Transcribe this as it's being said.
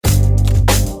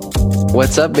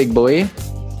What's up, big boy?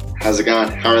 How's it going?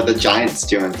 How are the Giants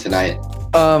doing tonight?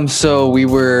 So we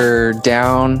were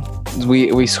down.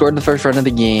 We scored the first run of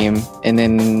the game, and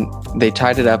then they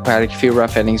tied it up. I had a few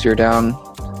rough innings. We were down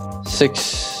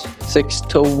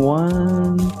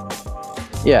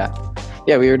 6-1.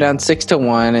 Yeah, we were down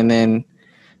 6-1, and then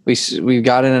we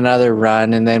got in another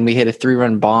run, and then we hit a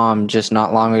 3-run bomb just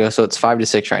not long ago. So it's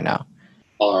 5-6 right now.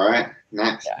 All right,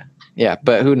 nice. Yeah,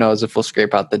 but who knows if we'll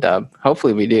scrape out the dub?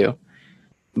 Hopefully we do.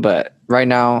 But right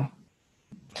now,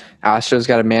 Astros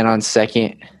got a man on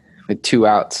second with 2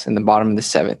 outs in the bottom of the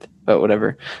 7th. But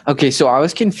whatever. Okay, so I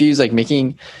was confused, like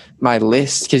making my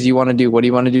list because what do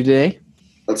you want to do today?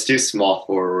 Let's do small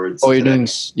forwards. Oh, you're doing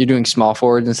small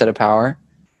forwards instead of power?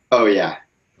 Oh yeah.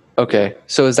 Okay,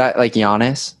 so is that like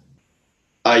Giannis?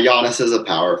 Giannis is a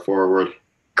power forward.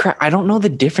 Crap, I don't know the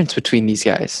difference between these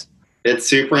guys. It's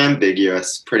super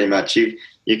ambiguous, pretty much. You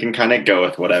can kind of go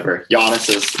with whatever.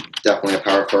 Giannis is definitely a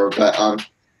power forward, but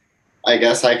I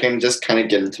guess I can just kind of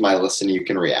get into my list and you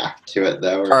can react to it,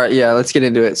 though. All right, yeah, let's get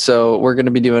into it. So we're going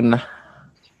to be doing –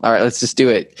 all right, let's just do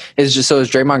it. Is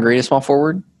Draymond Green a small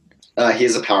forward?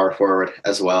 He's a power forward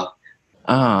as well.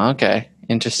 Oh, okay.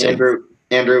 Interesting.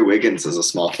 Andrew Wiggins is a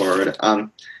small forward.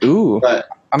 Ooh. But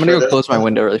I'm going to go close my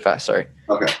window really fast. Sorry.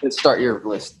 Okay. Let's start your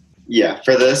list. Yeah,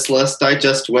 for this list, I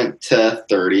just went to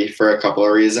 30 for a couple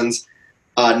of reasons.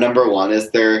 Number one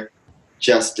is there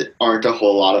just aren't a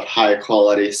whole lot of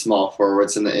high-quality small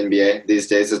forwards in the NBA these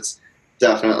days. It's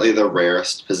definitely the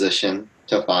rarest position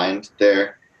to find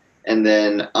there. And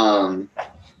then our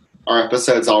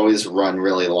episodes always run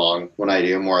really long when I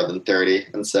do more than 30.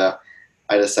 And so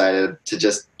I decided to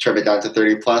just trim it down to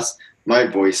 30 plus. My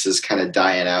voice is kind of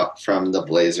dying out from the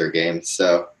Blazer game,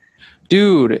 so...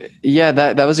 Dude, yeah,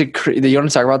 that was you want to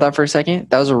talk about that for a second?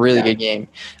 That was a really good game.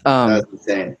 That was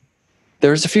insane.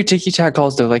 There was a few ticky-tack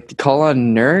calls, though, like the call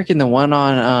on Nurk and the one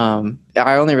on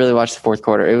I only really watched the fourth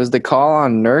quarter. It was the call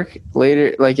on Nurk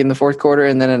later, like in the fourth quarter,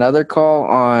 and then another call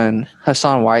on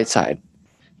Hassan Whiteside.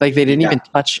 Like they didn't even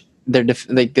touch they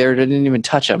didn't even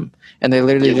touch him, and they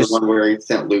literally just the one where he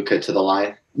sent Luka to the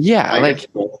line. Yeah, I guess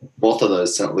both of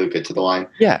those sent Luka to the line.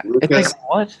 Yeah, it's like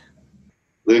what?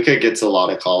 Luka gets a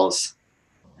lot of calls.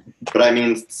 But, I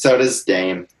mean, so does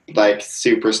Dame. Like,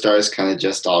 superstars kind of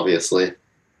just obviously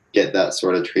get that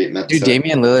sort of treatment. Dude,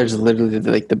 Damian Lillard's literally,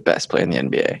 like, the best player in the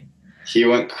NBA. He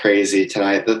went crazy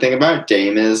tonight. The thing about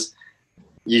Dame is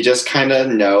you just kind of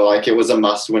know, like, it was a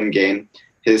must-win game.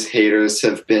 His haters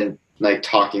have been, like,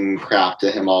 talking crap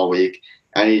to him all week,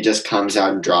 and he just comes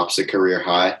out and drops a career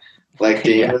high. Like,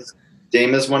 Dame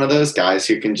is one of those guys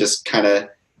who can just kind of,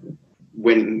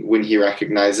 when he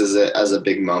recognizes it as a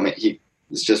big moment, he's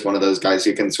just one of those guys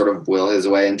who can sort of will his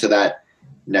way into that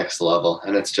next level,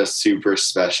 and it's just super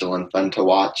special and fun to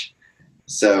watch.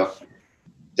 So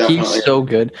definitely, he's so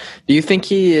good. Do you think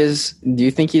he's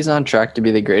on track to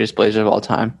be the greatest Blazer of all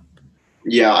time?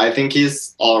 Yeah, I think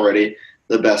he's already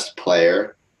the best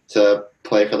player to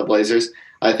play for the Blazers.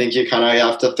 I think you kind of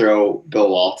have to throw Bill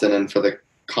Walton in for the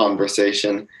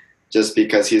conversation, just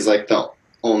because he's like the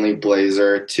only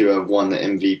Blazer to have won the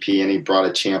MVP, and he brought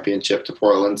a championship to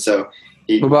Portland. So.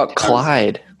 What about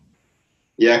Clyde?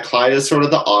 Yeah, Clyde is sort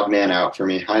of the odd man out for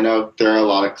me. I know there are a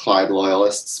lot of Clyde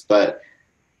loyalists, but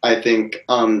I think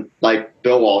like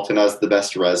Bill Walton has the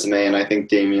best resume, and I think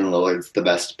Damian Lillard's the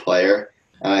best player.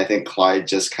 And I think Clyde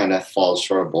just kind of falls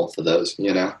short of both of those,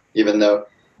 you know, even though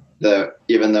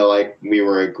like we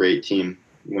were a great team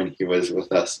when he was with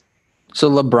us.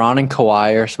 So LeBron and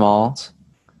Kawhi are smalls?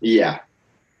 Yeah.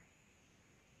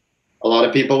 A lot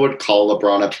of people would call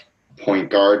LeBron a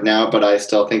point guard now, but I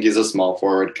still think he's a small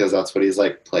forward because that's what he's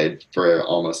like played for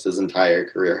almost his entire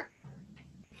career.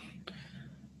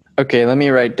 Okay, let me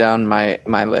write down my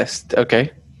list.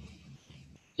 Okay,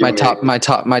 my top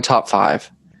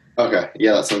 5. Okay,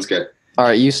 yeah, that sounds good. All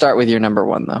right, you start with your number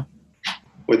 1 though.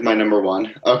 With my number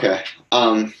 1, okay.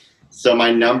 So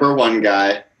my number 1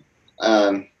 guy,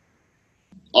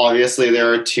 obviously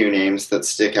there are 2 names that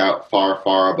stick out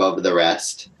far above the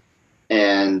rest,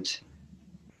 and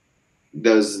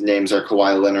those names are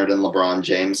Kawhi Leonard and LeBron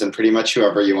James, and pretty much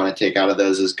whoever you want to take out of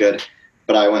those is good.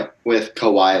 But I went with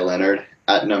Kawhi Leonard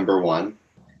at number 1,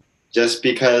 just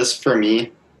because for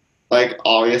me, like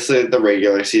obviously the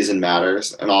regular season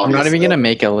matters, and obviously I'm not even gonna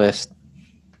make a list.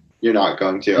 You're not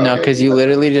going to? No, because you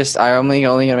literally I'm only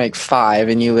gonna make 5,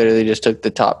 and you literally just took the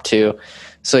top 2.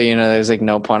 So there's like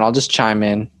no point. I'll just chime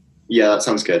in. Yeah, that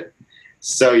sounds good.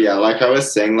 So yeah, like I was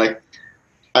saying, like.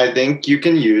 I think you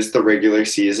can use the regular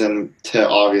season to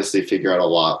obviously figure out a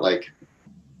lot. Like,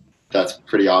 that's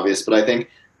pretty obvious. But I think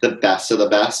the best of the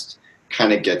best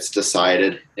kind of gets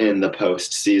decided in the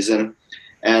postseason.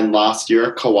 And last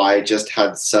year, Kawhi just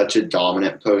had such a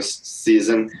dominant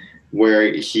postseason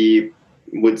where he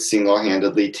would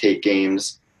single-handedly take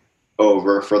games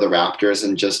over for the Raptors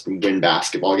and just win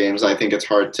basketball games. I think it's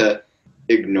hard to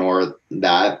ignore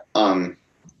that. And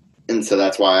so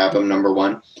that's why I have him number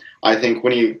one. I think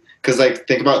because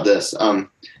think about this.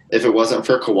 If it wasn't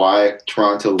for Kawhi,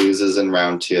 Toronto loses in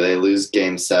round 2. They lose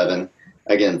game 7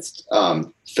 against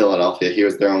Philadelphia. He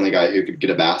was their only guy who could get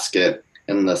a basket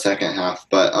in the second half.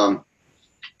 But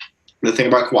the thing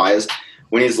about Kawhi is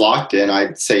when he's locked in,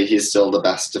 I'd say he's still the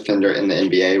best defender in the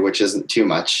NBA, which isn't too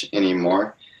much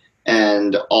anymore.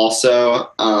 And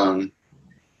also,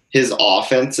 his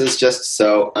offense is just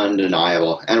so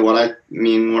undeniable. And what I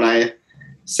mean when I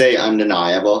say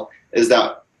undeniable is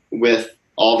that with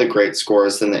all the great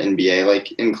scorers in the NBA,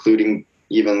 like including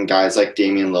even guys like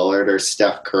Damian Lillard or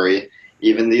Steph Curry,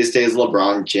 even these days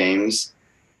LeBron James,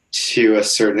 to a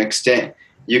certain extent,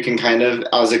 you can kind of,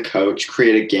 as a coach,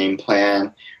 create a game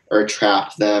plan or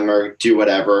trap them or do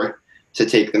whatever to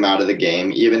take them out of the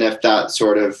game, even if that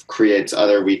sort of creates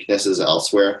other weaknesses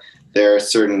elsewhere. There are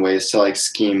certain ways to like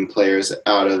scheme players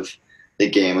out of the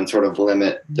game and sort of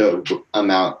limit the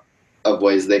amount of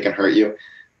ways they can hurt you.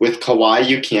 With Kawhi,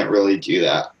 you can't really do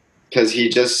that because he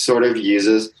just sort of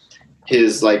uses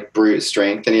his like brute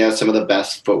strength, and he has some of the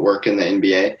best footwork in the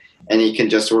NBA, and he can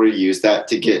just sort of use that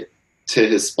to get to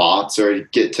his spots or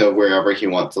get to wherever he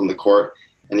wants on the court,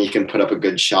 and he can put up a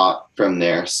good shot from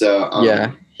there. So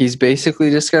yeah, he's basically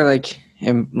just got like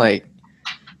him. Like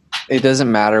it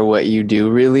doesn't matter what you do,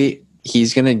 really.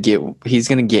 He's gonna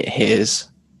get his.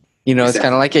 You know, exactly. It's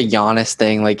kind of like a Giannis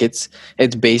thing. Like it's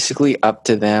basically up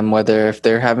to them whether if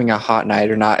they're having a hot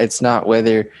night or not. It's not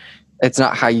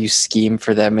how you scheme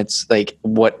for them. It's like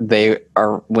what they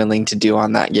are willing to do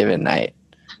on that given night.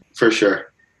 For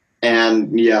sure.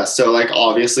 And yeah, so like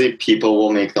obviously people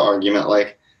will make the argument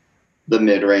like the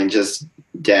mid-range is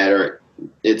dead or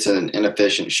it's an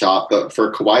inefficient shot. But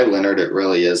for Kawhi Leonard, it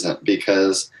really isn't,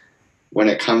 because when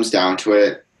it comes down to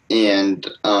it and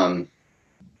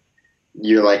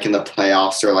you're like in the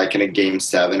playoffs or like in a game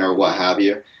 7 or what have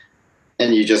you,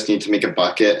 and you just need to make a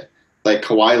bucket, like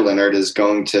Kawhi Leonard is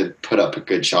going to put up a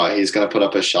good shot. He's going to put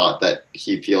up a shot that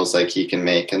he feels like he can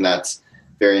make, and that's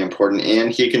very important.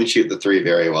 And he can shoot the 3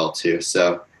 very well too.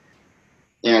 So,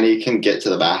 and he can get to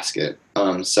the basket.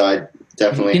 So I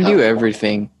definitely he can do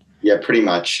everything. Yeah, pretty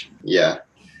much. Yeah.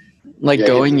 Like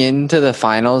going into the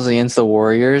finals against the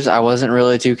Warriors, I wasn't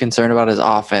really too concerned about his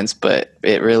offense, but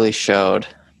it really showed.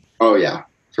 Oh, yeah,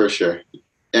 for sure.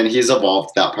 And he's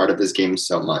evolved that part of his game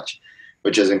so much,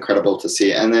 which is incredible to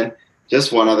see. And then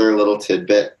just one other little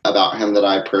tidbit about him that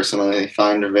I personally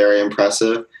find very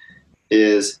impressive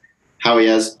is how he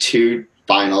has 2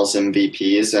 finals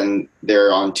MVPs and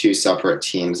they're on 2 separate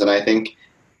teams. And I think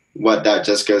what that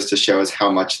just goes to show is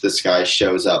how much this guy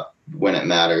shows up when it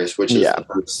matters, which is the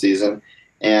first season.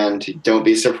 And don't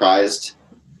be surprised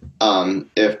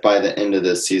if by the end of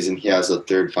this season he has a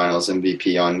 3rd finals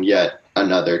MVP on yet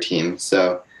another team.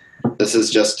 So this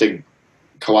is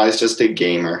Kawhi's just a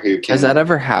gamer who can. Has that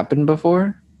ever happened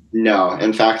before? No.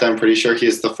 In fact, I'm pretty sure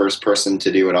he's the first person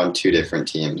to do it on 2 different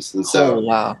teams. And so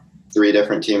wow. 3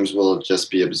 different teams will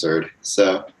just be absurd.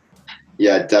 So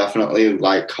yeah, definitely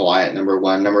like Kawhi at number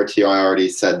 1. Number 2, I already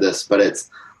said this, but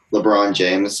it's LeBron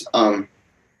James. I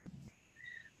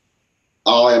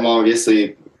am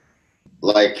obviously,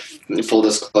 like, full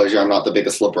disclosure, I'm not the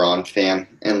biggest LeBron fan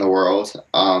in the world.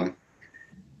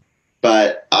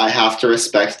 But I have to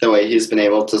respect the way he's been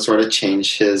able to sort of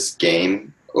change his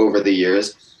game over the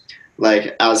years.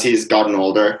 Like, as he's gotten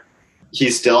older, he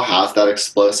still has that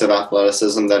explosive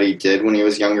athleticism that he did when he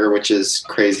was younger, which is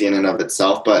crazy in and of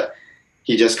itself. But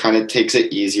he just kind of takes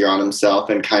it easier on himself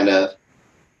and kind of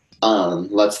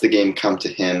lets the game come to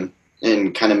him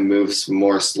and kind of moves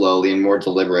more slowly and more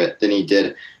deliberate than he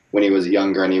did when he was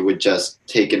younger, and he would just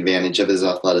take advantage of his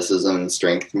athleticism and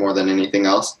strength more than anything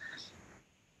else.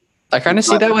 I kind of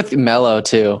see that with Melo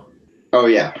too. Oh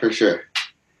yeah, for sure.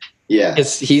 Yeah.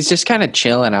 He's just kind of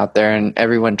chilling out there and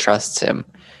everyone trusts him.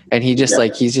 And he's just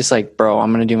like, bro,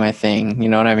 I'm going to do my thing. You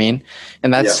know what I mean?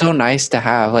 And that's so nice to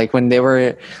have. Like when they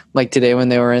were like today, when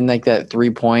they were in like that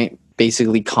 3-point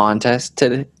basically contest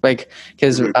to like,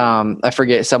 cause I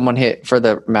forget, someone hit for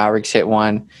the Mavericks hit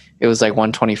one. It was like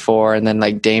 124, and then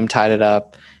like Dame tied it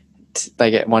up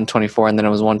like at 124, and then it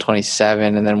was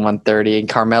 127, and then 130, and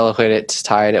Carmelo hit it to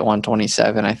tie it at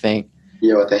 127, I think.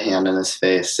 Yeah, with a hand in his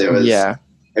face. It was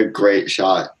a great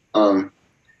shot.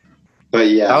 But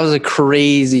yeah. That was a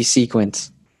crazy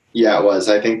sequence. Yeah, it was.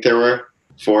 I think there were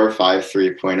 4 or 5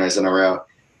 3-pointers in a row,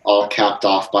 all capped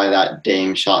off by that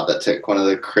Dame shot that took one of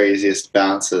the craziest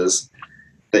bounces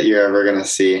that you're ever gonna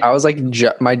see. I was like,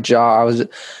 my jaw. I was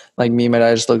like, me and my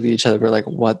dad just looked at each other. We're like,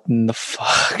 what in the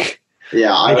fuck?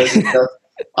 Yeah,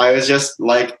 I was just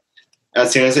like,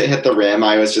 as soon as it hit the rim,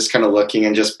 I was just kind of looking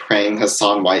and just praying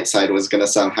Hassan Whiteside was gonna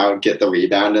somehow get the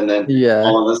rebound, and then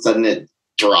all of a sudden it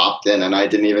dropped in, and I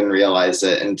didn't even realize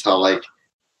it until like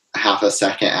half a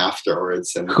second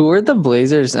afterwards. And who are the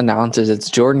Blazers announcers? It's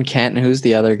Jordan Kent, and who's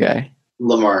the other guy?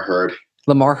 Lamar Hurd.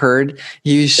 Lamar Hurd.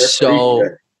 He's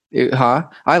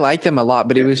I like them a lot,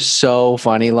 but it was so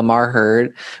funny. Lamar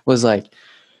Hurd was like,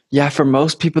 yeah, for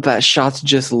most people that shot's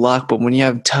just luck, but when you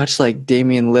have touch like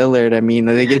Damian Lillard, I mean,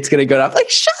 I think it's gonna go down. Like,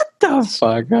 shut the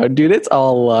fuck up, dude. It's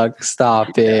all luck.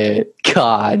 Stop it.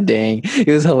 God dang. It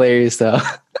was hilarious though.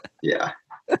 Yeah.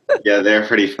 Yeah, they're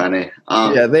pretty funny.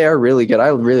 Yeah, they are really good. I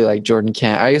really like Jordan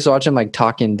Kent. I used to watch him like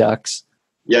Talking Ducks.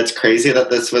 Yeah, it's crazy that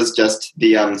this was just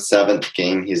the 7th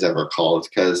game he's ever called,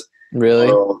 because really,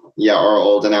 our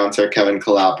old announcer Kevin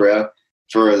Calabria,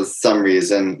 for some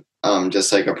reason,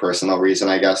 just like a personal reason,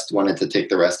 I guess, wanted to take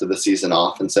the rest of the season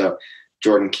off, and so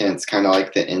Jordan Kent's kind of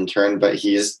like the intern, but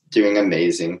he's doing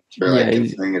amazing for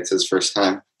considering it's his first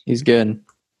time. He's good.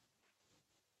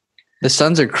 The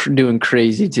Suns are doing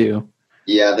crazy too.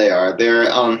 Yeah, they are.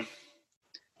 They're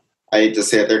I hate to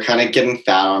say it, they're kind of getting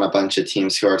fat on a bunch of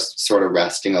teams who are sort of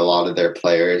resting a lot of their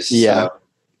players. Yeah. So,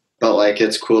 but like,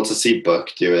 it's cool to see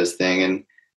Book do his thing, and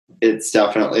it's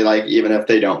definitely like, even if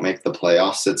they don't make the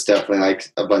playoffs, it's definitely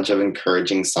like a bunch of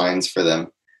encouraging signs for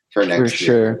them for next year.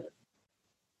 Sure.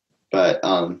 But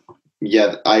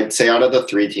yeah, I'd say out of the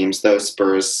 3 teams though,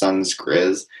 Spurs, Suns,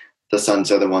 Grizz, the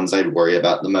Suns are the ones I'd worry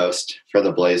about the most for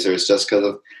the Blazers, just because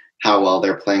of how well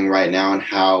they're playing right now and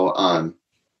how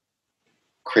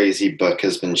crazy Book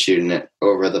has been shooting it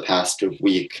over the past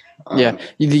week.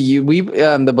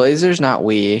 The Blazers, not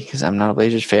we, because I'm not a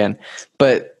Blazers fan,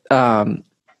 but the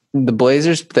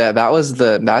Blazers,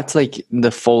 that's like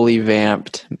the fully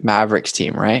vamped Mavericks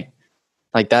team, right?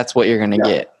 Like that's what you're gonna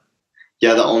get.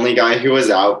 Yeah, the only guy who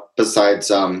was out besides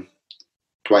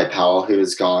Dwight Powell, who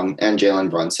is gone, and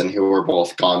Jalen Brunson, who were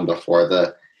both gone before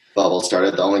the bubble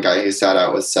started, the only guy who sat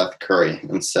out was Seth Curry.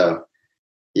 And so,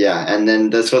 yeah, and then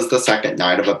this was the second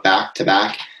night of a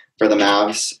back-to-back for the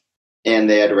Mavs, and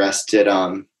they had rested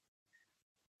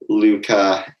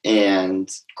Luka and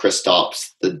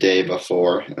Kristaps the day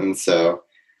before, and so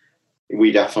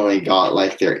we definitely got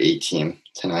like their A team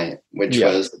tonight, which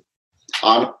was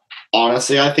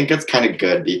honestly, I think it's kind of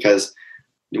good, because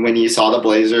when you saw the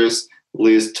Blazers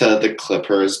lose to the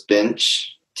Clippers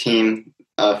bench team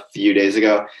a few days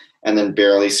ago and then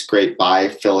barely scrape by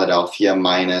Philadelphia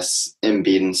minus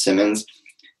Embiid and Simmons,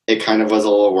 it kind of was a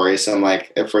little worrisome.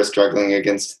 Like, if we're struggling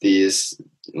against these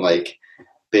like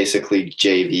basically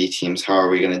JV teams, how are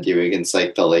we going to do against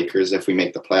like the Lakers if we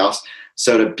make the playoffs?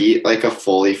 So to beat like a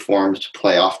fully formed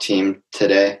playoff team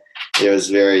today, it was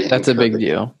that's a big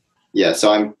deal. Yeah,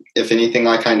 so if anything,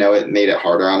 like, I know it made it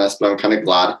harder on us, but I'm kind of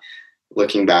glad,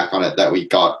 looking back on it, that we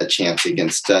got a chance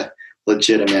against a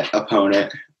legitimate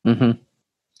opponent. Mm-hmm.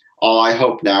 All I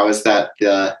hope now is that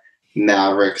the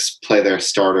Mavericks play their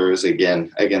starters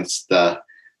again against the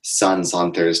Suns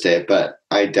on Thursday, but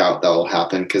I doubt that will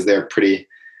happen because they're pretty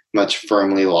much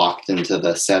firmly locked into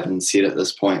the 7 seed at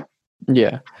this point.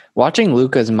 Yeah. Watching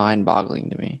Luka is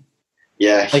mind-boggling to me.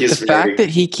 Yeah, like the fact that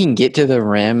he can get to the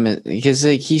rim, because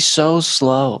like he's so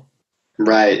slow.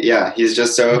 Right. Yeah, he's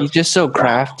just so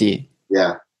crafty.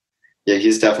 Yeah,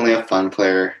 he's definitely a fun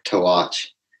player to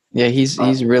watch. Yeah, he's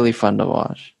really fun to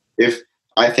watch.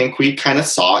 I think we kind of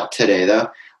saw it today though.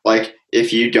 Like,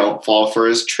 if you don't fall for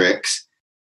his tricks,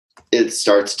 it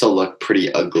starts to look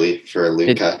pretty ugly for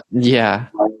Luka. Yeah.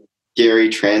 Gary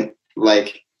Trent,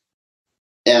 like,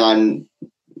 and I'm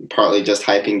partly just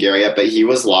hyping Gary up, but he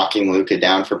was locking Luka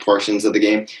down for portions of the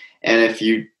game. And if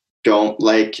you don't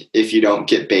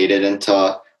get baited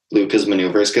into Luka's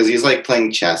maneuvers, because he's like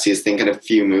playing chess, he's thinking a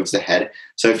few moves ahead.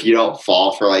 So if you don't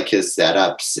fall for like his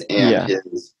setups and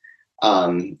his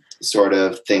sort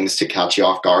of things to catch you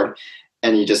off guard,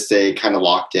 and you just stay kind of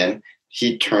locked in,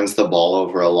 he turns the ball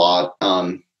over a lot.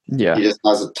 He just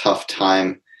has a tough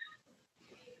time.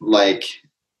 Like,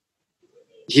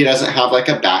 he doesn't have like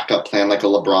a backup plan like a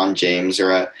LeBron James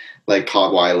or a like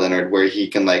Kawhi Leonard where he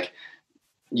can like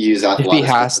use athleticism. If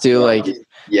he has to, like,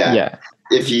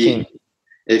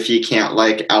 if he can't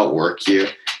like outwork you,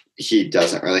 he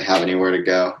doesn't really have anywhere to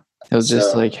go. He'll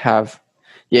just like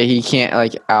he can't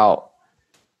like I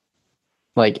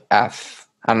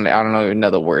don't know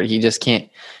another word. He just can't.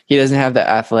 He doesn't have the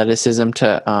athleticism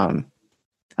to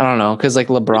I don't know, because like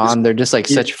LeBron, they're just like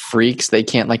such freaks. They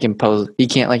can't like impose. He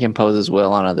can't like impose his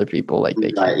will on other people like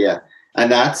they can. Yeah,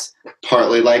 And that's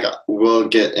partly like we'll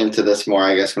get into this more,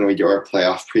 I guess, when we do our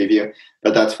playoff preview.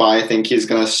 But that's why I think he's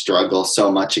going to struggle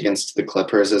so much against the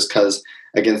Clippers, is because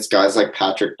against guys like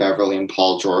Patrick Beverley and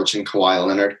Paul George and Kawhi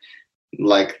Leonard,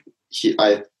 like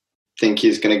I think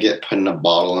he's going to get put in a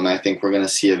bottle, and I think we're going to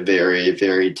see a very,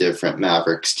 very different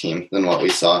Mavericks team than what we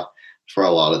saw for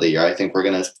a lot of the year. I think we're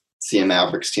going to see a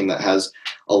Mavericks team that has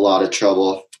a lot of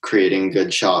trouble creating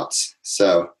good shots.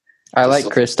 So I like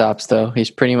Kristaps, though. He's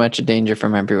pretty much a danger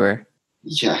from everywhere.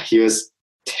 Yeah, he was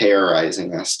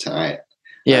terrorizing us tonight.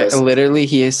 Yeah, literally,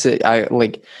 he is. I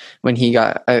like when he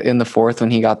got in the fourth,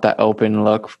 when he got that open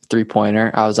look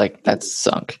 3-pointer. I was like, that's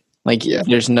sunk. Like,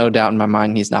 there's no doubt in my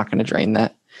mind he's not going to drain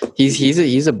that.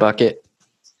 He's a bucket.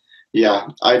 Yeah,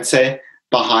 I'd say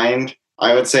behind.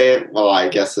 I would say, well, I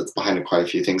guess it's behind quite a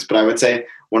few things, but I would say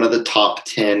one of the top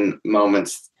 10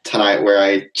 moments tonight where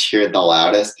I cheered the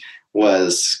loudest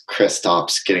was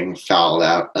Kristaps getting fouled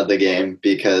out of the game,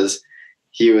 because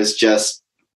he was just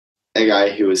a guy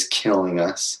who was killing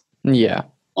us. Yeah,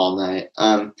 all night.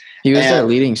 He was their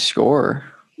leading scorer.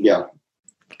 Yeah,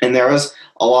 and there was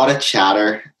a lot of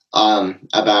chatter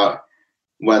about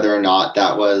whether or not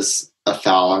that was a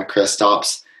foul on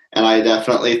Kristaps, and I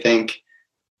definitely think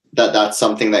that that's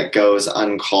something that goes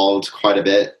uncalled quite a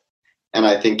bit. And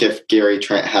I think if Gary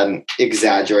Trent hadn't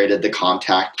exaggerated the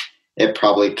contact, it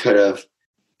probably could have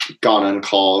gone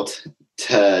uncalled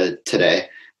today.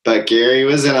 But Gary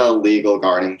was in a legal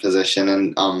guarding position,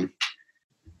 and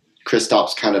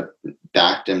Kristaps kind of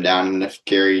backed him down. And if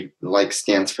Gary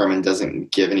stands firm and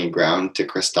doesn't give any ground to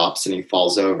Kristaps and he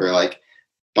falls over,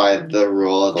 by the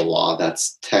rule of the law,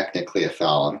 that's technically a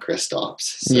foul on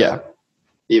Kristaps. So yeah.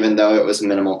 Even though it was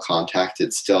minimal contact,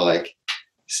 it still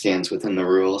stands within the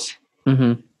rules.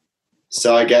 Mm-hmm.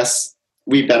 So I guess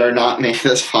we better not make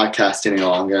this podcast any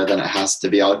longer than it has to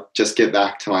be. I'll just get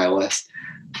back to my list.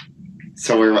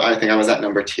 So I think I was at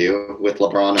number 2 with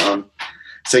LeBron.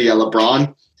 So yeah,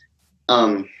 LeBron.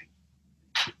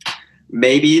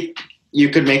 Maybe you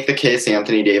could make the case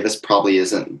Anthony Davis probably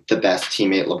isn't the best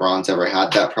teammate LeBron's ever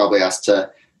had. That probably has to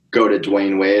go to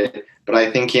Dwayne Wade. But I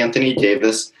think Anthony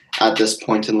Davis, at this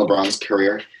point in LeBron's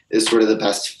career, is sort of the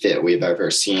best fit we've ever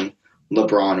seen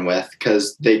LeBron with,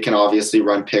 because they can obviously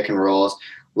run pick and rolls.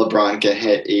 LeBron can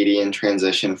hit 80 in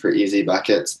transition for easy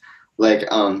buckets.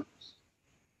 80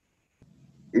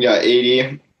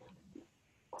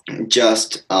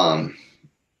 just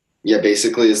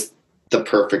basically is the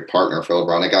perfect partner for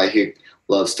LeBron, a guy who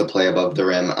loves to play above the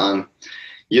rim.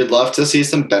 You'd love to see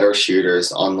some better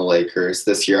shooters on the Lakers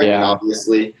this year. Yeah. I mean,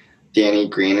 obviously, Danny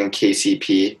Green and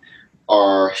KCP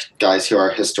are guys who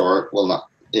are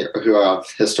who have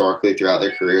historically throughout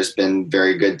their careers been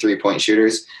very good 3-point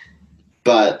shooters.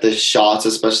 But the shots,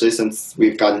 especially since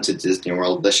we've gotten to Disney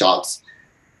World, the shots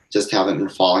just haven't been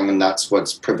falling, and that's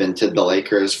what's prevented the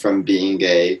Lakers from being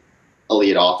a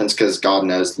elite offense, because God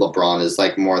knows LeBron is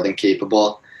more than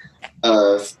capable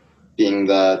of being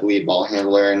the lead ball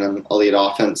handler in an elite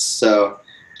offense. So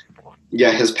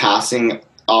yeah, his passing,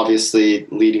 obviously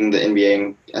leading the NBA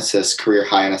in assists, career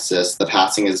high in assists. The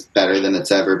passing is better than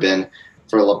it's ever been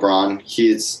for LeBron.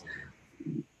 He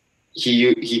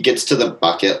gets to the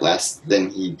bucket less than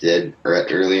he did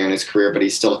earlier in his career, but he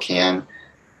still can.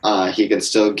 He can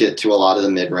still get to a lot of the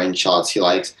mid-range shots he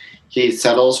likes. He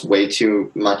settles way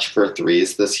too much for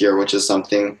threes this year, which is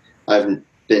something I've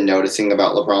been noticing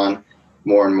about LeBron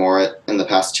more and more in the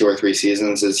past 2 or 3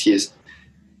 seasons, is he's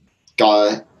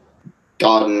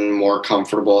gotten more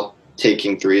comfortable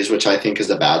taking threes, which I think is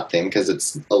a bad thing, because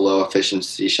it's a low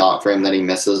efficiency shot for him that he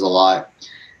misses a lot.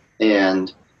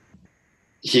 And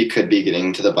he could be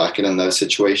getting to the bucket in those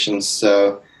situations.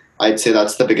 So I'd say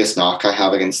that's the biggest knock I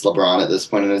have against LeBron at this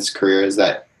point in his career, is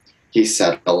that he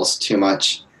settles too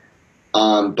much.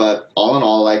 But all in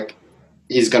all,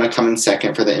 he's going to come in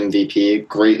second for the MVP.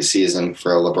 Great season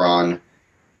for LeBron.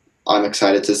 I'm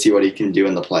excited to see what he can do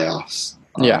in the playoffs.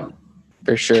 Yeah,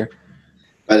 for sure.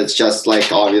 But it's just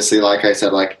obviously, like I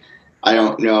said, I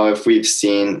don't know if we've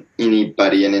seen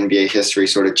anybody in NBA history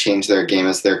sort of change their game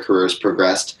as their careers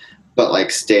progressed,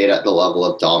 but stayed at the level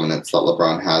of dominance that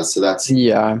LeBron has. So that's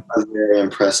a very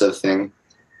impressive thing.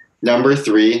 Number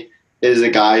 3 is a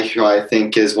guy who I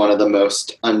think is one of the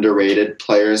most underrated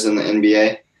players in the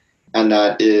NBA, and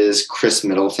that is Chris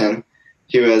Middleton,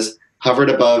 who has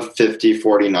hovered above 50,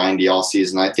 40, 90 all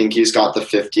season. I think he's got the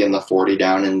 50 and the 40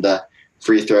 down in the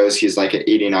free throws. He's an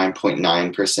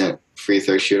 89.9% free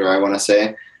throw shooter, I want to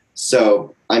say.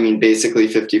 So, I mean, basically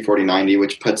 50, 40, 90,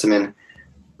 which puts him in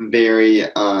very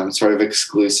sort of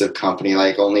exclusive company.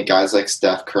 Only guys like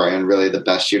Steph Curry and really the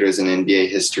best shooters in NBA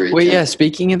history. Wait, yeah,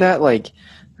 speaking of that,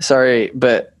 sorry,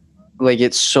 but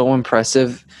it's so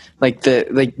impressive. Like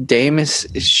Dame is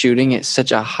shooting at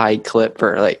such a high clip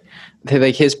for like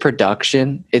his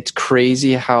production. It's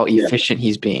crazy how efficient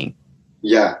he's being.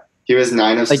 Yeah, he was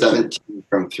 9 of 17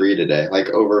 from 3 today, like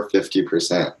over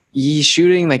 50%. He's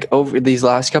shooting like over these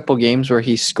last couple games where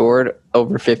he scored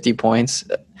over 50 points.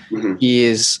 Mm-hmm. He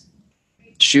is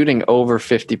shooting over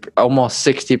 50, almost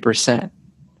 60%.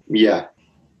 Yeah.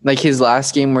 Like his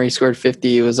last game where he scored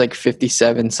 50, it was like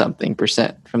 57 something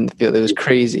percent from the field. It was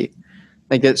crazy.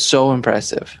 Like that's so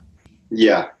impressive.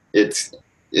 Yeah, it's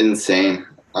insane.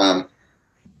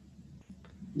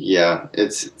 Yeah,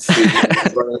 it's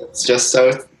just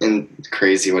so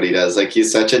crazy what he does. Like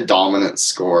he's such a dominant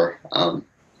scorer.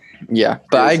 Yeah,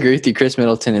 but I agree with you. Chris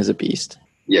Middleton is a beast.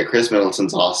 Yeah, Chris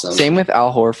Middleton's awesome. Same with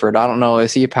Al Horford. I don't know.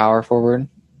 Is he a power forward?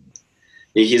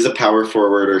 He's a power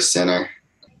forward or center.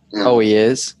 Oh, he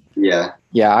is? Yeah.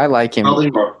 Yeah, I like him. Probably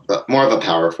more of a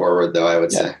power forward, though, I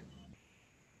would say.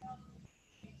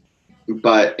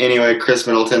 But anyway, Chris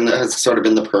Middleton has sort of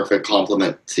been the perfect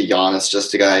complement to Giannis,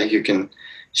 just a guy who can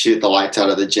shoot the lights out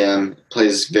of the gym,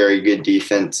 plays very good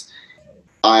defense.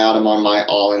 I had him on my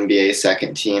All-NBA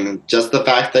second team. Just the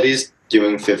fact that he's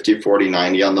doing 50, 40,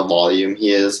 90 on the volume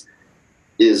he is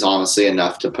honestly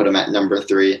enough to put him at number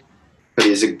 3. But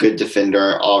he's a good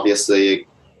defender. Obviously,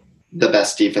 the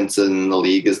best defense in the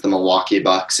league is the Milwaukee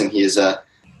Bucks, and he's not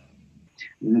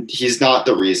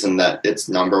the reason that it's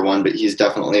number 1, but he's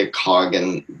definitely a cog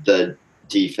in the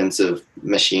defensive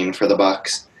machine for the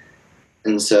Bucks.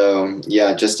 And so,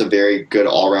 yeah, just a very good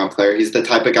all-around player. He's the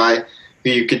type of guy who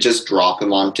you could just drop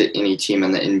him onto any team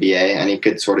in the NBA, and he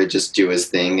could sort of just do his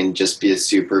thing and just be a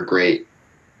super great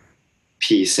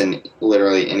piece in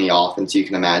literally any offense you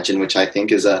can imagine, which I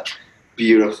think is a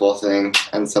beautiful thing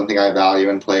and something I value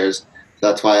in players. So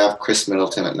that's why I have Chris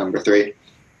Middleton at number 3.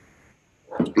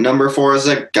 Number 4 is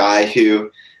a guy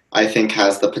who I think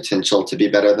has the potential to be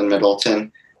better than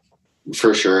Middleton,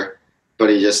 for sure, but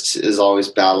he just is always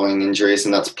battling injuries,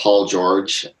 and that's Paul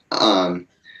George.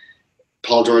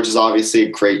 Paul George is obviously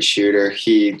a great shooter.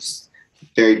 He's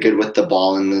very good with the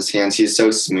ball in his hands. He's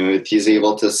so smooth. He's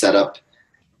able to set up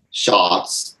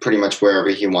shots pretty much wherever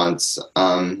he wants.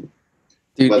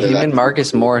 Dude, him and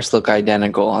Marcus Morris look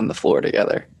identical on the floor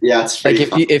together. Yeah, it's like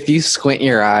if you squint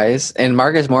your eyes, and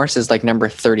Marcus Morris is like number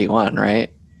 31,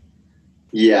 right?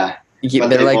 Yeah,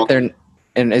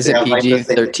 and is it PG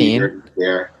 13?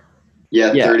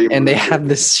 Yeah, 31. And they have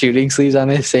the shooting sleeves on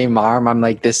the same arm. I'm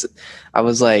like this. I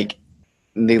was like,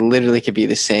 they literally could be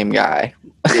the same guy.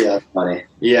 Yeah, that's funny.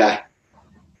 Yeah,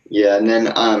 and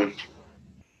then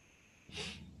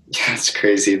that's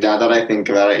crazy. Now that I think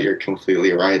about it, you're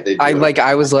completely right.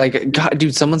 I was like, God,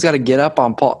 dude, someone's got to get up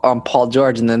on Paul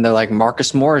George, and then they're like,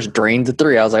 Marcus Morris drained the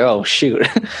 3. I was like, oh shoot.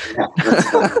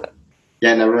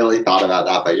 Yeah, I never really thought about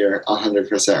that, but you're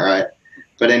 100% right.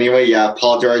 But anyway, yeah,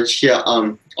 Paul George. Yeah,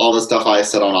 all the stuff I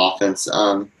said on offense.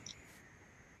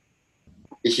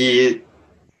 He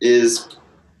is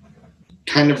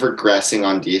kind of regressing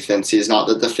on defense. He's not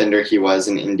the defender he was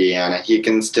in Indiana. He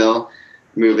can still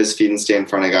move his feet and stay in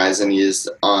front of guys, and he's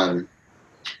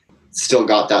still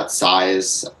got that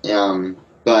size.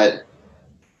 But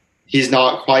he's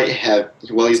not quite heavy.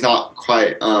 Well, he's not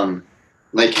quite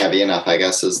like heavy enough, I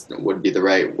guess would be the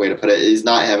right way to put it. He's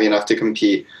not heavy enough to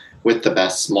compete with the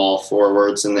best small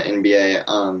forwards in the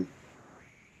NBA.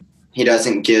 He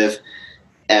doesn't give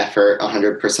effort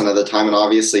 100% of the time, and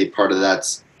obviously part of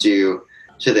that's due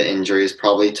to the injuries.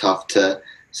 Probably tough to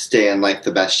stay in like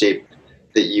the best shape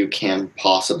that you can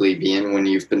possibly be in when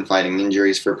you've been fighting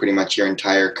injuries for pretty much your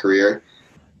entire career.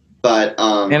 But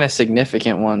and a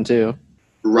significant one too.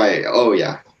 Right. Oh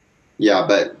yeah. Yeah,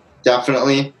 but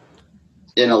definitely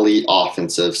an elite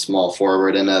offensive small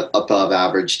forward and a above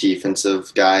average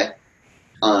defensive guy.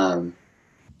 So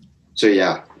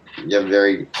yeah,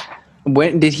 very.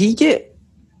 When did he get?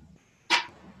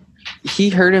 He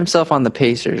hurt himself on the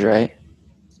Pacers, right?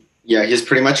 Yeah, he's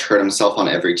pretty much hurt himself on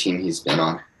every team he's been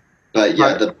on. But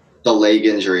yeah, the leg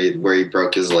injury where he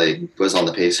broke his leg was on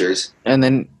the Pacers. And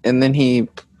then he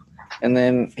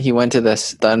went to the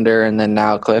Thunder, and then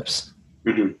now Clips.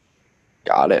 Mm-hmm.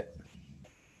 Got it.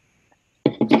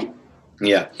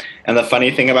 Yeah, and the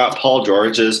funny thing about Paul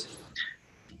George is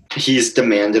he's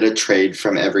demanded a trade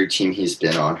from every team he's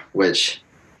been on, which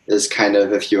is kind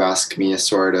of, if you ask me, a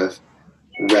sort of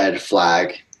red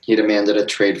flag. He demanded a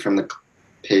trade from the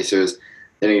Pacers,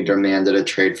 then he demanded a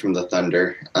trade from the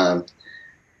Thunder.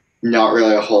 Not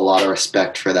really a whole lot of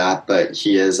respect for that, but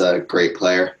he is a great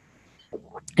player.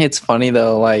 It's funny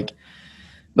though, like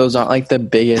those aren't like the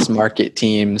biggest market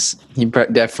teams. He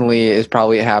definitely is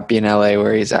probably happy in LA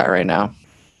where he's at right now.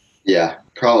 Yeah,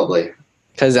 probably.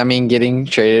 Because, I mean, getting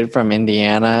traded from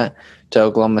Indiana to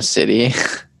Oklahoma City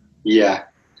Yeah.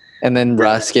 and then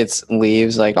Russ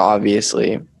leaves, like,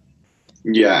 obviously.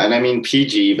 Yeah, and I mean,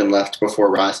 PG even left before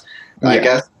Russ. I Yeah.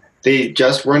 guess they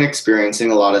just weren't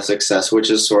experiencing a lot of success, which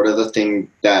is sort of the thing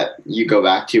that you go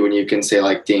back to when you can say,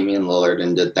 like, Damian Lillard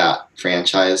and did that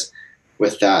franchise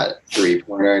with that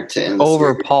three-pointer to end the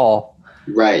Over series. Paul.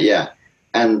 Right, yeah.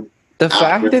 And The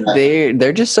fact that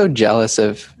they're just so jealous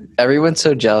of – everyone's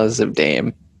so jealous of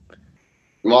Dame.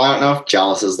 well, I don't know if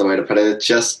jealous is the way to put it. It's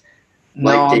just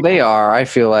No, like they are. I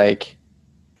feel like.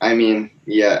 I mean,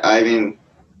 yeah, I mean,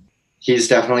 he's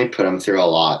definitely put him through a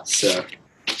lot. So,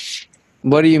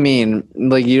 What do you mean?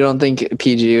 Like, you don't think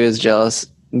PG is jealous?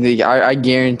 I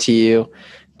guarantee you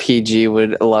PG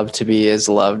would love to be as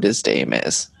loved as Dame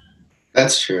is.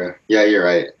 that's true. Yeah, you're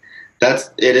right.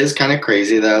 It is kind of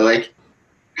crazy though, like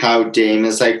how Dame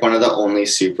is like one of the only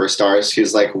superstars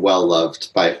who's like well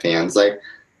loved by fans. Like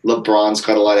LeBron's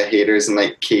got a lot of haters, and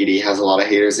like KD has a lot of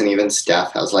haters, and even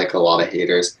Steph has like a lot of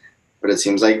haters. But it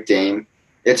seems like Dame.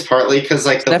 It's partly because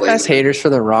like Steph has haters for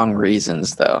the wrong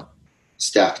reasons, though.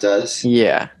 Steph does.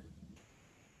 Yeah,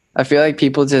 I feel like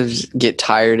people just get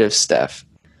tired of Steph.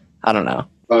 I don't know.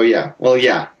 Oh yeah, well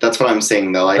yeah, that's what I'm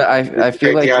saying though. Like But I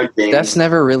feel like Dame's, Steph's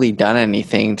never really done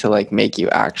anything to like make you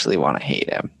actually want to hate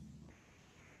him.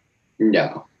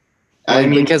 No, Like, I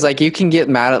mean, because like you can get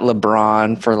mad at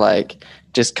LeBron for like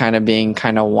just kind of being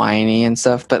kind of whiny and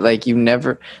stuff, but like you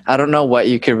never. I don't know what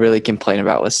you could really complain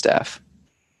about with Steph.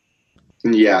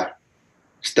 yeah,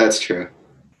 that's true.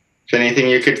 If anything,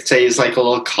 you could say he's like a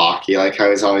little cocky, like how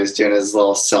he's always doing his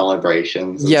little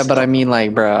celebrations. Yeah, but I mean,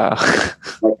 like, bro.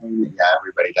 Yeah,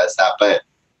 everybody does that, but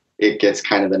it gets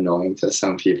kind of annoying to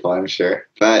some people, I'm sure.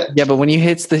 But Yeah, but when you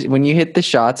hit the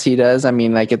shots he does, I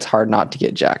mean, like, it's hard not to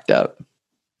get jacked up.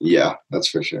 yeah, that's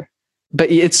for sure.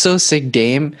 But it's so sick,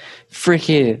 Dame.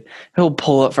 Freaking, he'll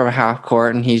pull up from half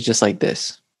court and he's just like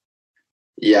this.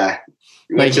 Yeah,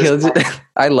 Like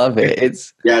I love it.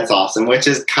 It's awesome. Which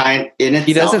is kind in itself.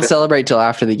 He doesn't celebrate till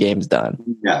after the game's done.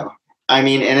 No, I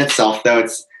mean in itself though,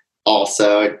 it's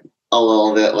also a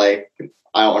little bit like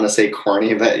I don't want to say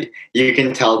corny, but you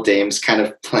can tell Dame's kind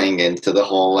of playing into the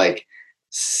whole like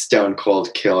stone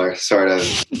cold killer sort of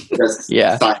just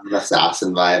silent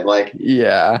assassin vibe. Like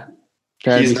yeah,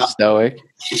 trying to be stoic.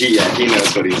 Yeah, he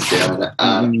knows what he's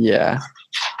doing. Yeah.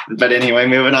 But anyway,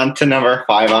 moving on to number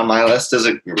 5 on my list is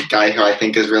a guy who I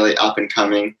think is really up and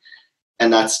coming,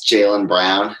 and that's Jaylen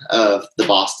Brown of the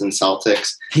Boston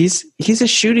Celtics. He's a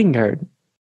shooting guard.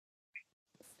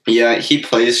 Yeah, he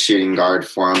plays shooting guard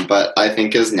for him, but I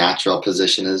think his natural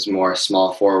position is more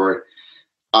small forward.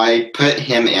 I put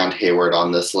him and Hayward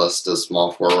on this list as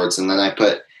small forwards, and then I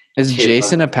put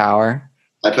Jason a power?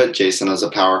 I put Jason as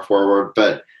a power forward,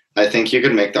 but I think you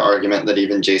could make the argument that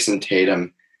even Jason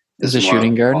Tatum is a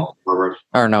shooting guard forward.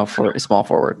 Or no, for small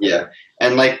forward. Yeah.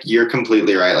 And like you're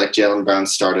completely right. Like Jaylen Brown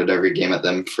started every game at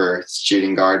them for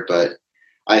shooting guard, but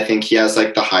I think he has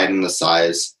like the height and the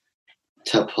size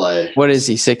to play. What is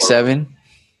he, 6'7"?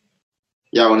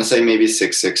 Yeah, I want to say maybe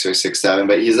 6'6" or 6'7",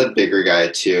 but he's a bigger guy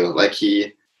too. Like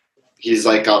he's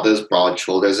like got those broad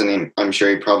shoulders, and I'm sure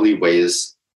he probably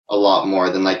weighs a lot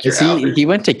more than like your average. He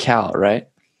went to Cal, right?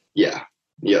 Yeah.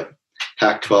 Yep.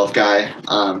 Pac-12 guy.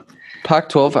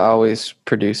 Pac-12 always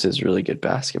produces really good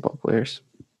basketball players.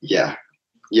 Yeah.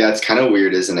 Yeah, it's kind of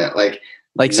weird, isn't it? Like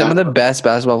some of the best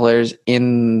basketball players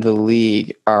in the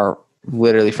league are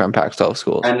literally from Pac-12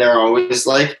 schools. And they're always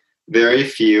like very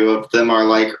few of them are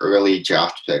like early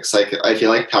draft picks. Like I feel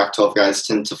like Pac-12 guys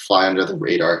tend to fly under the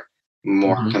radar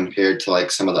more compared to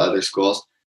like some of the other schools.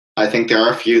 I think there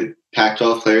are a few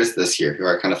Pac-12 players this year who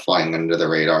are kind of flying under the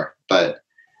radar, but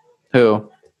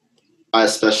who?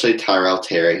 Especially Tyrell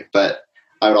Terry, but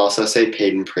I would also say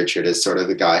Peyton Pritchard is sort of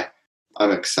the guy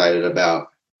I'm excited about.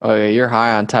 Oh yeah, you're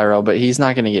high on Tyrell, but he's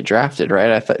not going to get drafted,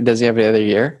 right? Does he have the other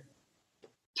year?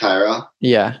 Tyrell?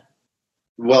 Yeah.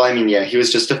 Well, I mean, yeah, he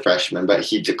was just a freshman, but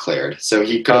he declared, so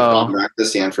he could have gone back to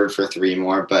Stanford for 3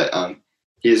 more. But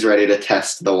he's ready to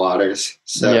test the waters.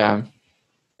 So yeah,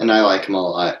 and I like him a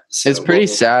lot. So it's pretty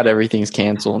sad everything's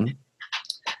canceled.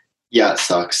 Yeah, it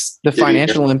sucks. The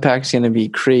financial impact's going to be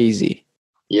crazy.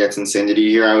 Yeah, it's insane. Did you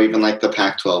hear how even like the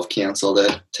Pac-12 canceled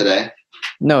it today?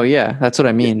 No, yeah, that's what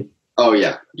I mean. Oh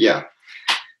yeah.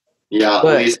 But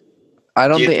at least, I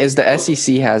don't think as the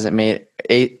SEC hasn't made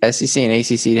SEC and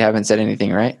ACC haven't said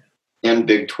anything, right? And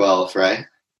Big 12, right?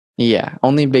 Yeah,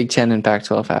 only Big 10 and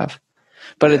Pac-12 have,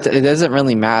 but it doesn't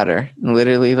really matter.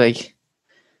 Literally, like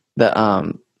the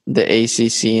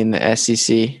ACC and the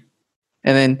SEC.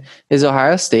 And then is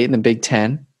Ohio State in the Big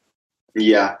 10?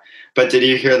 Yeah. But did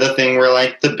you hear the thing where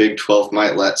like the Big 12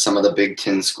 might let some of the Big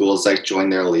 10 schools like join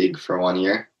their league for 1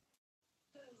 year?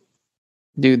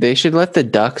 Dude, they should let the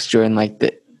Ducks join like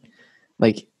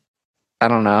I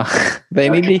don't know. They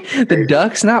need the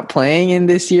Ducks not playing in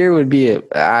this year would be an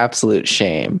absolute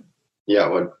shame. Yeah,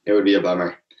 it would. It would be a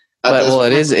bummer.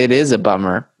 It is a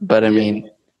bummer. But I mean,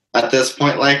 at this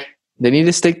point, like they need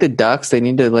to stick the Ducks. They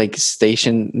need to like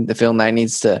station the Phil Knight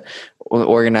needs to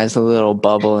organize a little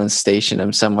bubble and station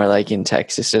them somewhere like in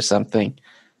Texas or something.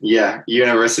 Yeah,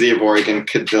 University of Oregon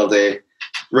could build a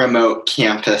remote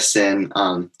campus in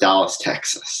Dallas,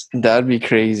 Texas. That'd be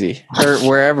crazy. Or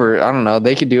wherever. I don't know.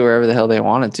 They could do wherever the hell they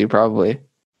wanted to, probably.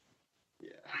 Yeah,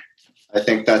 I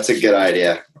think that's a good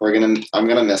idea. I'm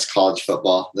gonna miss college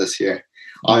football this year.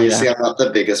 Obviously, I'm not the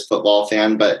biggest football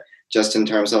fan, but just in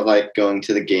terms of like going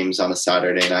to the games on a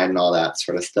Saturday night and all that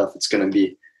sort of stuff, it's gonna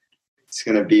be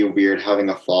weird having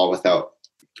a fall without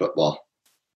football.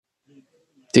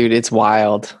 Dude, it's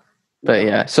wild. But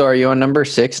yeah. So are you on number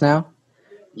 6 now?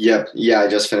 Yep. Yeah, I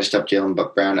just finished up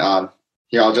Jaylen Brown.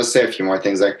 Here, I'll just say a few more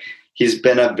things. Like, he's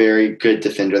been a very good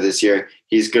defender this year.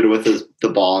 He's good with the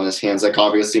ball in his hands. Like,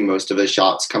 obviously, most of his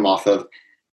shots come off of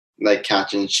like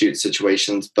catch and shoot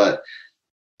situations, but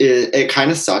it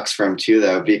kind of sucks for him too,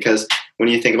 though, because when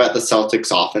you think about the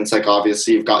Celtics offense, like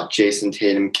obviously you've got Jason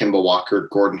Tatum, Kemba Walker,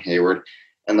 Gordon Hayward,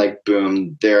 and like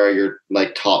boom, there are your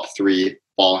like top 3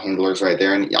 ball handlers right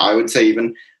there. And I would say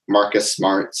even Marcus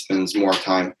Smart spends more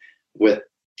time with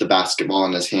the basketball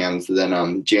in his hands than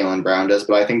Jaylen Brown does.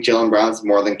 But I think Jaylen Brown's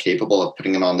more than capable of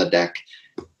putting it on the deck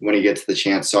when he gets the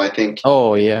chance. So I think,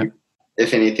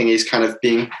 if anything, he's kind of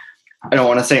being, I don't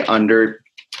want to say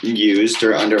underused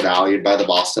or undervalued by the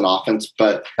Boston offense,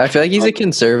 but I feel like he's a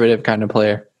conservative kind of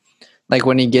player. Like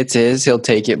when he gets his, he'll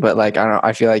take it, but like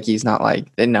I feel like he's not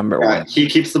like the number one. He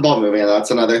keeps the ball moving, and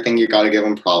that's another thing you got to give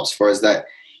him props for, is that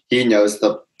he knows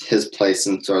his place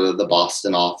in sort of the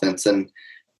Boston offense, and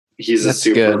he's a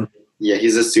super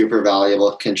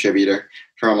valuable contributor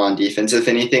from on defense. If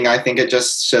anything, I think it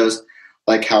just shows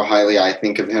like how highly I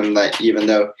think of him, that even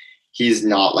though he's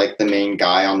not like the main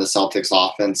guy on the Celtics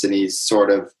offense and he's sort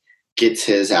of gets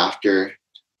his after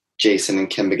Jason and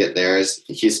Kemba get theirs,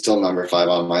 he's still number 5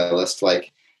 on my list.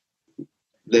 Like,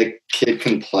 the kid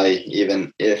can play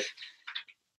even if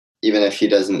he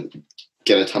doesn't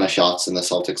get a ton of shots in the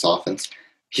Celtics offense.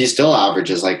 He still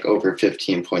averages like over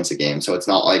 15 points a game, so it's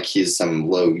not like he's some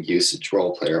low usage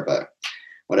role player, but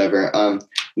whatever.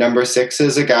 Number 6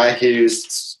 is a guy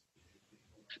who's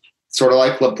sort of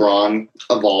like LeBron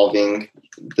evolving.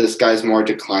 This guy's more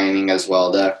declining as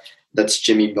well, though. That's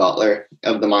Jimmy Butler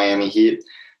of the Miami Heat.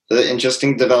 The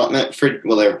interesting development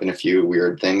there have been a few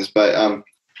weird things, but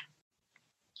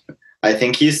I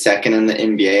think he's second in the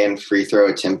NBA in free throw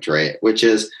attempt rate, which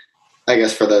is, I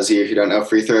guess for those of you who don't know,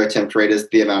 free throw attempt rate is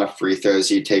the amount of free throws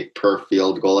you take per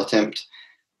field goal attempt.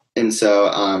 And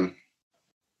so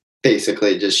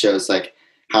basically it just shows like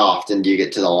how often do you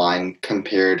get to the line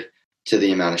compared to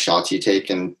the amount of shots you take.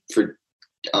 And for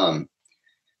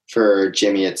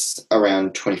Jimmy, it's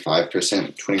around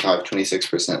 25%,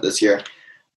 26% this year.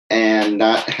 And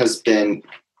that has been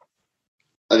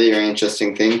a very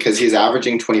interesting thing because he's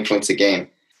averaging 20 points a game.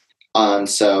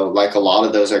 So like a lot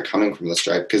of those are coming from the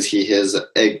stripe because he is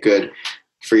a good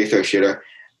free throw shooter.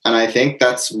 And I think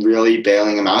that's really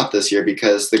bailing him out this year,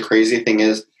 because the crazy thing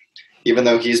is, even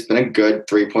though he's been a good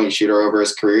 3-point shooter over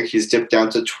his career, he's dipped down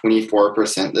to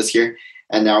 24% this year.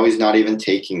 And now he's not even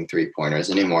taking 3-pointers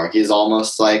anymore. He's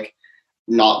almost like,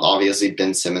 not obviously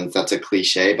Ben Simmons, that's a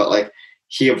cliche, but like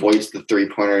he avoids the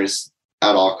 3-pointers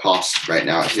at all costs right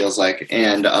now, it feels like.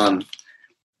 And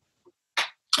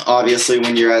obviously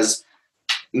when you're as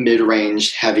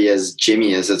mid-range heavy as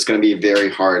Jimmy is, it's going to be very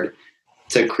hard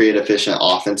to create efficient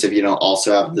offense if you don't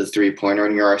also have the 3-pointer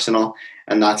in your arsenal.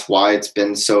 And that's why it's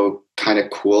been so kind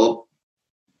of cool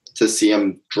to see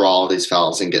him draw all these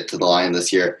fouls and get to the line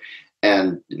this year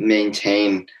and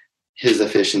maintain his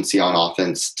efficiency on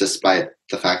offense despite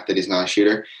the fact that he's not a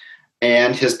shooter.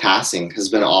 And his passing has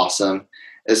been awesome,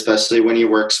 especially when he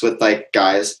works with like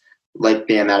guys like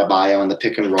Bam Adebayo in the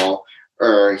pick and roll,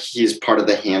 or he's part of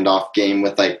the handoff game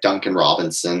with like Duncan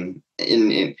Robinson.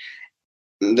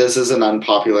 This is an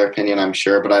unpopular opinion, I'm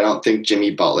sure, but I don't think Jimmy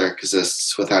Butler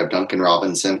exists without Duncan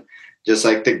Robinson. Just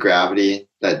like the gravity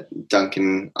that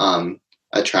Duncan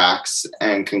attracts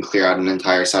and can clear out an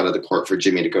entire side of the court for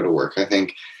Jimmy to go to work, I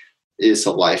think is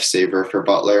a lifesaver for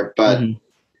Butler. But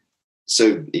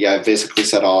So yeah, I've basically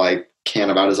said all I can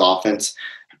about his offense.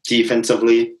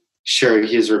 Defensively, Sure,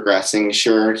 he's regressing.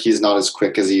 Sure, he's not as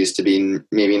quick as he used to be.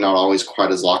 Maybe not always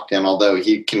quite as locked in, although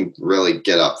he can really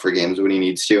get up for games when he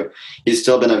needs to. He's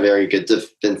still been a very good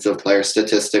defensive player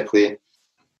statistically.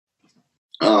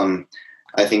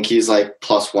 I think he's like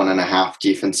plus 1.5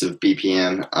 defensive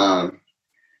BPM.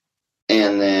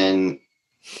 And then,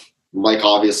 like,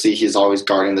 obviously, he's always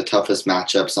guarding the toughest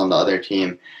matchups on the other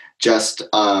team. Just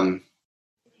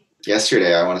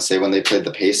yesterday, I want to say, when they played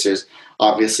the Pacers,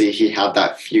 obviously he had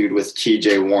that feud with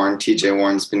TJ Warren. TJ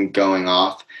Warren's been going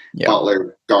off. Yep.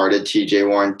 Butler guarded TJ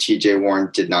Warren. TJ Warren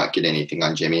did not get anything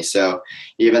on Jimmy. So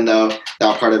even though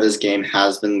that part of his game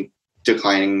has been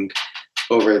declining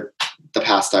over the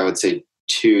past, I would say,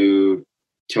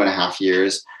 2.5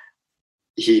 years,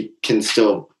 he can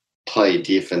still play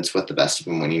defense with the best of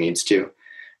them when he needs to,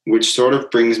 which sort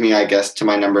of brings me, I guess, to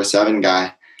my number 7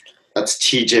 guy. That's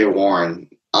TJ Warren,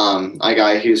 a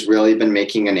guy who's really been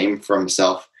making a name for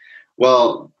himself.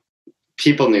 Well,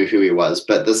 people knew who he was,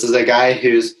 but this is a guy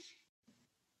who's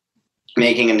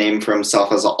making a name for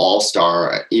himself as an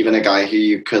all-star, even a guy who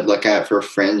you could look at for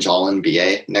fringe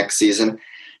all-NBA next season.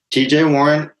 TJ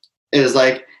Warren is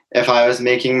like, if I was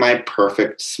making my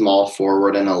perfect small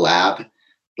forward in a lab,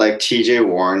 like TJ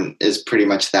Warren is pretty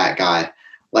much that guy.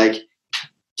 Like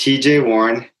TJ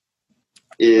Warren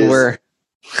is we're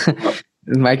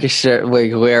Mike is sure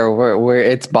we're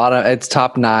it's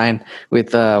top 9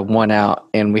 with 1 out,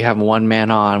 and we have 1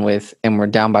 man on and we're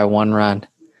down by 1 run.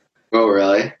 Oh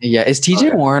really? Yeah. Is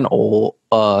TJ Warren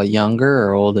younger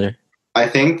or older? I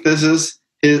think this is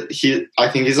I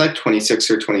think he's like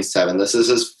 26 or 27. This is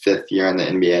his 5th year in the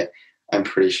NBA. I'm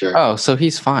pretty sure. Oh, so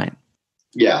he's fine.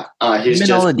 Yeah, he's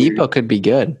just Oladipo could be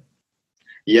good.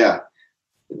 Yeah,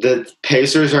 the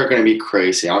Pacers are going to be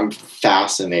crazy. I'm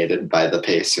fascinated by the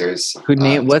Pacers.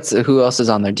 Who else is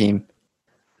on their team?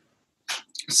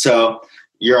 So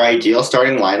your ideal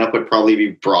starting lineup would probably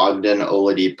be Brogdon,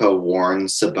 Oladipo, Warren,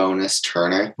 Sabonis,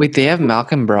 Turner. Wait, they have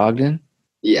Malcolm Brogdon?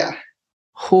 Yeah.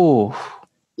 Who?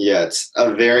 Yeah, it's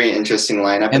a very interesting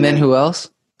lineup. And then who else?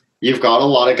 You've got a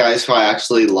lot of guys who I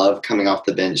actually love coming off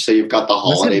the bench. So you've got the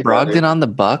Holiday Brogdon brother on the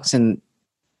Bucks, and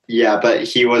yeah, but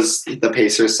the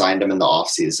Pacers signed him in the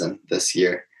offseason this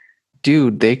year.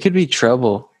 Dude, they could be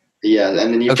trouble. Yeah,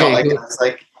 and then you've got guys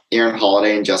like Aaron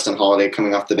Holiday and Justin Holiday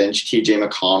coming off the bench. TJ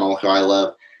McConnell, who I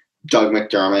love. Doug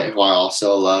McDermott, who I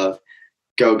also love.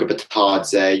 Goga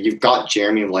Bitadze. You've got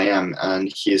Jeremy Lamb,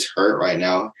 and he's hurt right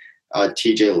now.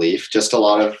 TJ Leaf. Just a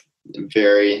lot of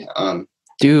very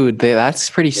dude, that's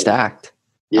pretty stacked.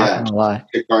 Yeah. Not gonna lie.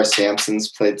 Jakar Sampson's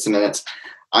played some minutes.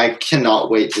 I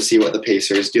cannot wait to see what the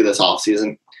Pacers do this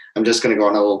offseason. I'm just going to go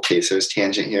on a little Pacers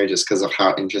tangent here just because of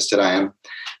how interested I am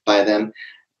by them.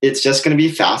 It's just going to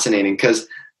be fascinating because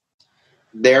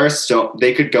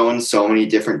they could go in so many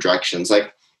different directions.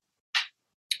 Like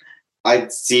I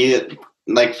see it,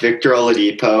 like Victor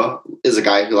Oladipo is a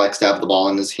guy who likes to have the ball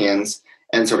in his hands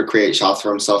and sort of create shots for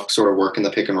himself, sort of work in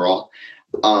the pick and roll.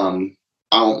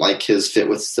 I don't like his fit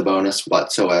with Sabonis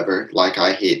whatsoever. Like,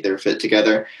 I hate their fit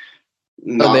together.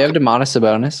 They have Domantas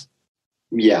Sabonis?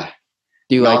 Yeah.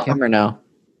 Do you like him or no?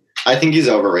 I think he's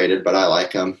overrated, but I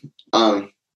like him. Man,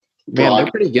 they're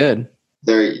pretty good.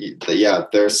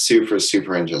 They're super,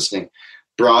 super interesting.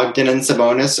 Brogdon and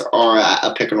Sabonis are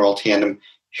a pick and roll tandem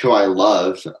who I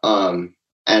love,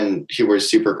 and who were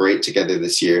super great together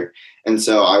this year. And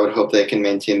so I would hope they can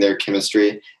maintain their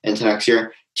chemistry into next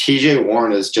year. TJ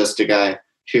Warren is just a guy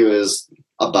who is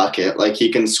a bucket. Like, he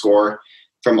can score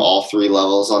from all 3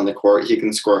 levels on the court. He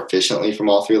can score efficiently from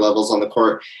all 3 levels on the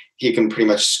court. He can pretty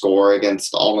much score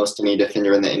against almost any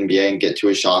defender in the NBA and get to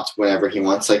his shots whenever he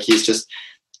wants. Like, he's just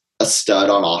a stud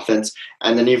on offense.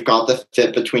 And then you've got the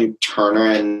fit between Turner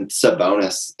and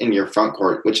Sabonis in your front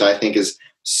court, which I think is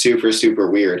super,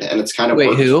 super weird. And it's kind of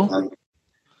who?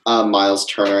 Miles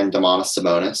Turner and Domantas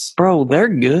Sabonis. Bro, they're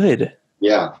good.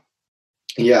 Yeah.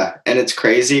 Yeah. And it's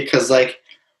crazy because, like,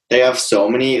 they have so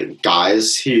many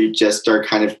guys who just are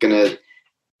kind of going to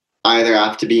either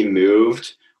have to be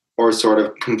moved or sort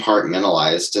of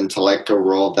compartmentalized into, like, a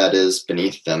role that is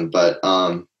beneath them. But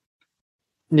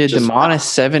yeah, Domantas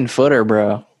 7-footer,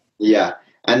 bro. Yeah.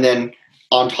 And then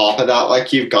on top of that,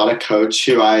 like, you've got a coach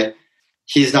who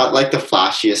he's not like the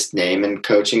flashiest name in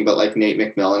coaching, but like Nate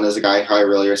McMillan is a guy who I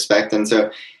really respect. And so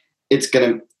it's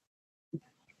going to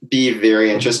be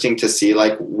very interesting to see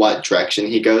like what direction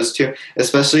he goes to,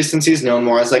 especially since he's known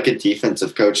more as like a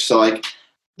defensive coach. So like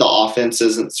the offense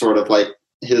isn't sort of like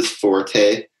his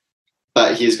forte,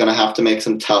 but he's going to have to make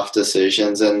some tough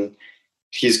decisions, and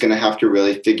he's going to have to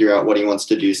really figure out what he wants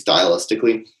to do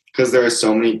stylistically, because there are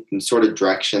so many sort of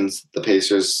directions the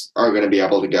Pacers are going to be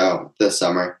able to go this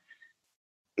summer.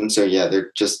 And so, yeah,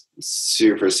 they're just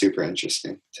super, super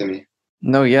interesting to me.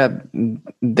 No, yeah,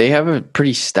 they have a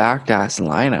pretty stacked ass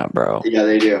lineup, bro. Yeah,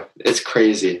 they do. It's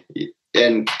crazy.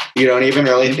 And you don't even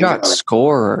really They've think got about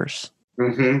scorers.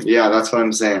 it. Yeah, that's what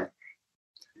I'm saying.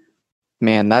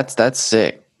 Man, that's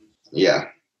sick. Yeah.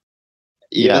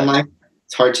 Yeah. Even like,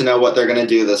 it's hard to know what they're going to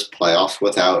do this playoff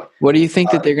without. What do you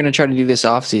think that they're going to try to do this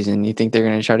offseason? You think they're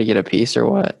going to try to get a piece or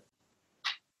what?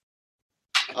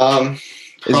 Is that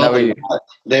what Probably not.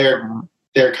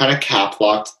 They're kind of cap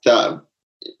locked.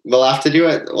 We'll have to do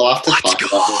it. We'll have to talk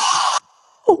about this.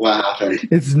 What happened?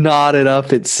 It's knotted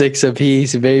up at 6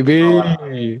 apiece, baby.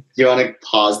 Do you want to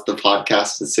pause the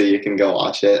podcast so you can go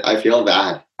watch it? I feel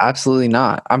bad. Absolutely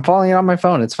not. I'm following it on my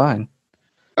phone. It's fine.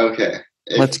 Okay.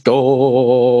 Let's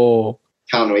go.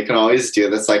 We can always do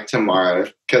this like tomorrow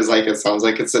because like it sounds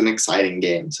like it's an exciting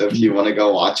game. So if you want to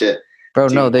go watch it, bro,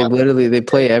 no, they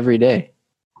play every day.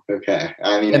 Okay.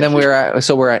 I mean, and then we're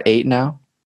at 8 now.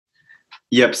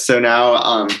 Yep. So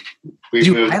now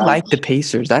we've moved. I like the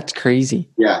Pacers. That's crazy.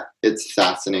 Yeah, it's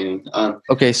fascinating.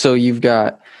 Okay, so you've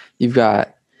got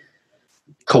Kawhi,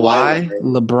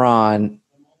 LeBron,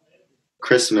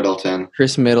 Chris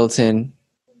Middleton,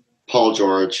 Paul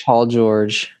George,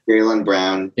 Jaylen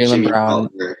Brown,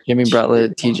 Jimmy Butler,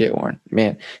 TJ Warren.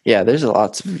 Man, yeah, there's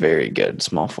lots of very good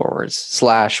small forwards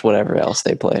 / whatever else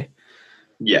they play.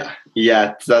 Yeah,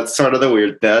 that's sort of the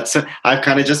weird. I've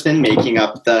kind of just been making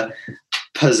up the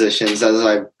positions as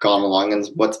I've gone along, and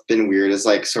what's been weird is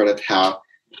like sort of how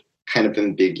kind of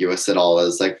ambiguous it all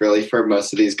is. Like really, for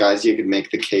most of these guys, you could make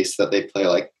the case that they play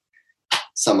like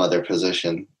some other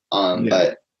position.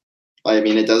 But I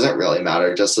mean, it doesn't really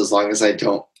matter just as long as I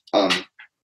don't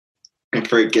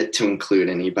forget to include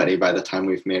anybody by the time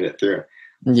we've made it through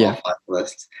all 5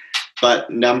 lists. But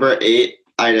number 8,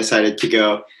 I decided to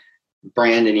go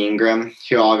Brandon Ingram,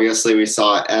 who obviously we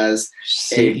saw as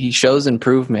he shows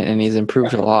improvement, and he's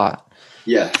improved a lot.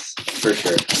 Yes, for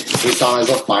sure. We saw him as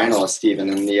a finalist even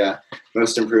in the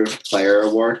Most Improved Player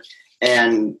Award.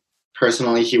 And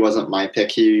personally, he wasn't my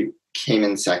pick. He came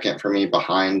in second for me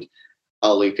behind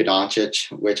Luka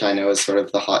Doncic, which I know is sort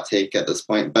of the hot take at this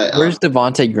point. But where's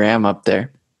Devontae Graham up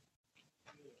there?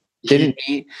 Didn't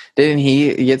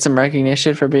he get some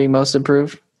recognition for being most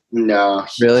improved? No,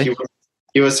 really.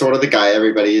 He was sort of the guy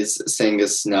everybody is saying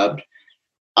is snubbed.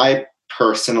 I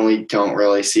personally don't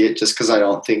really see it just because I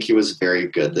don't think he was very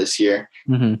good this year.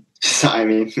 Mm-hmm. So, I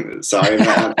mean, sorry,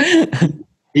 man.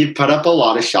 He put up a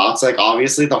lot of shots. Like,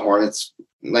 obviously, the Hornets,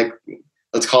 like,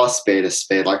 let's call a spade.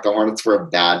 Like, the Hornets were a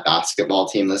bad basketball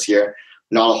team this year.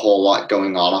 Not a whole lot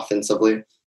going on offensively.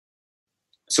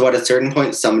 So, at a certain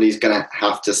point, somebody's going to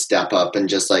have to step up and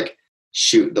just, like,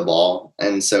 shoot the ball.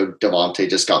 And so Devontae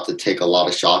just got to take a lot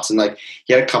of shots. And, like,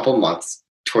 he had a couple months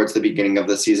towards the beginning of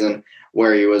the season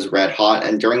where he was red hot.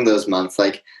 And during those months,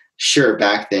 like, sure,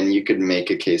 back then you could make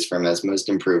a case for him as most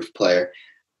improved player.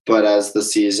 But as the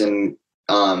season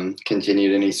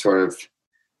continued and he sort of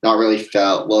not really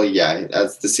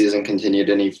as the season continued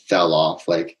and he fell off,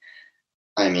 like,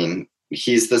 I mean,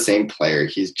 he's the same player.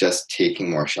 He's just taking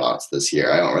more shots this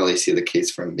year. I don't really see the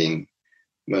case for him being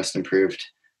most improved.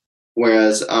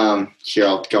 Whereas here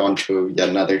I'll go on to yet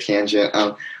another tangent.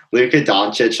 Luka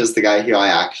Doncic is the guy who I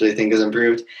actually think is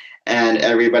improved. And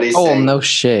everybody's saying, no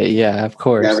shit. Yeah, of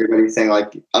course. Everybody's saying,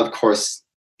 like, of course,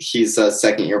 he's a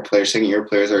second-year player. Second-year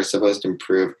players are supposed to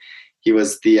improve. He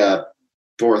was the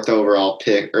 4th overall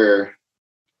pick, or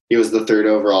he was the 3rd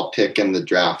overall pick in the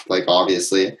draft. Like,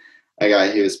 obviously, a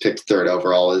guy who was picked 3rd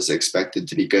overall is expected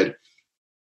to be good.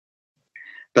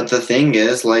 But the thing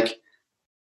is, like,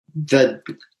 the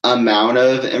amount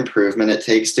of improvement it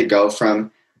takes to go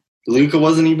from Luka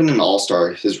wasn't even an all-star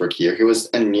his rookie year. He was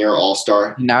a near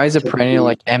all-star. Now he's a perennial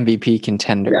like MVP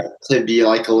contender. Yeah, to be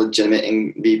like a legitimate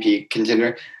MVP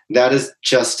contender, that is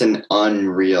just an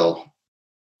unreal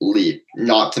leap.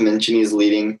 Not to mention he's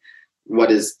leading what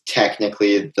is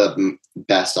technically the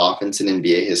best offense in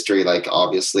NBA history. Like,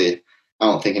 obviously, I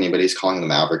don't think anybody's calling the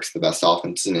Mavericks the best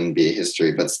offense in NBA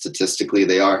history, but statistically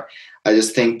they are. I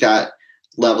just think that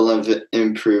level of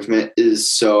improvement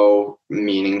is so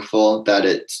meaningful that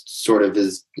it sort of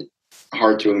is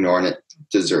hard to ignore, and it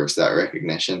deserves that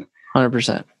recognition.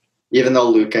 100%. Even though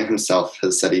Luka himself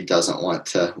has said he doesn't want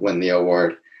to win the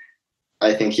award,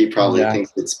 I think he probably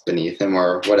thinks it's beneath him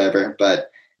or whatever, but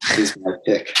he's my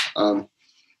pick.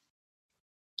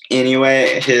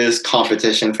 Anyway, his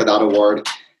competition for that award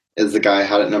is the guy I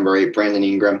had at number 8, Brandon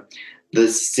Ingram. The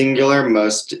singular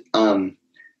most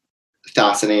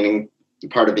fascinating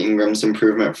part of Ingram's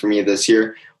improvement for me this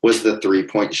year was the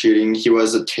 3-point shooting. He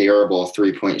was a terrible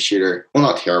 3-point shooter. Well,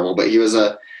 not terrible, but he was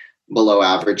a below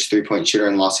average 3-point shooter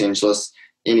in Los Angeles.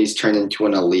 and he's turned into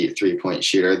an elite 3-point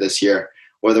shooter this year.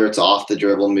 Whether it's off the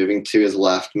dribble, moving to his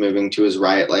left, moving to his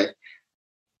right, like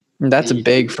that's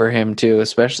big for him too,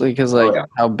 especially because like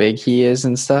how big he is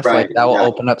and stuff. Right, like that will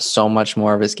open up so much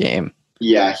more of his game.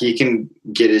 Yeah, he can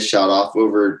get his shot off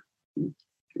over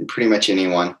pretty much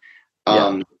anyone.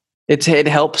 It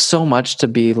helps so much to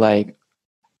be like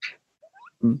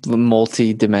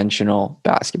multi-dimensional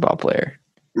basketball player,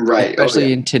 right?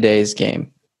 Especially in today's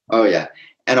game. Oh yeah,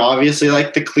 and obviously,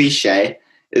 like the cliche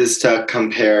is to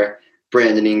compare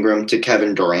Brandon Ingram to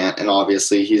Kevin Durant, and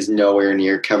obviously he's nowhere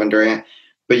near Kevin Durant.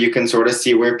 But you can sort of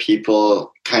see where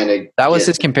people kind of was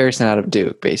his comparison out of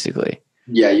Duke, basically.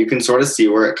 Yeah, you can sort of see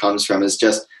where it comes from. It's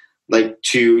just like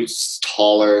two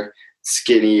taller,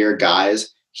 skinnier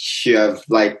guys who have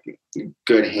like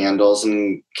good handles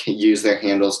and can use their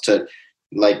handles to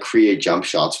like create jump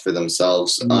shots for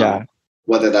themselves.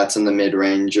 Whether that's in the mid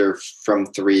range or from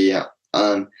three.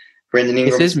 Brandon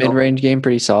Ingram, is his mid range game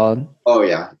pretty solid? Oh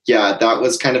yeah, that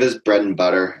was kind of his bread and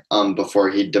butter. Before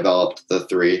he developed the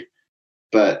three,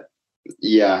 but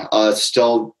yeah,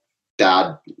 still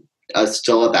bad.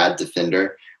 Still a bad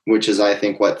defender, which is I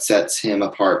think what sets him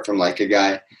apart from like a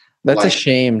guy. That's a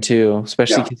shame too,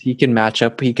 especially because he can match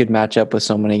up. He could match up with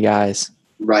so many guys.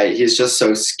 Right, he's just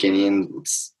so skinny and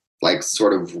like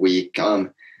sort of weak.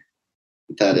 But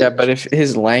if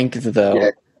his length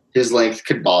though, his length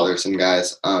could bother some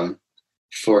guys,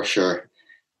 for sure.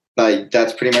 But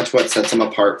that's pretty much what sets him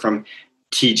apart from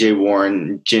T.J.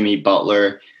 Warren, Jimmy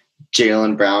Butler,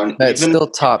 Jaylen Brown. That's still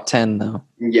top 10 though.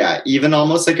 Yeah, even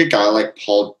almost like a guy like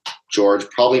Paul George,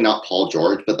 probably not Paul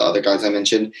George, but the other guys I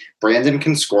mentioned, Brandon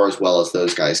can score as well as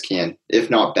those guys can, if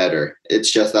not better.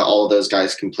 It's just that all of those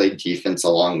guys can play defense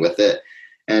along with it,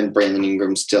 and Brandon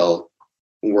Ingram's still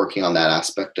working on that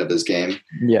aspect of his game.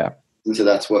 Yeah. And so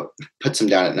that's what puts him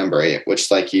down at number 8,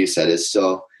 which, like you said, is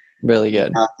still really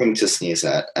good. Nothing to sneeze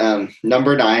at.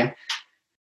 Number 9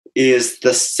 is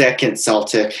the second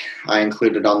Celtic I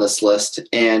included on this list.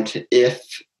 And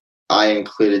if I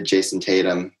included Jason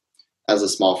Tatum as a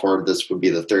small forward, this would be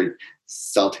the third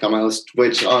Celtic on my list,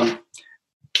 which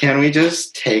can we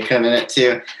just take a minute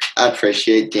to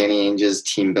appreciate Danny Ainge's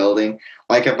team building?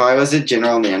 Like if I was a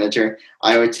general manager,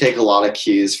 I would take a lot of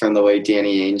cues from the way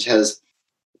Danny Ainge has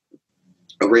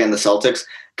ran the Celtics.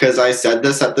 Because I said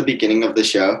this at the beginning of the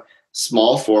show,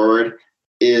 small forward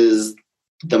is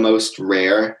the most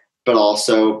rare, but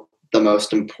also the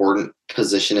most important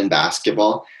position in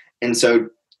basketball. And so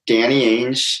Danny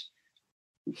Ainge,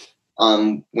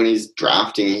 when he's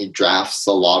drafting, he drafts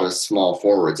a lot of small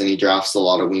forwards and he drafts a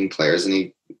lot of wing players and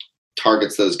he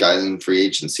targets those guys in free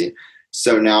agency.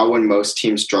 So now when most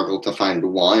teams struggle to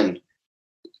find one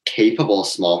capable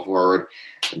small forward,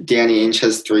 Danny Ainge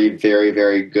has 3 very,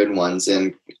 very good ones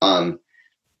in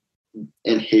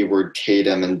Hayward,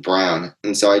 Tatum, and Brown.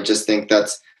 And so I just think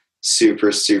that's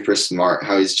super, super smart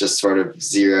how he's just sort of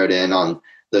zeroed in on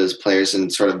those players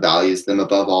and sort of values them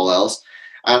above all else.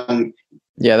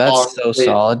 Yeah, that's so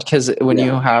solid because when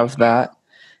you have that,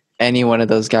 any one of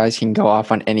those guys can go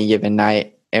off on any given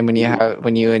night. And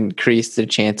when you increase the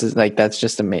chances, like that's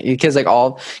just amazing because I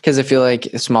feel like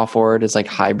a small forward is like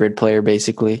hybrid player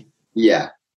basically. Yeah.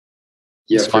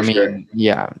 Yeah, so, sure.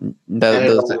 Yeah.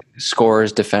 Those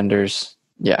scorers, defenders.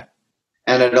 Yeah.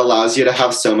 And it allows you to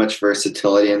have so much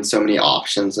versatility and so many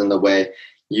options in the way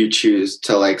you choose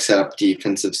to like set up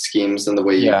defensive schemes and the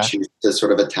way you choose to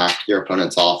sort of attack your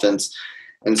opponent's offense.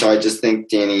 And so I just think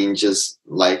Danny Ainge is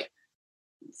like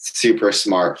super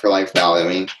smart for like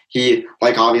valuing. He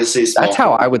like obviously that's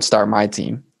how I would start my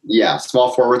team. Yeah,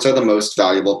 small forwards are the most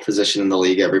valuable position in the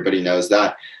league. Everybody knows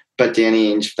that. But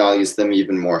Danny Ainge values them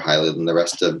even more highly than the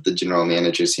rest of the general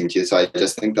managers seem to. So I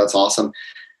just think that's awesome.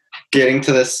 Getting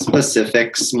to this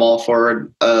specific small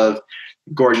forward of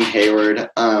Gordon Hayward,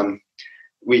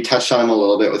 we touched on him a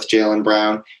little bit with Jaylen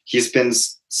Brown. He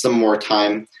spends some more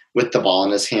time with the ball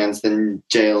in his hands than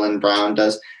Jaylen Brown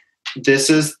does. This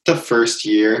is the first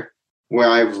year where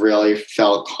I've really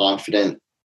felt confident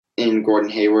in Gordon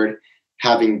Hayward,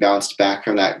 having bounced back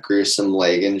from that gruesome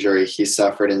leg injury he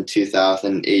suffered in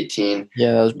 2018.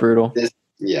 Yeah, that was brutal.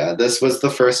 This was the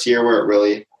first year where it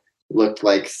really looked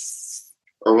like,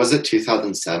 or was it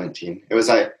 2017? It was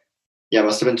it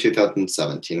must have been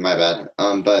 2017. My bad.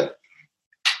 But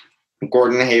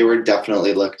Gordon Hayward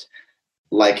definitely looked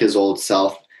like his old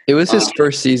self. It was his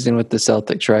first season with the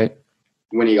Celtics, right?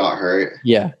 When he got hurt.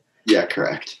 Yeah. Yeah,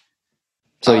 correct.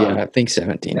 So I think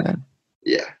 17 then.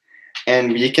 Yeah.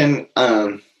 And he can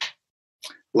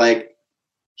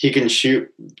he can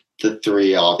shoot the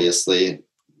 3, obviously.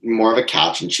 More of a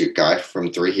catch and shoot guy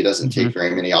from 3. He doesn't take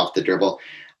very many off the dribble.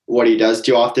 what he does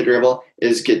do off the dribble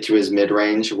is get to his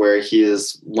mid-range, where he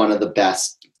is one of the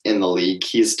best in the league.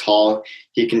 He's tall.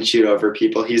 He can shoot over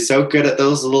people. He's so good at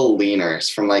those little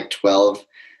leaners from like 12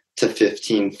 to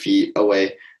 15 feet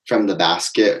away from the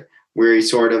basket, where he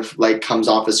sort of like comes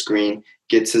off a screen,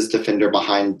 gets his defender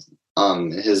behind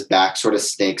his back, sort of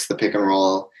snakes the pick and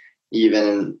roll,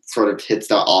 even sort of hits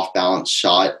that off-balance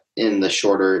shot in the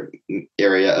shorter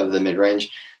area of the mid-range.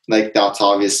 Like, that's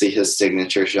obviously his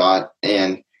signature shot,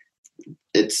 and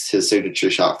it's his signature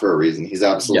shot for a reason. He's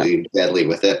absolutely deadly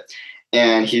with it.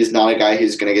 And he's not a guy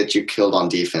who's going to get you killed on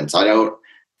defense. I don't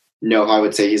know how I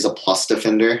would say he's a plus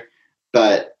defender,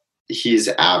 but he's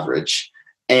average.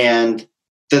 And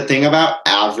the thing about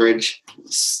average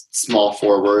small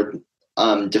forward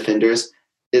defenders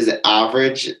is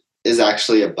average is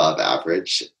actually above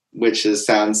average, which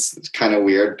sounds kind of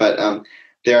weird, but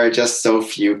there are just so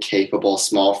few capable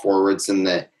small forwards in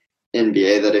the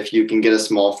NBA that if you can get a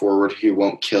small forward who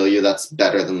won't kill you, that's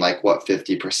better than like what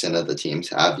 50% of the teams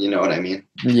have. You know what I mean?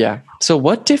 Yeah. So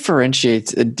what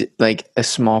differentiates a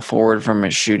small forward from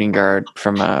a shooting guard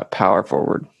from a power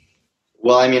forward?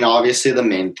 Well, I mean, obviously the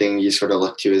main thing you sort of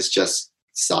look to is just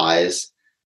size.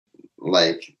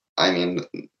 Like, I mean,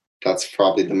 that's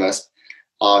probably the most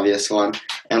obvious one.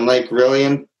 And like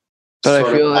really, but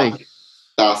I feel like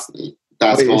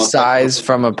basketball size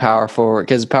from a power forward,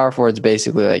 because power forward is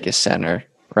basically like a center,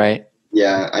 right?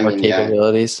 Yeah, I mean,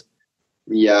 capabilities.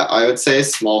 Yeah, I would say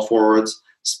small forwards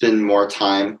spend more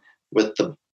time with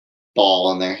the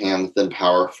ball in their hands than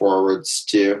power forwards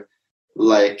do.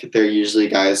 Like, they're usually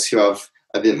guys who have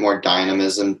a bit more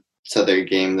dynamism to their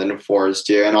game than forwards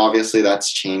do, and obviously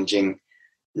that's changing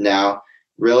now.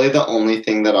 Really, the only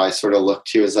thing that I sort of look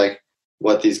to is like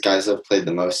what these guys have played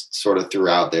the most sort of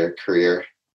throughout their career.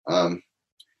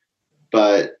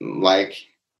 But like,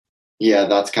 yeah,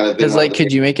 that's kind of because like,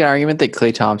 could you make an argument that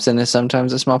Klay Thompson is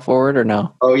sometimes a small forward or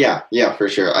no? Oh yeah, for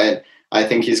sure. I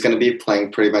think he's going to be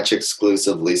playing pretty much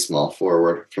exclusively small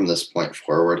forward from this point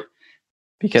forward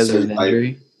because of his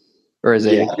injury, or is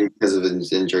it? Yeah, because of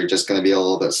his injury, just going to be a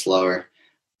little bit slower.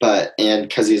 But and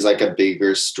because he's like a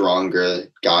bigger, stronger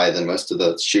guy than most of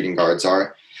the shooting guards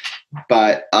are.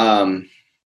 But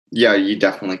yeah, you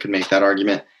definitely could make that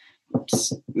argument.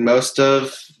 Most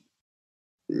of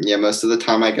the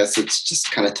time, I guess it's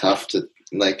just kind of tough to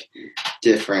like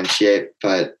differentiate.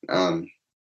 But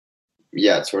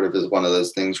yeah, it sort of is one of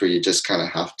those things where you just kind of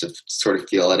have to sort of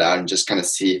feel it out and just kind of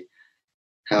see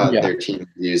how their team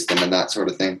views them and that sort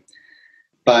of thing.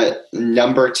 But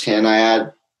number 10, I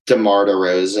had DeMar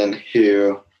DeRozan,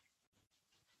 who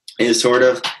is sort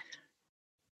of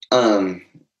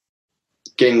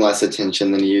getting less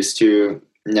attention than he used to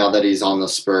now that he's on the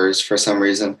Spurs for some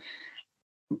reason.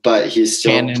 But he's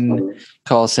still... Shannon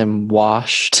calls him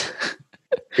washed.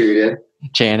 Who did?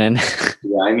 Shannon.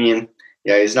 Yeah, I mean,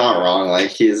 yeah, he's not wrong. Like,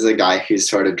 he's a guy who's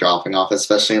sort of dropping off,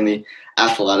 especially in the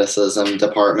athleticism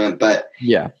department. But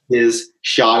yeah, his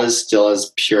shot is still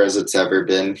as pure as it's ever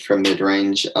been from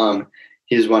mid-range.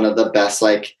 He's one of the best,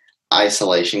 like,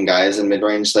 isolation guys in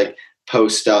mid-range, like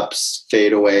post-ups,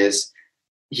 fadeaways.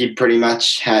 He pretty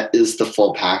much is the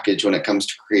full package when it comes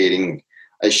to creating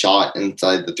a shot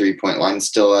inside the three-point line.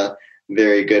 Still a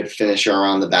very good finisher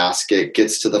around the basket,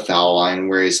 gets to the foul line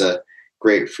where he's a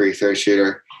great free throw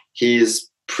shooter. He's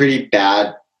pretty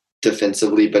bad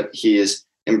defensively, but he has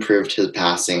improved his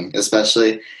passing,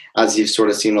 especially as you've sort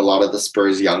of seen a lot of the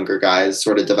Spurs younger guys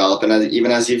sort of develop. And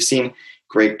even as you've seen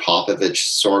Greg Popovich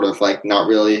sort of like not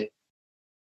really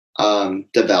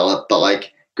develop, but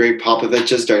like Greg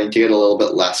Popovich is starting to get a little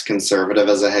bit less conservative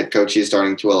as a head coach. He's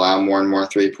starting to allow more and more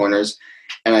three-pointers.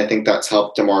 And I think that's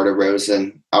helped DeMar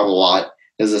DeRozan out a lot.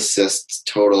 His assist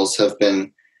totals have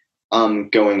been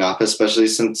going up, especially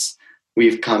since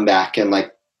we've come back in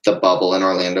like the bubble in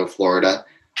Orlando, Florida.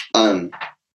 DeMar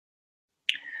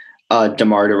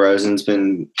DeRozan's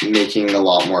been making a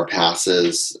lot more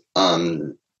passes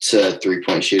to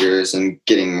three-point shooters and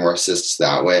getting more assists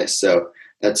that way. So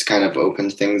that's kind of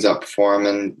opened things up for him.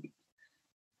 And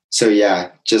so,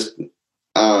 yeah, just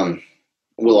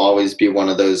will always be one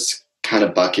of those kind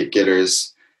of bucket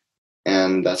getters.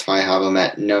 And that's why I have him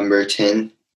at number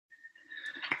 10.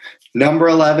 Number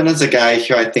 11 is a guy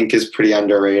who I think is pretty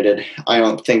underrated. I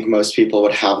don't think most people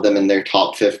would have them in their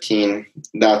top 15.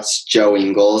 That's Joe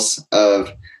Ingles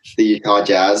of the Utah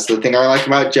Jazz. The thing I like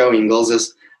about Joe Ingles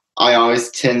is I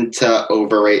always tend to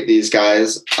overrate these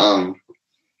guys.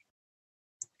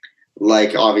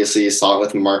 Like, obviously, you saw it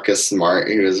with Marcus Smart,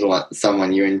 who is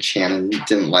someone you and Shannon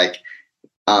didn't like.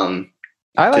 I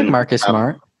like Marcus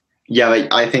Smart. Yeah,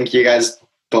 but I think you guys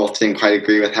both didn't quite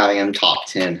agree with having him top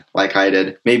 10 like I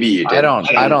did. Maybe you did.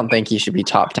 I don't think he should be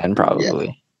top 10 probably.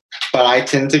 Yeah. But I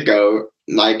tend to go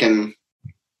like in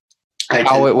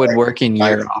how it would work in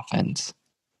your offense.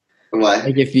 What?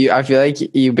 Like I feel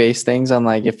like you base things on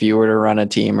like if you were to run a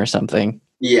team or something.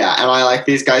 Yeah, and I like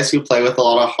these guys who play with a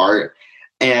lot of heart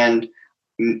and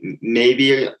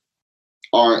maybe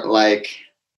aren't like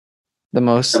the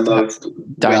most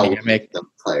dynamic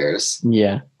players.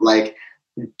 Yeah. Like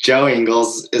Joe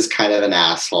Ingles is kind of an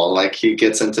asshole. Like he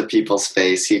gets into people's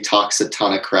face. He talks a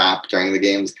ton of crap during the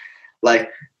games. Like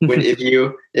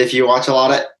if you watch a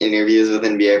lot of interviews with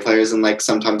NBA players and like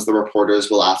sometimes the reporters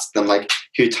will ask them like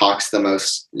who talks the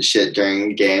most shit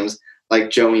during games, like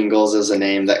Joe Ingles is a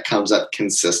name that comes up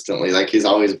consistently. Like he's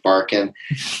always barking.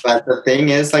 But the thing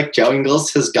is like Joe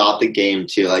Ingles has got the game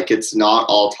too. Like it's not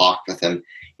all talk with him.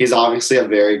 He's obviously a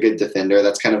very good defender.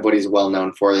 That's kind of what he's well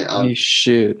known for. He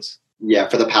shoots. Yeah,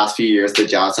 for the past few years, the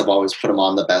Jazz have always put him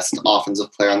on the best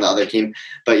offensive player on the other team.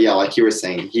 But yeah, like you were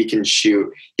saying, he can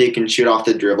shoot. He can shoot off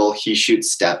the dribble. He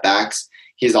shoots step backs.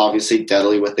 He's obviously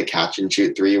deadly with the catch and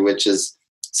shoot three, which is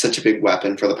such a big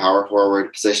weapon for the power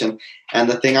forward position. And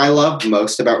the thing I love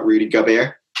most about Rudy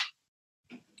Gobert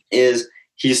is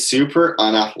he's super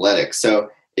unathletic. So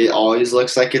it always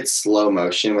looks like it's slow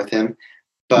motion with him.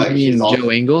 But you mean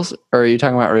Joe Ingles, or are you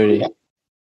talking about Rudy? Yeah.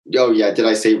 Oh, yeah. Did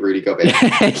I say Rudy Gobert?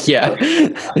 Yeah.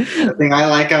 The thing I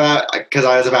like about, because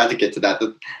I was about to get to that,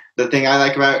 the thing I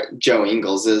like about Joe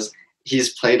Ingles is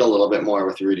he's played a little bit more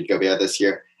with Rudy Gobert this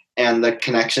year. And the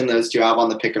connection those two have on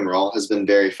the pick and roll has been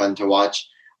very fun to watch.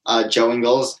 Joe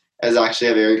Ingles is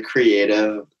actually a very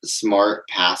creative, smart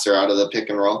passer out of the pick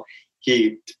and roll.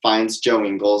 He finds Joe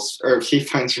Ingles, or he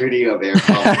finds Rudy Gobert.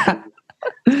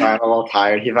 Sorry, I'm a little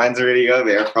tired. He finds Rudy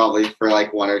Gobert probably for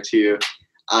like one or two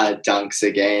dunks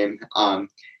a game.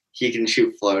 He can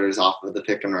shoot floaters off of the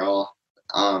pick and roll.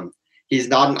 He's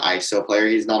not an ISO player.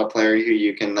 He's not a player who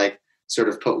you can like sort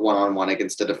of put one-on-one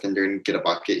against a defender and get a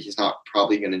bucket. He's not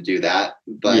probably going to do that.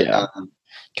 But yeah,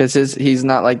 because he's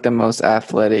not like the most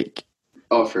athletic.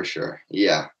 Oh, for sure.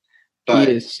 Yeah, but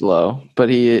he is slow, but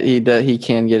he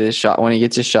can get his shot. When he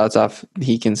gets his shots off,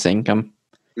 he can sink them.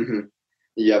 Mm-hmm.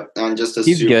 Yep, and just a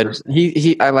he's good.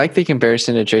 I like the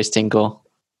comparison to Trace Tinkle.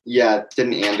 Yeah,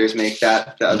 didn't Anders make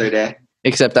that the other day?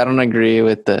 Except I don't agree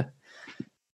with the.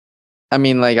 I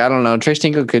mean, like I don't know. Trace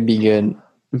Tinkle could be good,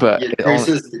 but yeah,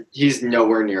 he's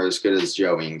nowhere near as good as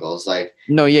Joe Ingles. Like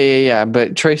no, yeah.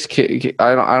 But Trace,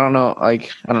 I don't know.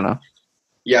 Like I don't know.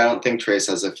 Yeah, I don't think Trace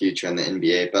has a future in the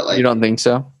NBA. But like, you don't think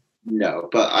so? No,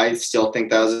 but I still think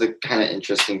that was a kind of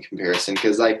interesting comparison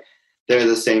because like they're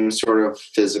the same sort of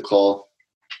physical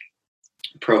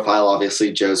profile.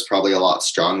 Obviously, Joe's probably a lot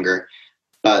stronger,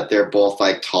 but they're both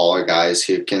like taller guys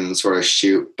who can sort of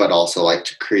shoot, but also like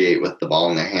to create with the ball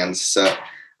in their hands. So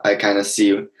I kind of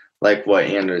see like what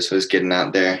Anders was getting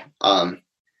at there. And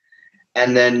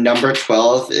then number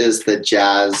 12 is the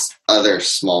Jazz other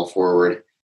small forward,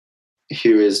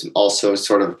 who is also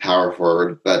sort of a power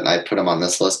forward, but I put him on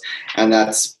this list. And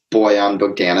that's Bojan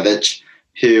Bogdanovic,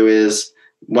 who is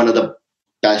one of the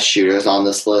best shooters on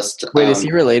this list. Wait, is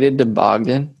he related to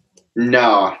Bogdan?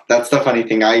 No, that's the funny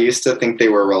thing. I used to think they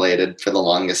were related for the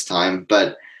longest time,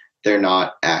 but they're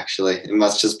not actually. It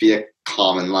must just be a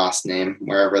common last name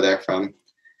wherever they're from.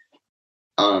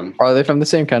 Are they from the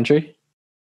same country?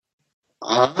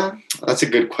 That's a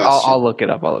good question. I'll look it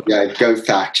up. Go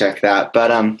fact check that. But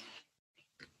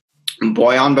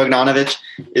Bojan Bogdanovic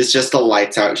is just a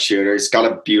lights out shooter. He's got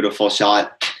a beautiful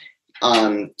shot.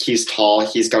 He's tall.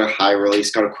 He's got a high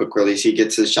release, got a quick release. He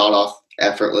gets his shot off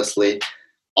effortlessly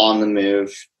on the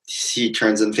move. He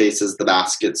turns and faces the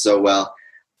basket so well.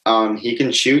 He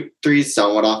can shoot threes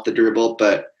somewhat off the dribble,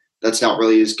 but that's not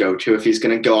really his go-to. If he's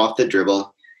going to go off the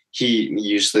dribble, he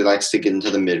usually likes to get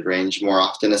into the mid-range more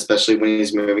often, especially when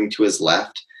he's moving to his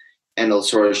left. And he'll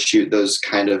sort of shoot those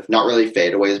kind of, not really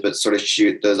fadeaways, but sort of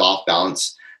shoot those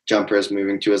off-balance jumpers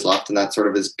moving to his left. And that's sort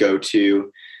of his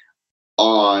go-to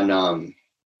on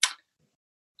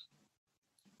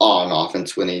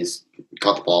offense when he's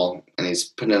got the ball and he's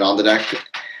putting it on the deck.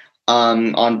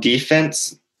 On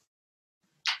defense,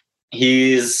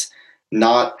 he's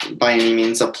not by any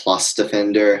means a plus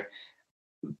defender,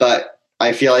 but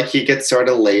I feel like he gets sort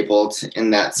of labeled in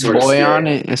that sort of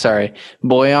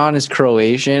Bojan is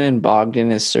Croatian and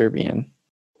Bogdan is Serbian.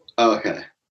 Okay.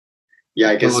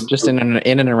 Yeah, I guess just in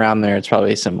and around there, it's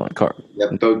probably a similar car. Yeah,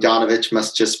 Bogdanovic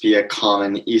must just be a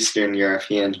common Eastern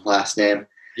European last name.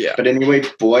 Yeah. But anyway,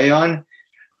 Bojan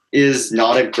is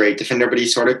not a great defender, but he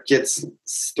sort of gets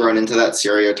thrown into that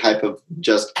stereotype of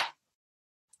just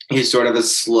he's sort of a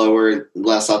slower,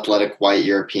 less athletic white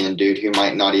European dude who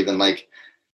might not even like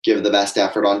give the best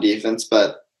effort on defense.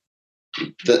 But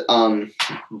the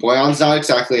Boyan's not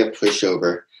exactly a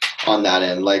pushover on that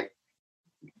end. Like,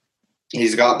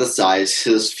 he's got the size.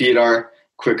 His feet are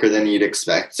quicker than you'd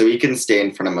expect, so he can stay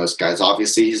in front of most guys.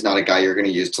 Obviously, he's not a guy you're going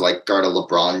to use to like guard a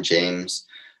LeBron James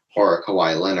or a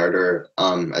Kawhi Leonard or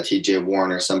a TJ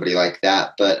Warren or somebody like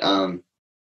that. But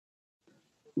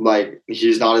like,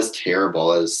 he's not as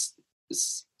terrible as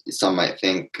some might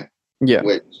think, Yeah.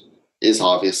 which is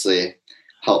obviously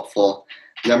helpful.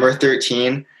 Number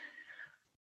 13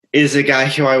 is a guy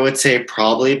who I would say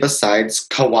probably besides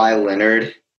Kawhi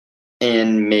Leonard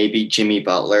and maybe Jimmy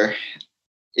Butler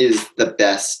is the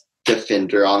best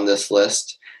defender on this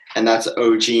list, and that's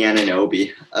OG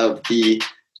Anunoby of the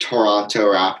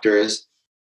Toronto Raptors.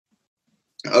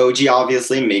 OG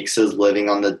obviously makes his living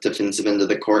on the defensive end of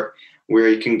the court, where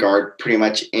he can guard pretty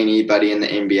much anybody in the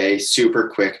NBA. Super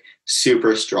quick,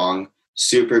 super strong,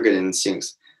 super good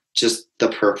instincts, just the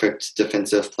perfect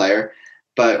defensive player.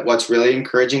 But what's really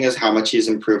encouraging is how much he's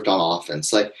improved on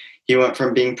offense. Like, he went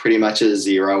from being pretty much a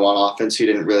zero on offense, who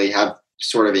didn't really have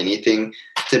sort of anything,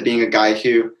 to being a guy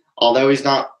who, although he's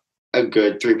not a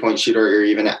good three-point shooter or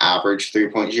even an average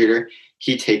three-point shooter,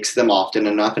 he takes them often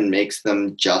enough and makes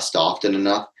them just often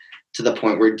enough to the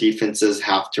point where defenses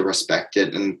have to respect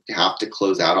it and have to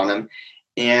close out on him.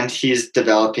 And he's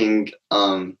developing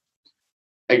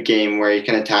a game where he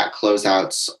can attack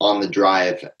closeouts on the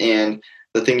drive. And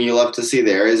the thing you love to see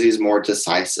there is he's more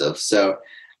decisive. So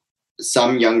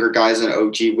some younger guys in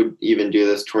OG would even do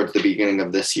this towards the beginning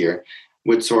of this year,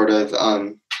 would sort of,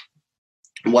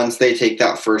 once they take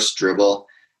that first dribble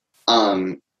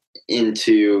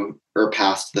into or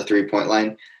past the three-point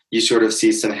line, you sort of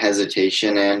see some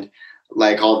hesitation. And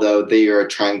like, although they are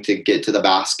trying to get to the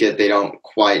basket, they don't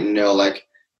quite know like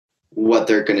what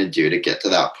they're going to do to get to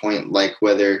that point. Like,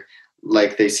 whether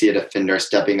like they see a defender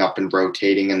stepping up and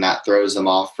rotating and that throws them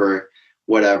off or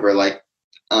whatever. Like,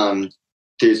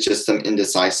 there's just some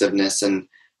indecisiveness and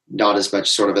not as much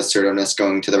sort of assertiveness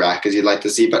going to the rack as you'd like to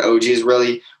see. But OG's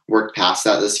really worked past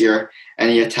that this year, and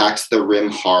he attacks the rim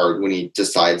hard when he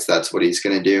decides that's what he's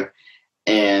going to do.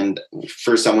 And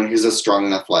for someone who's as strong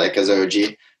and athletic as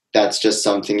OG, that's just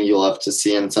something you love to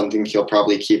see and something he'll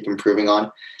probably keep improving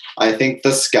on. I think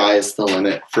the sky is the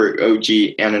limit for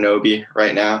OG Anunoby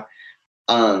right now.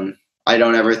 I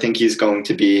don't ever think he's going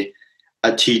to be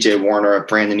a TJ Warren or a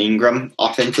Brandon Ingram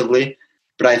offensively,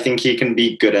 but I think he can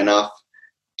be good enough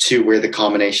to where the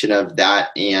combination of that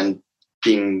and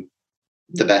being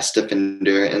the best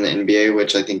defender in the NBA,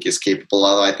 which I think is capable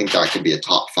of, I think that could be a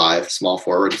top 5 small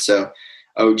forward. So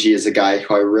OG is a guy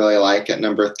who I really like at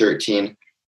number 13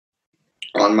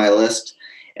 on my list.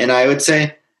 And I would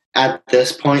say at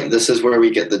this point, this is where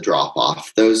we get the drop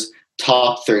off. Those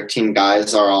top 13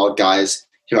 guys are all guys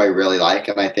who I really like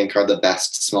and I think are the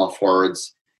best small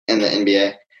forwards in the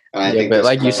NBA. And I think, but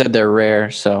like you said, they're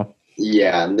rare. So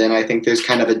yeah, and then I think there's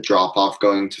kind of a drop off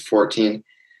going to 14.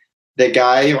 The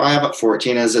guy who I have at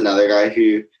 14 is another guy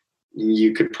who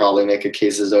you could probably make a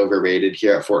case is overrated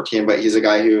here at 14, but he's a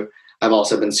guy who I've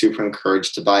also been super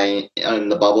encouraged to buy in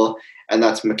the bubble, and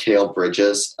that's Mikal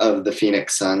Bridges of the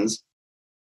Phoenix Suns.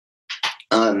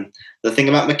 The thing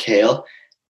about Mikal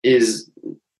is,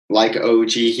 like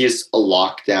OG, he's a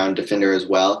lockdown defender as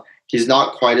well. He's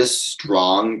not quite as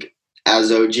strong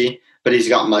as OG, but he's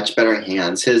got much better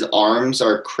hands. His arms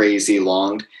are crazy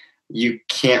long. You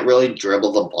can't really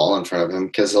dribble the ball in front of him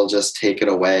because he'll just take it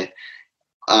away.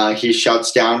 He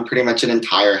shuts down pretty much an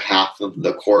entire half of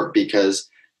the court because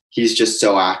he's just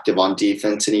so active on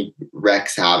defense and he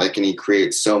wreaks havoc and he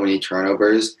creates so many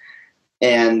turnovers.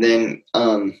 And then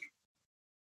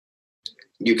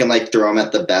you can like throw him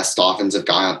at the best offensive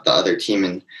guy on the other team,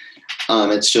 and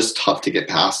it's just tough to get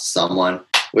past someone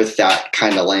with that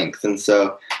kind of length. And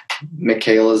so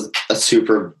Mikal is a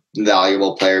super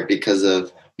valuable player because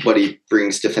of what he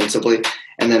brings defensively.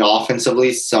 And then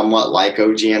offensively, somewhat like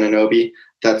OG Anunoby,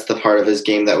 that's the part of his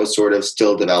game that was sort of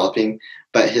still developing.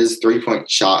 But his three-point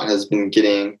shot has been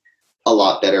getting a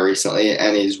lot better recently,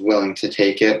 and he's willing to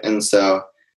take it. And so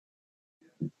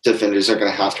defenders are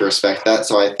going to have to respect that.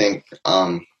 So I think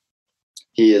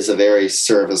he is a very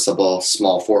serviceable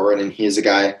small forward, and he's a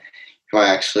guy who I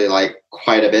actually like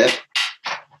quite a bit.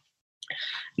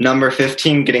 Number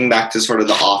 15, getting back to sort of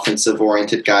the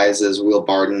offensive-oriented guys, is Will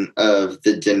Barton of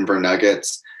the Denver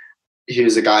Nuggets.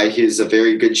 He's a guy who's a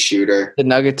very good shooter. The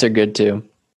Nuggets are good too.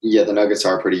 Yeah, the Nuggets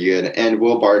are pretty good. And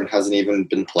Will Barton hasn't even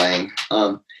been playing.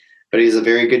 But he's a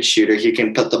very good shooter. He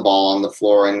can put the ball on the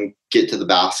floor and get to the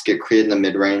basket, create in the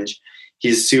mid-range.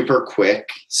 He's super quick,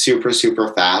 super,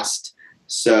 super fast.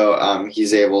 So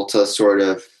he's able to sort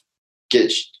of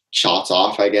get shots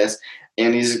off, I guess.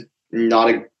 and he's not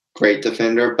a great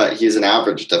defender, but he's an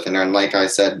average defender. And like I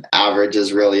said, average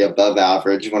is really above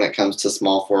average when it comes to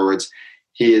small forwards.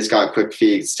 He has got quick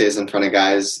feet, stays in front of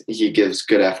guys. He gives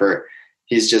good effort.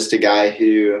 He's just a guy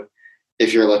who,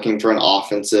 if you're looking for an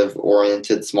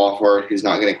offensive-oriented small forward who's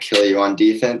not going to kill you on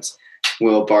defense,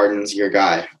 Will Barton's your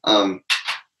guy.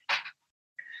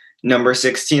 Number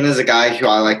 16 is a guy who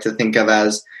I like to think of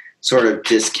as sort of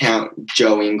discount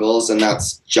Joe Ingles, and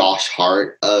that's Josh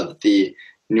Hart of the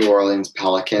New Orleans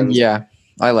Pelicans. Yeah,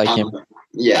 I like him.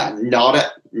 Yeah,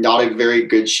 not a very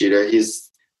good shooter. He's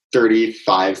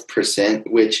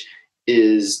 35%, which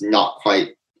is not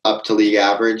quite up to league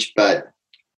average, but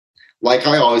like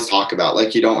I always talk about,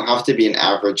 like you don't have to be an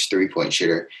average 3-point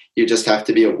shooter. You just have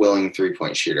to be a willing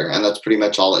 3-point shooter, and that's pretty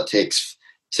much all it takes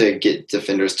to get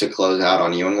defenders to close out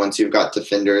on you. And once you've got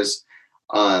defenders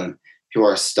who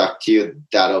are stuck to you,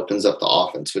 that opens up the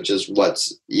offense, which is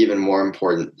what's even more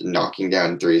important than knocking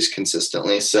down threes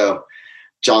consistently. So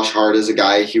Josh Hart is a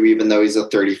guy who, even though he's a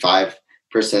 35%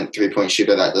 3-point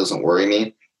shooter, that doesn't worry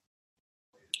me.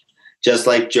 Just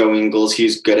like Joe Ingles,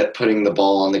 he's good at putting the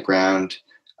ball on the ground.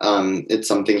 It's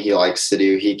something he likes to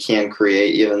do. He can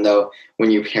create, even though when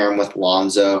you pair him with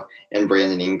Lonzo and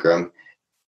Brandon Ingram,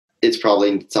 it's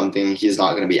probably something he's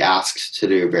not going to be asked to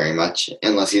do very much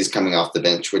unless he's coming off the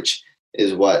bench, which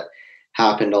is what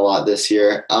happened a lot this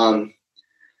year. Sorry,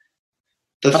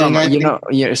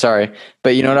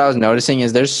 but you know what I was noticing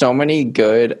is there's so many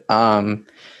good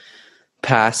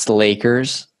past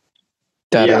Lakers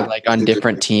that are like on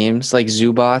different teams. Like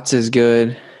Zubats is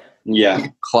good. Yeah.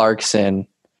 Clarkson,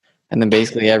 and then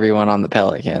basically everyone on the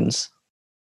Pelicans.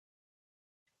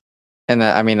 And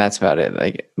that, I mean, that's about it.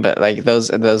 Like, but like those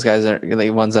guys are the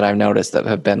ones that I've noticed that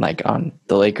have been like on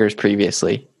the Lakers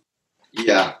previously.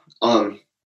 Yeah.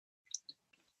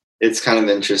 It's kind of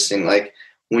interesting. Like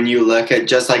when you look at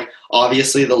just like,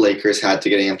 obviously the Lakers had to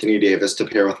get Anthony Davis to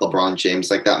pair with LeBron James.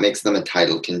 Like that makes them a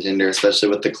title contender, especially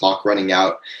with the clock running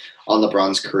out on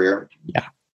LeBron's career. Yeah.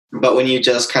 But when you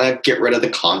just kind of get rid of the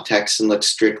context and look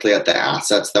strictly at the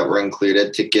assets that were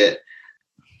included to get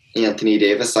Anthony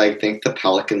Davis, I think the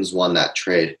Pelicans won that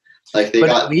trade. Like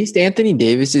at least Anthony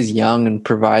Davis is young and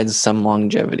provides some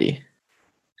longevity.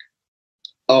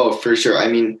 Oh, for sure. I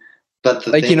mean, but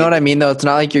you know what I mean, though? It's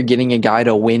not like you're getting a guy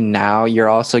to win now. You're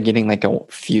also getting like a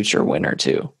future winner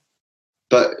too.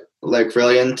 But like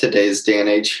really in today's day and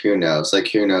age, who knows? Like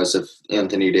who knows if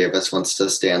Anthony Davis wants to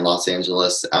stay in Los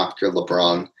Angeles after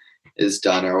LeBron is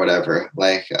done or whatever.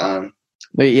 Like,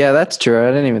 but yeah, that's true. I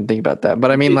didn't even think about that.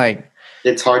 But I mean, like,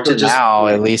 it's hard to just now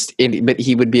at least. But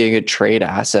he would be a good trade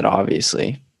asset,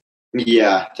 obviously.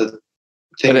 Yeah.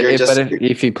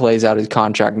 If he plays out his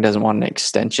contract and doesn't want an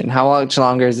extension, how much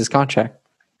longer is his contract?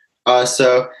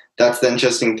 So that's the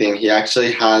interesting thing. He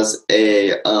actually has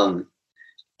a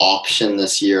option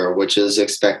this year, which is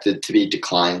expected to be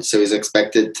declined. So he's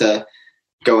expected to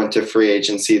go into free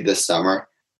agency this summer.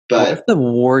 But what if the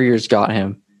Warriors got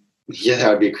him? Yeah, that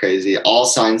would be crazy. All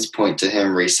signs point to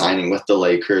him re-signing with the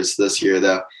Lakers this year,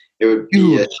 though. It would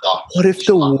be a shock. What if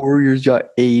the Warriors got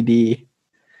AD?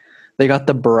 They got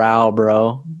the brow,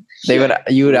 bro.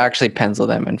 You would actually pencil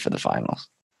them in for the finals.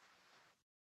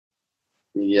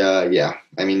 Yeah.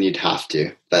 I mean, you'd have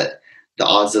to, but the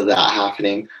odds of that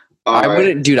happening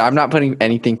wouldn't, dude. I'm not putting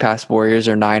anything past Warriors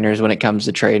or Niners when it comes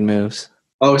to trade moves.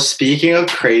 Oh, speaking of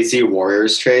crazy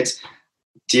Warriors trades,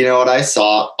 do you know what I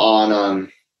saw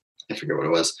on I forget what it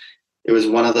was. It was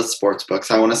one of the sports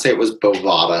books. I want to say it was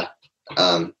Bovada.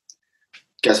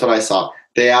 Guess what I saw?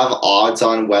 They have odds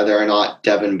on whether or not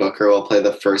Devin Booker will play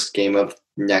the first game of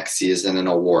next season in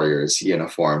a Warriors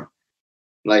uniform.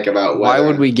 Like about why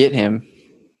would we get him?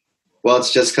 Well,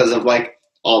 it's just because of like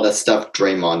all the stuff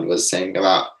Draymond was saying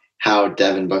about how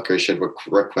Devin Booker should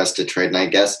request a trade. And I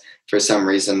guess for some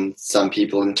reason, some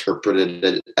people interpreted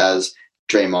it as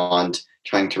Draymond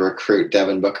trying to recruit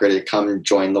Devin Booker to come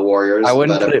join the Warriors. I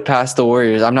wouldn't put it past the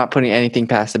Warriors. I'm not putting anything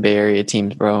past the Bay Area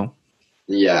teams, bro.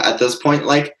 Yeah, at this point,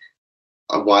 like,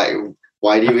 why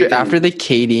do you after the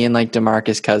KD and like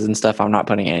DeMarcus Cousins stuff, I'm not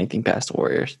putting anything past the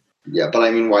Warriors. Yeah, but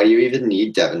I mean, why do you even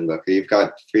need Devin Booker? You've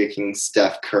got freaking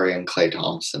Steph Curry and Klay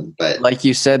Thompson. But like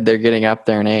you said, they're getting up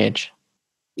there in age.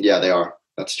 Yeah, they are.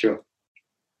 That's true.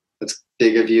 That's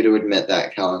big of you to admit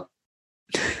that, Kellen.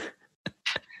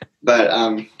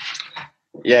 But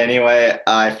yeah. Anyway,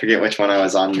 I forget which one I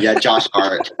was on. Yeah, Josh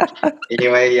Hart.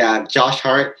 Anyway, yeah, Josh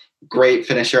Hart. Great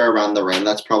finisher around the rim.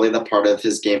 That's probably the part of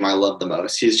his game I love the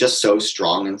most. He's just so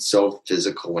strong and so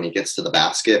physical when he gets to the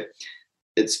basket.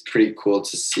 It's pretty cool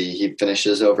to see. He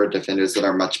finishes over defenders that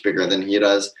are much bigger than he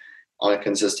does on a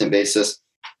consistent basis.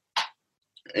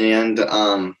 And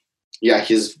yeah,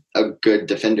 he's a good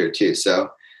defender too.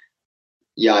 So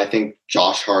yeah, I think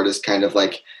Josh Hart is kind of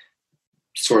like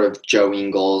sort of Joe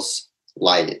Ingles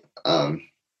light,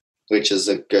 which is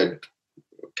a good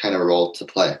kind of role to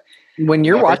play. When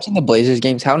you're watching the Blazers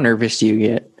games, how nervous do you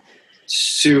get?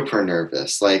 Super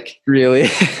nervous. Like, really?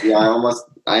 Yeah,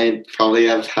 I probably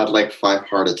have had like 5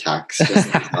 heart attacks just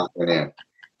this afternoon.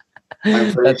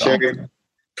 I'm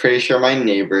pretty sure my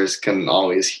neighbors can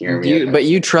always hear me. But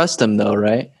you trust them though,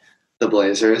 right? The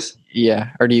Blazers?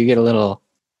 Yeah. Or do you get a little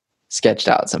sketched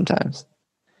out sometimes?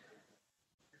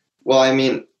 Well, I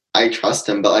mean, I trust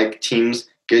them, but like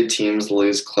good teams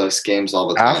lose close games all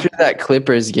the time. After that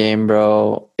Clippers game,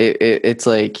 bro, it's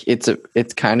like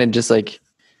it's kind of just like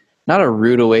not a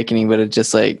rude awakening, but it's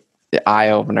just like the eye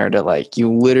opener to like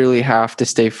you literally have to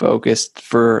stay focused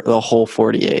for the whole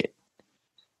 48.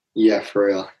 Yeah, for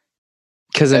real.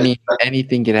 Because I mean,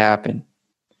 anything could happen.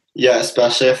 Yeah,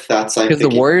 especially if that's like because the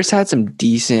Warriors had some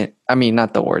decent. I mean,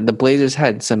 not the Warriors. The Blazers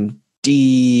had some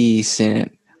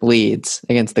decent leads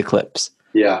against the Clips.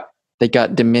 Yeah, they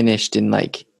got diminished in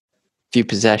like few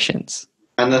possessions.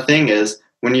 And the thing is,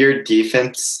 when your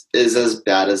defense is as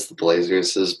bad as the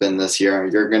Blazers has been this year,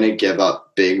 you're going to give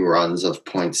up big runs of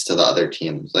points to the other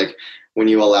teams. Like when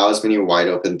you allow as many wide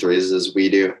open threes as we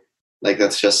do, like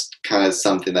that's just kind of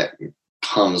something that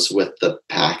comes with the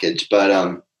package.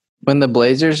 But when the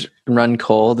Blazers run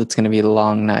cold, it's going to be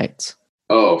long nights.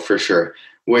 Oh, for sure.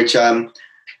 Which they've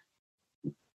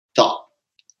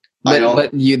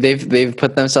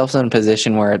put themselves in a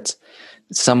position where it's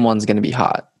someone's going to be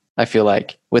hot. I feel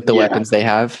like with the weapons they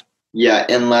have. Yeah,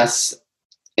 unless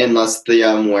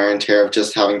the wear and tear of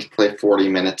just having to play 40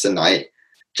 minutes a night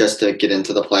just to get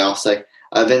into the playoffs, like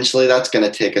eventually that's going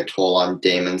to take a toll on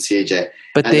Dame and CJ.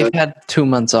 But they've had 2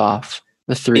 months off.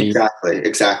 The 3.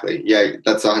 Exactly. Yeah,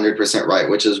 that's 100% right.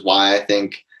 Which is why I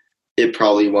think it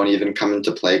probably won't even come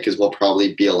into play because we'll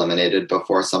probably be eliminated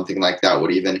before something like that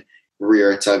would even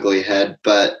rear its ugly head.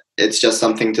 But it's just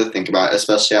something to think about,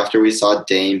 especially after we saw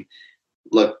Dame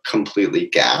look completely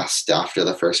gassed after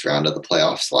the first round of the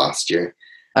playoffs last year.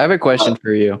 I have a question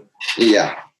for you.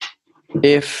 Yeah.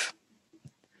 Do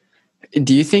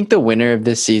you think the winner of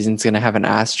this season is going to have an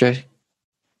asterisk?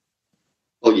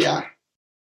 Oh, yeah.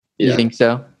 You think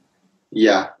so?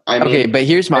 Yeah. Okay, but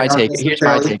here's my take. Here's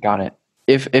my take on it.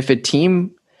 If a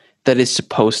team that is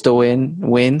supposed to win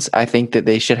wins, I think that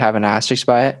they should have an asterisk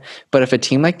by it. But if a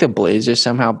team like the Blazers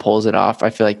somehow pulls it off, I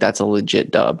feel like that's a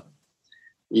legit dub.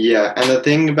 Yeah, and the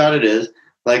thing about it is,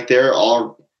 like, they're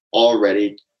all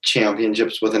already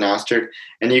championships with an asterisk,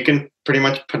 and you can pretty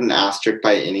much put an asterisk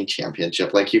by any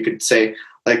championship. Like, you could say,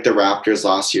 like, the Raptors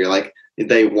last year, like,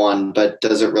 they won, but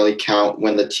does it really count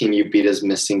when the team you beat is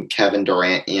missing Kevin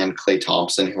Durant and Klay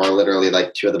Thompson, who are literally,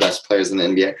 like, 2 of the best players in the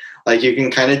NBA? Like, you can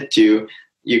kind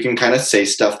of say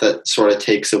stuff that sort of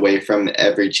takes away from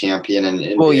every champion.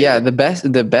 And well, yeah,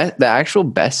 the actual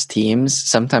best teams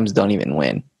sometimes don't even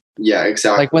win. Yeah,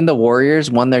 exactly. Like when the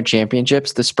Warriors won their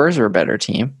championships, the Spurs were a better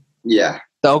team. Yeah.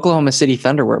 The Oklahoma City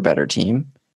Thunder were a better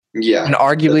team. Yeah. And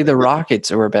arguably the Rockets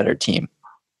were a better team.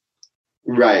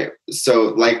 Right. So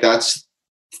like that's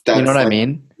you know what like, I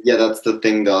mean? Yeah, that's the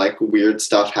thing though. Like weird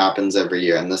stuff happens every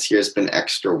year, and this year's been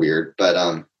extra weird. But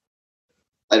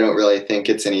I don't really think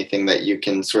it's anything that you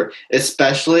can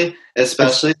especially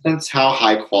since how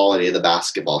high quality the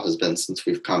basketball has been since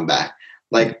we've come back.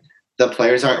 Like the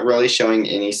players aren't really showing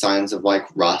any signs of like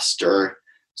rust or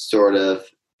sort of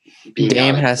being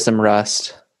Dame has some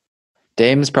rust.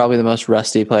 Dame's probably the most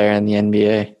rusty player in the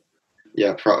NBA.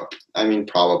 Yeah,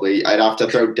 probably. I'd have to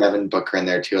throw Devin Booker in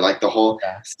there too. Like the whole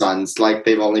Suns, like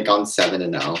they've only gone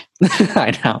 7-0.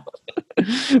 I know,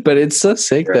 but it's so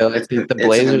sick though. Like the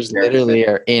Blazers literally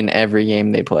are in every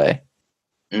game they play.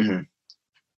 Mm-hmm.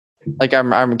 Like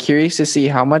I'm curious to see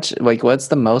how much. Like, what's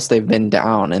the most they've been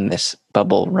down in this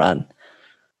bubble run?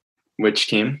 Which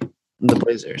team? The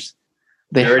Blazers.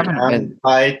 They were down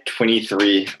by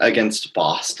 23 against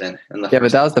Boston. But that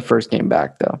was the first game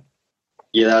back though.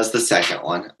 Yeah, that was the second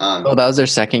one. That was their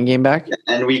second game back? Yeah,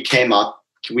 and we came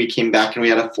back and we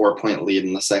had a 4-point lead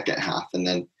in the second half. And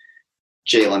then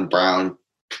Jaylen Brown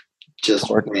just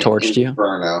torched you?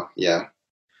 Inferno. Yeah.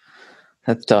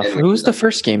 That's tough. Who was the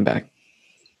first game back?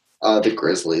 The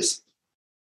Grizzlies.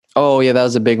 Oh, yeah, that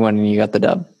was a big one, and you got the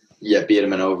dub. Yeah, beat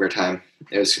them in overtime.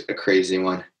 It was a crazy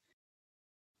one.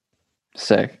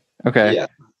 Sick. Okay. Yeah.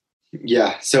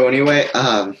 Yeah. So anyway,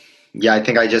 yeah, I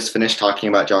think I just finished talking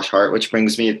about Josh Hart, which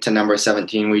brings me to number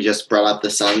 17. We just brought up the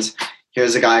Suns.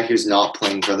 Here's a guy who's not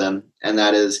playing for them, and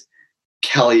that is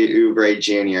Kelly Oubre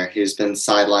Jr. He's been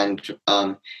sidelined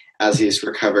as he's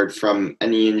recovered from a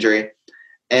knee injury.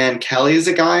 And Kelly is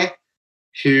a guy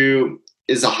who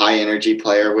is a high energy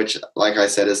player, which, like I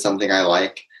said, is something I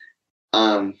like.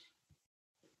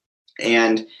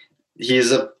 And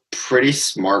he's a pretty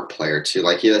smart player too.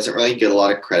 Like, he doesn't really get a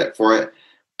lot of credit for it,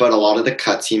 but a lot of the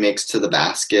cuts he makes to the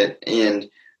basket and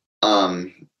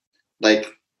like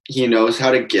he knows how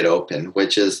to get open,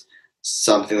 which is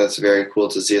something that's very cool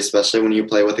to see, especially when you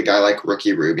play with a guy like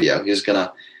Ricky Rubio, who's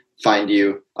gonna find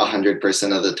you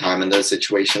 100% of the time in those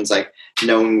situations. Like,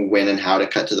 knowing when and how to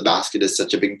cut to the basket is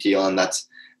such a big deal, and that's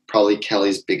probably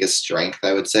Kelly's biggest strength,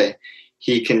 I would say.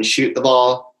 He can shoot the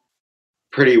ball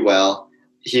pretty well.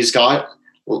 He's got,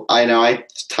 I know I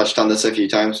touched on this a few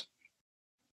times,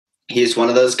 he's one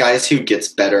of those guys who gets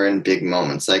better in big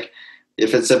moments. Like,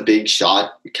 if it's a big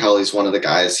shot, Kelly's one of the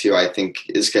guys who I think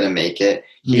is going to make it.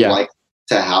 He likes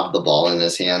to have the ball in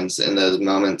his hands in those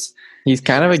moments. He's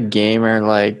kind of a gamer,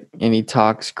 like, and he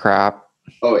talks crap.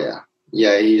 Oh, yeah.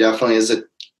 Yeah, he definitely is a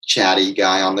chatty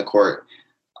guy on the court.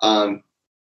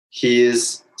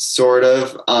 He's sort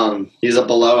of he's a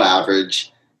below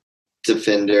average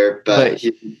defender, but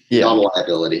he's not a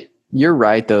liability. You're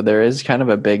right, though. There is kind of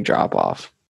a big drop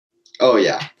off. Oh,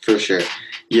 yeah, for sure.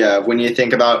 Yeah, when you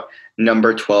think about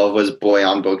number 12 was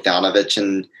Bojan Bogdanovic,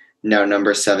 and now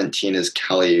number 17 is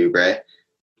Kelly Oubre.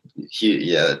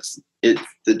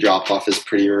 The drop off is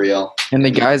pretty real. And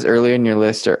the guys earlier in your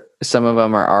list some of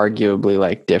them are arguably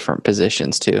like different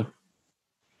positions too.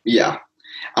 Yeah,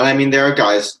 and I mean there are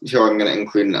guys who I'm going to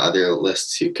include in other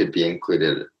lists who could be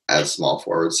included as small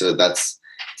forwards, so that's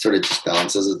sort of just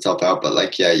balances itself out. But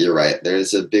like, yeah, you're right.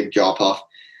 There's a big drop off.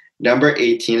 Number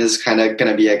 18 is kind of going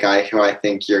to be a guy who I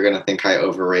think you're going to think I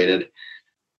overrated.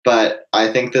 But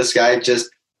I think this guy just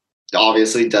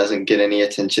obviously doesn't get any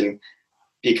attention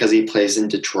because he plays in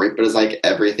Detroit, but is like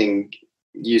everything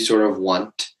you sort of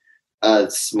want a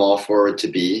small forward to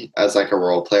be as like a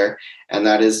role player. And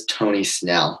that is Tony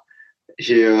Snell.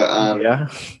 Who,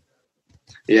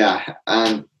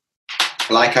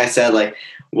 like I said, like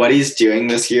what he's doing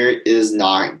this year is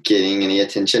not getting any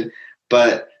attention,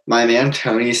 but my man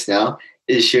Tony Snell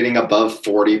is shooting above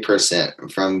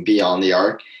 40% from beyond the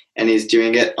arc, and he's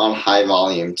doing it on high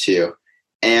volume too.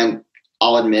 And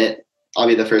I'll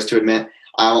be the first to admit,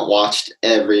 I haven't watched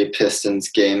every Pistons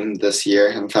game this year.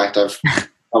 In fact, I've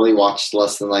probably watched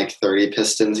less than like 30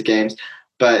 Pistons games.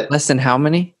 But less than how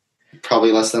many?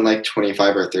 Probably less than like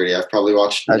 25 or 30. I've probably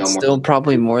watched that's still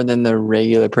probably more than the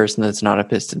regular person that's not a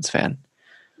Pistons fan.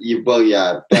 Yeah.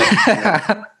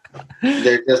 But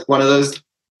they're just one of those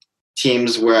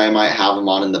teams where I might have them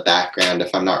on in the background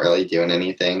if I'm not really doing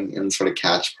anything and sort of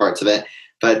catch parts of it.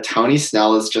 But Tony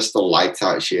Snell is just a lights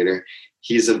out shooter.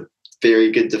 He's a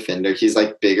very good defender. He's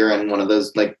like bigger and one of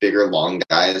those like bigger long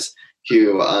guys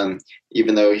who,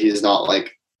 even though he's not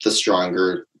like the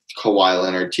stronger Kawhi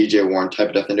Leonard, TJ Warren type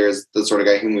of defender, is the sort of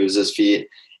guy who moves his feet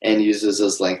and uses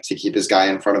his length to keep his guy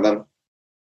in front of him.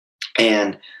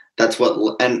 And that's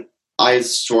and I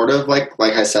sort of like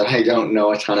I said, I don't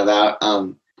know a ton about,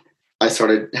 I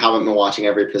sort of haven't been watching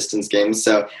every Pistons game,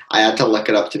 so I had to look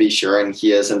it up to be sure. And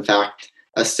he is, in fact,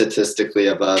 a statistically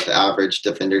above average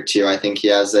defender too. I think he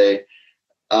has a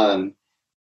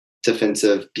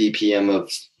defensive BPM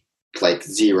of like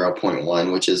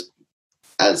 0.1, which is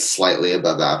as slightly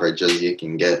above average as you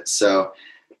can get. So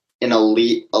an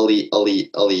elite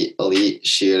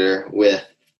shooter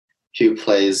who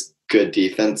plays good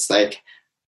defense. Like,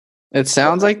 it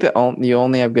sounds like you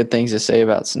only have good things to say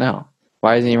about Snell.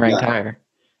 Why isn't he ranked higher?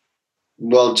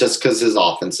 Well, just because his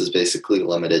offense is basically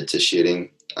limited to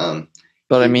shooting.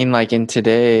 But I mean, like in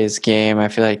today's game, I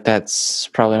feel like that's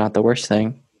probably not the worst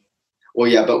thing. Well,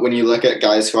 yeah, but when you look at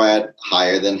guys who I had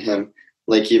higher than him,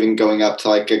 like even going up to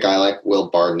like a guy like Will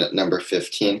Barton at number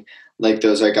 15, like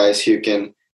those are guys who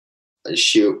can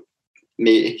shoot,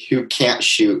 who can't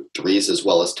shoot threes as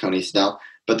well as Tony Snell,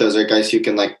 but those are guys who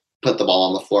can like put the ball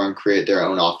on the floor and create their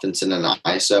own offense in an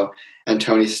ISO. And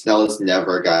Tony Snell is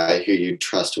never a guy who you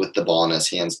trust with the ball in his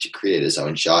hands to create his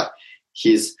own shot.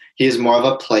 He's more of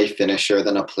a play finisher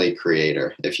than a play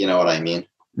creator, if you know what I mean.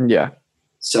 Yeah.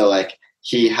 So like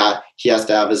he has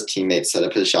to have his teammates set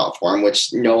up his shot for him,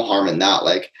 which no harm in that.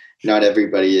 Like not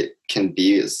everybody can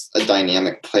be a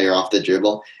dynamic player off the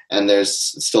dribble, and there's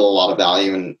still a lot of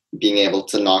value in being able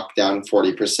to knock down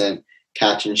 40%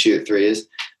 catch and shoot threes.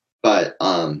 But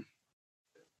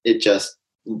it just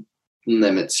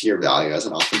limits your value as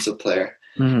an offensive player.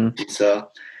 Mm-hmm. So,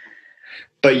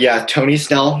 but yeah, Tony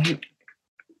Snell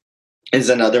is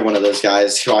another one of those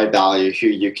guys who I value, who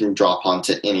you can drop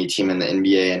onto any team in the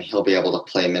NBA and he'll be able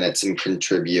to play minutes and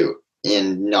contribute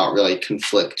and not really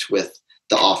conflict with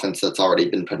the offense that's already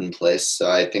been put in place.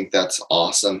 So I think that's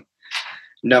awesome.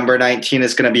 Number 19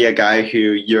 is going to be a guy who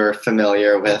you're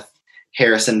familiar with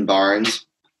Harrison Barnes.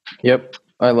 Yep,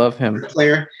 I love him. A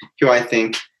player who I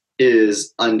think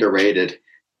is underrated,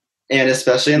 and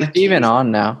especially in the He's even Kings.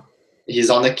 on now. He's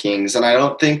on the Kings, and I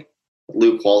don't think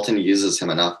Luke Walton uses him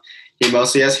enough. He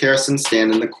mostly has Harrison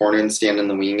stand in the corner and stand in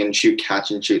the wing and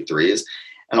catch and shoot threes.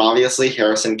 And obviously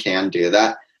Harrison can do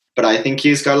that, but I think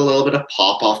he's got a little bit of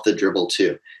pop off the dribble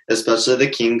too. Especially the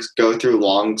Kings go through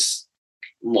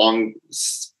long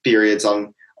periods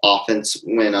on offense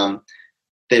when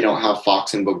they don't have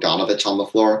Fox and Bogdanovich on the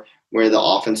floor, where the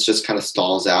offense just kind of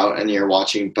stalls out, and you're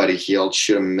watching Buddy Hield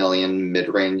shoot a million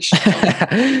mid-range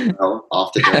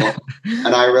off the dribble.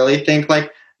 And I really think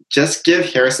just give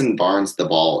Harrison Barnes the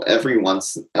ball every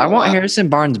once in a while. I want Harrison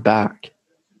Barnes back.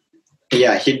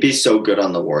 Yeah, he'd be so good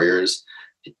on the Warriors.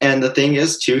 And the thing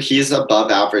is, too, he's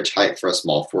above average height for a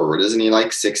small forward. Isn't he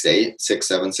 6'8", 6'7",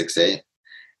 6'8"?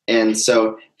 And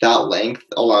so that length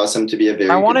allows him to be a very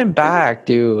I want him back,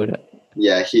 dude.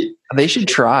 Yeah, they should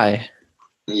try.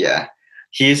 Yeah.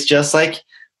 He's just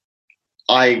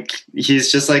I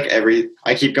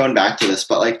keep going back to this,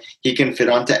 but he can fit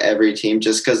onto every team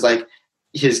just because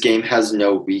his game has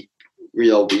no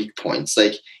real weak points.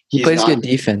 He plays good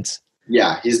defense.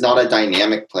 Yeah, he's not a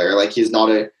dynamic player. He's not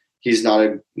an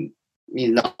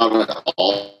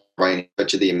all right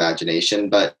touch of the imagination,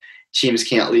 but teams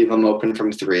can't leave him open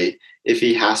from three. If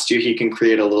he has to, he can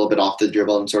create a little bit off the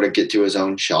dribble and sort of get to his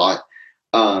own shot.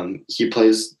 He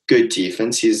plays good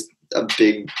defense. He's a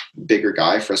bigger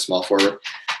guy for a small forward.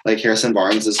 Harrison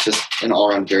Barnes is just an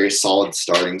all-around very solid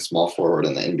starting small forward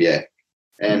in the NBA.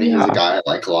 And he's a guy I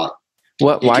like a lot.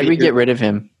 Why did we get rid of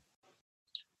him?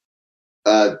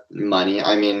 Money.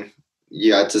 I mean,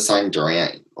 you had to sign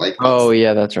Durant.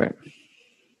 Yeah, that's right.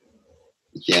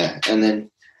 Yeah, and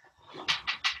then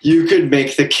you could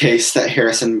make the case that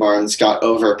Harrison Barnes got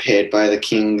overpaid by the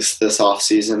Kings this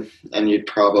offseason, and you'd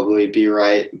probably be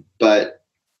right. But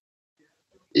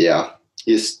yeah,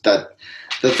 the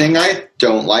thing I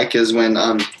don't like is when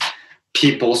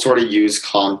people sort of use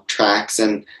contracts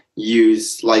and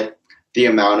use the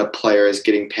amount of players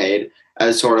getting paid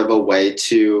as sort of a way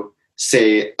to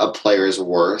say a player is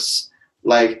worse.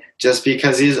 Just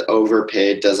because he's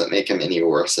overpaid doesn't make him any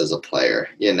worse as a player,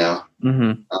 you know?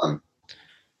 Mm-hmm.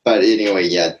 But anyway,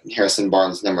 yeah, Harrison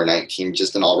Barnes, number 19,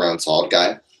 just an all-around solid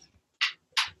guy.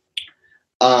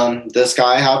 This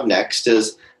guy I have next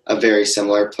is a very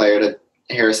similar player to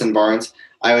Harrison Barnes.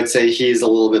 I would say he's a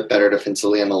little bit better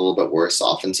defensively and a little bit worse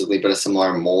offensively, but a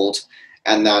similar mold,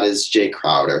 and that is Jay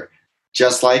Crowder.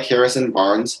 Just like Harrison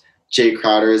Barnes, Jay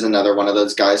Crowder is another one of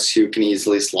those guys who can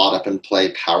easily slot up and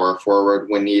play power forward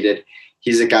when needed.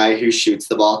 He's a guy who shoots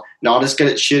the ball, not as good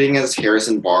at shooting as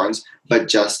Harrison Barnes, but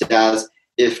just as,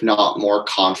 if not more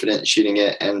confident shooting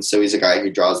it. And so he's a guy who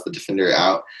draws the defender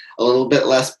out. A little bit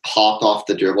less pop off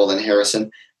the dribble than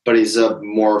Harrison, but he's a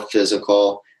more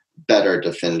physical, better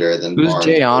defender than Who's Barnes.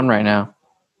 Jay on right now?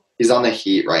 He's on the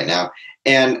Heat right now.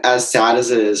 And as sad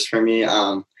as it is for me,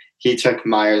 he took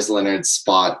Myers Leonard's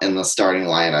spot in the starting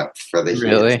lineup for the Heat.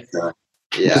 Really? So,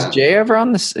 yeah. Was Jay ever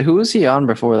on this? Who was he on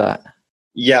before that?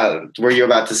 Yeah. Were you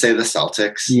about to say the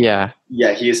Celtics? Yeah.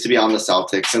 Yeah, he used to be on the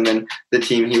Celtics. And then the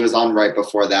team he was on right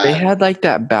before that. They had that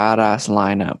badass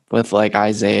lineup with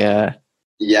Isaiah.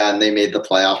 Yeah, and they made the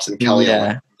playoffs and Kelly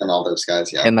and all those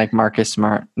guys. Yeah. And Marcus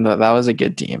Smart. That was a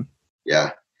good team.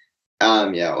 Yeah.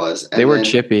 Yeah, it was. And they were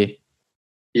chippy.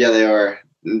 Yeah, they were.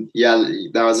 Yeah,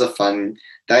 that was a fun.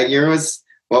 That year was.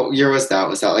 What year was that?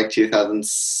 Was that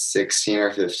 2016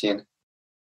 or 15?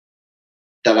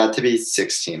 That had to be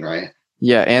 16, right?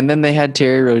 Yeah, and then they had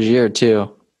Terry Rozier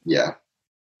too. Yeah.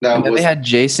 And then they had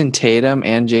Jason Tatum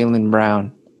and Jaylen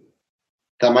Brown.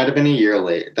 That might have been a year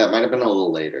late. That might have been a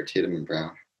little later, Tatum and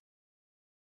Brown.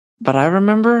 But I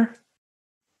remember.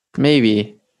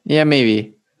 Maybe. Yeah,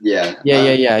 maybe. Yeah.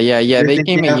 Yeah. They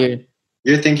came a year.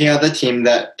 You're thinking of the team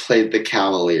that played the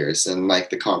Cavaliers in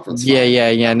the conference.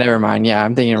 Yeah. Never mind. Yeah,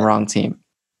 I'm thinking wrong team.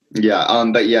 Yeah.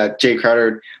 But yeah, Jay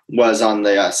Crowder was on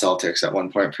the Celtics at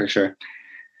one point for sure.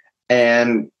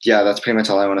 And yeah, that's pretty much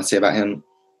all I want to say about him.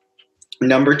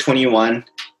 Number 21.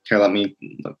 Here, let me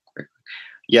look quick.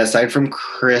 Yeah, aside from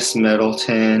Chris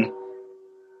Middleton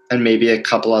and maybe a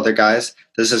couple other guys,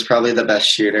 this is probably the best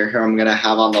shooter who I'm going to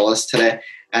have on the list today.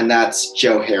 And that's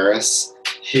Joe Harris,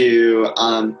 who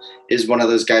is one of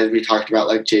those guys we talked about,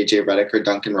 like JJ Redick or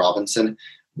Duncan Robinson,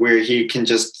 where he can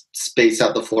just space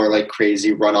out the floor like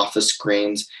crazy, run off the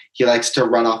screens. He likes to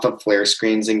run off of flare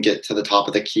screens and get to the top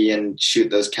of the key and shoot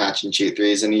those catch and shoot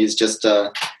threes. And he's just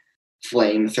a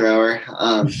flamethrower.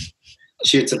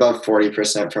 Shoots above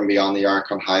 40% from beyond the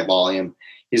arc on high volume.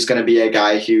 He's going to be a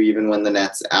guy who, even when the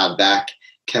Nets add back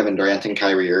Kevin Durant and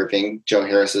Kyrie Irving, Joe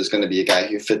Harris is going to be a guy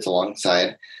who fits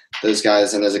alongside those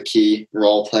guys and is a key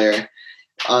role player.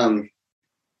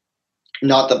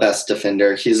 Not the best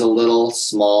defender. He's a little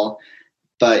small,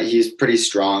 but he's pretty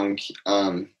strong.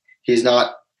 He's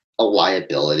not a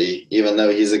liability, even though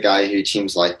he's a guy who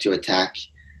teams like to attack.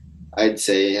 I'd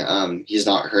say he's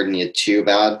not hurting you too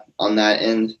bad on that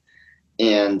end,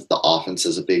 and the offense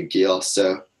is a big deal.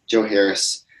 So Joe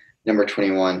Harris, number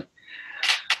 21.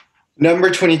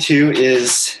 Number 22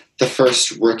 is the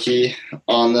first rookie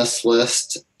on this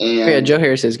list. And yeah, Joe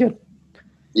Harris is good.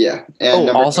 Yeah. And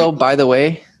also, 20, by the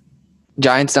way,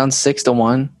 Giants down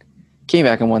 6-1, came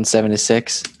back and won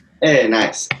 7-6. Hey,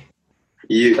 nice.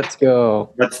 Let's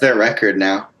go. What's their record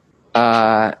now?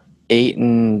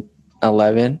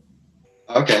 8-11.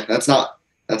 Okay, that's not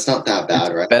that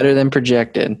bad, right? Better than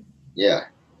projected. Yeah.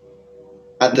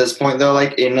 At this point, though,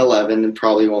 like 8-11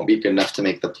 probably won't be good enough to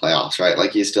make the playoffs, right?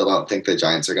 Like, you still don't think the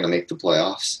Giants are going to make the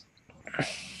playoffs?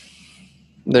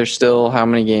 There's still how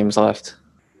many games left?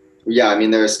 Yeah, I mean,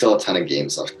 there's still a ton of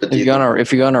games left. But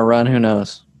if you're gonna run, who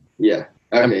knows? Yeah.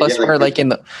 Okay, and plus, we're like in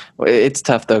the. It's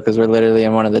tough though because we're literally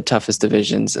in one of the toughest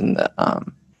divisions in the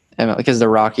and because the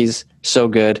Rockies so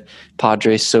good,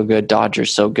 Padres so good,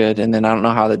 Dodgers so good, and then I don't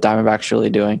know how the Diamondbacks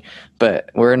really doing, but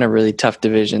we're in a really tough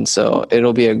division, so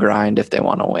it'll be a grind if they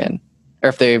want to win, or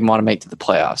if they want to make to the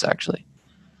playoffs. Actually,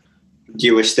 do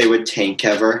you wish they would tank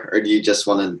ever, or do you just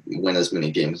want to win as many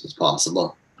games as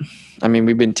possible? I mean,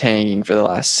 we've been tanking for the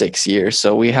last 6 years,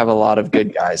 so we have a lot of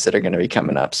good guys that are going to be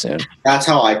coming up soon. That's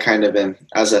how I kind of am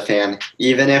as a fan.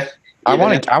 Even if I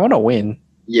want to win.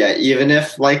 Yeah, even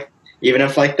if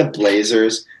the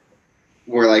Blazers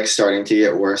were like starting to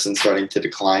get worse and starting to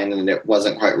decline, and it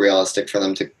wasn't quite realistic for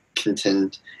them to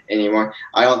contend anymore,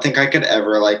 I don't think I could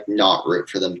ever like not root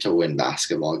for them to win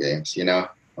basketball games. You know,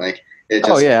 like it.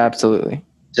 Just, absolutely.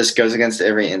 Just goes against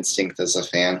every instinct as a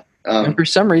fan. And for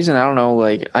some reason, I don't know,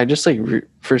 like I just like root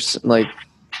for like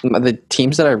the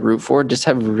teams that I root for just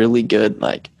have really good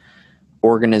like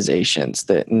organizations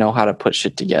that know how to put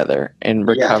shit together and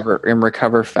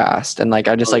recover fast, and like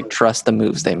I just like trust the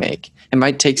moves they make. It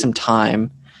might take some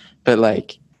time, but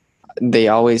like they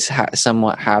always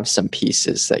somewhat have some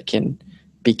pieces that can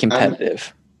be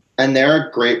competitive. And there are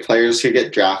great players who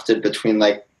get drafted between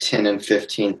like 10 and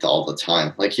 15th all the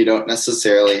time. Like you don't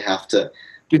necessarily have to.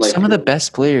 Dude, some of the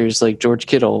best players, like George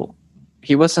Kittle,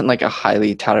 he wasn't like a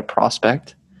highly touted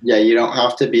prospect. Yeah, you don't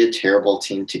have to be a terrible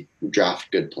team to draft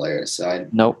good players.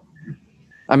 Nope.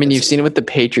 I mean, you've seen it with the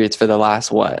Patriots for the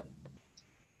last,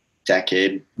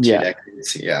 decade? 2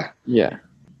 decades, yeah. Yeah.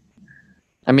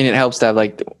 I mean, it helps to have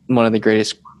like one of the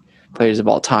greatest players of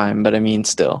all time, but I mean,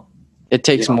 still, it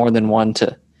takes more than one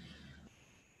to,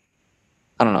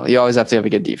 I don't know. You always have to have a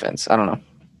good defense. I don't know.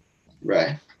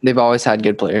 Right. They've always had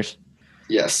good players.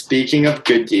 Yeah, speaking of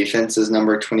good defense, is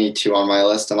number 22 on my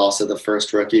list, and also the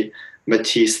first rookie,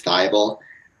 Matisse Thybulle,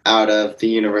 out of the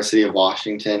University of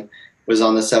Washington, was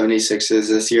on the 76ers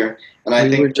this year. And I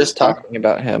think we were just talking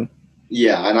about him.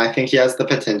 Yeah, and I think he has the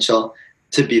potential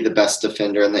to be the best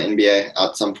defender in the NBA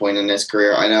at some point in his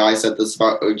career. I know I said this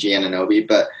about OG Anunoby,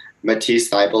 but Matisse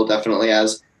Thybulle definitely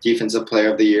has Defensive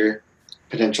Player of the Year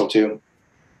potential too.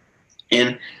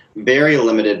 And very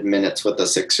limited minutes with the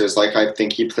Sixers. Like I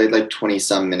think he played like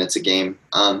 20-some minutes a game.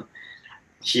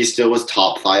 He still was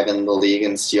top 5 in the league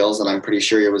in steals, and I'm pretty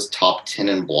sure he was top 10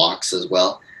 in blocks as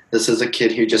well. This is a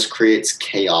kid who just creates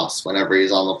chaos whenever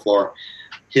he's on the floor.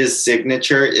 His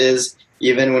signature is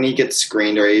even when he gets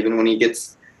screened or even when he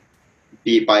gets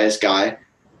beat by his guy,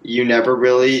 you never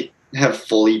really have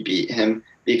fully beat him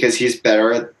because he's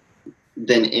better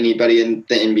than anybody in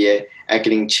the NBA at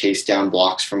getting chased down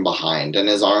blocks from behind. And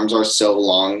his arms are so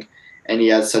long, and he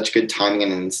has such good timing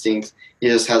and instinct. He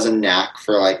just has a knack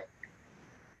for like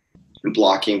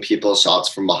blocking people's shots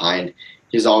from behind.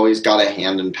 He's always got a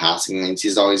hand in passing lanes.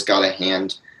 He's always got a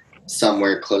hand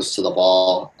somewhere close to the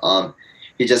ball.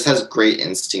 He just has great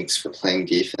instincts for playing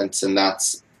defense, and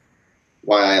that's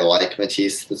why I like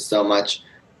Matisse so much.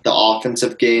 The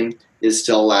offensive game is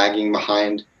still lagging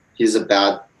behind. He's a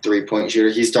bad three-point shooter.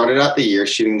 He started out the year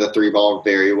shooting the three ball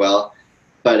very well,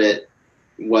 but it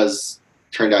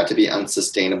turned out to be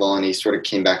unsustainable, and he sort of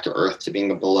came back to earth to being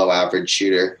a below-average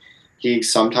shooter. He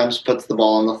sometimes puts the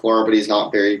ball on the floor, but he's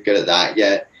not very good at that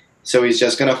yet. So he's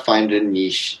just going to find a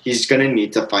niche. He's going to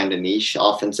need to find a niche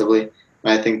offensively.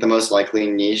 And I think the most likely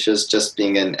niche is just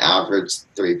being an average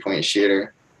three-point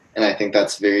shooter. And I think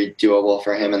that's very doable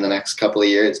for him in the next couple of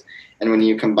years. And when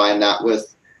you combine that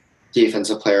with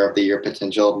Defensive Player of the Year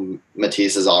potential,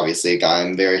 Matisse is obviously a guy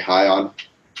I'm very high on.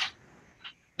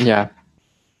 Yeah.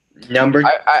 Number,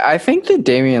 I think that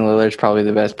Damian Lillard's probably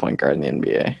the best point guard in the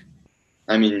NBA.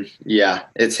 I mean, yeah,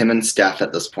 it's him and Steph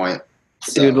at this point.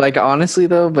 So, Dude, like honestly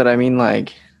though, but I mean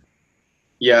like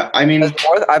yeah, I mean,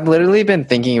 I've literally been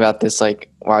thinking about this like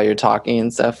while you're talking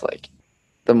and stuff. Like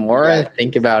the more I Yeah.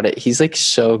 think about it, he's like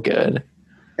so good.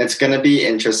 it's going to be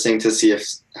interesting to see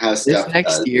how This Steph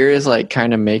next does. year is like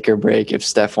kind of make or break if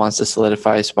Steph wants to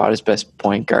solidify his spot as best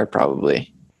point guard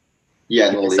probably Yeah,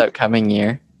 in the this league. upcoming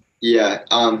year. Yeah.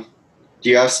 Do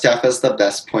you have Steph as the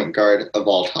best point guard of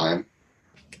all time?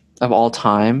 Of all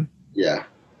time. Yeah.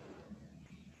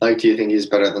 Like, do you think he's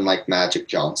better than like Magic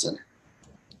Johnson?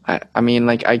 I mean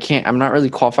like I'm not really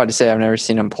qualified to say. I've never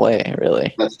seen him play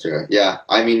really. That's true. Yeah.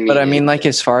 I mean, But I mean like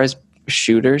as far as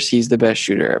shooters, he's the best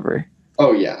shooter ever.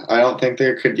 oh yeah. I don't think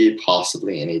there could be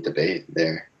possibly any debate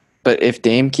there. But if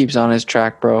Dame keeps on his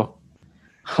track, bro.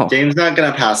 Oh. Dame's not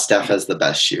gonna pass Steph as the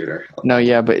best shooter. No,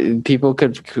 yeah, but people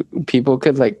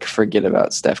could like forget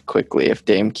about Steph quickly if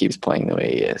Dame keeps playing the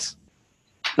way he is.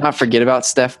 Not forget about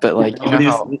Steph, but like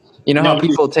you know how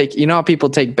people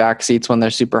take back seats when they're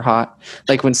super hot.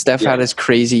 Like when Steph had his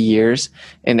crazy years,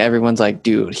 and everyone's like,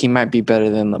 "Dude, he might be better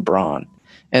than LeBron."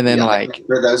 And then like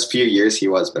for those few years, he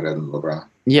was better than LeBron.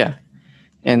 Yeah,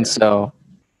 and so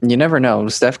you never know.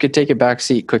 Steph could take a back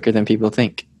seat quicker than people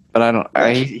think. But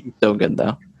he's so good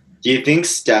though. Do you think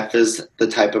Steph is the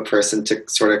type of person to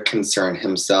sort of concern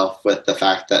himself with the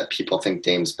fact that people think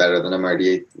Dame's better than him, or do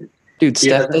you? Dude,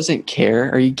 Steph doesn't care.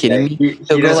 Are you kidding me?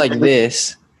 He'll go like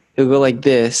this. He'll go like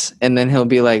this, and then he'll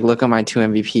be like, "Look at my 2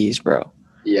 MVPs, bro."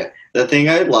 Yeah. The thing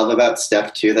I love about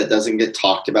Steph too that doesn't get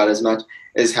talked about as much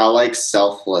is how like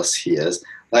selfless he is.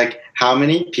 Like how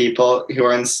many people who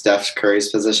are in Steph Curry's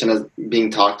position as being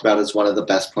talked about as one of the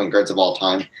best point guards of all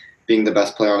time, being the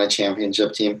best player on a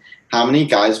championship team. How many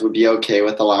guys would be okay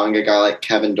with allowing a guy like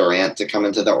Kevin Durant to come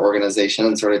into the organization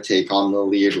and sort of take on the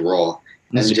lead role?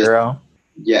 And Zero.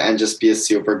 And just be a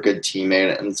super good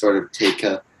teammate and sort of take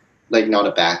a, like, not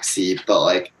a backseat, but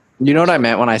like. You know what I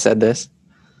meant when I said this?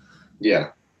 Yeah.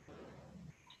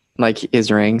 Like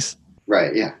his rings?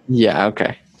 Right, yeah. Yeah,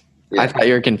 okay. Yeah. I thought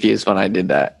you were confused when I did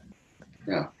that.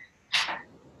 Yeah.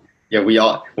 Yeah, we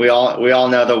all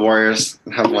know the Warriors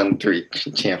have won 3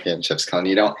 championships, Colin.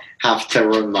 You don't have to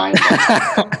remind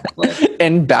them.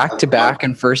 And back to back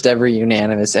and first ever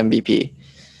unanimous MVP.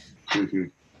 Mm-hmm.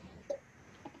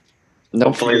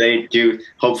 Hopefully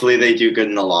they do good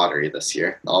in the lottery this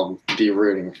year. I'll be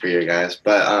rooting for you guys.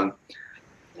 But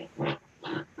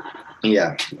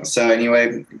yeah. So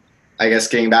anyway, I guess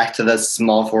getting back to the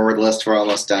small forward list, we're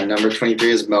almost done. Number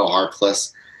 23 is Mo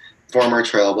Harkless, former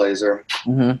Trailblazer.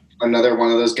 Mm-hmm. Another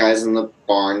one of those guys in the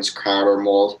Barnes, Crowder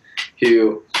mold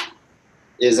who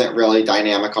isn't really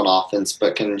dynamic on offense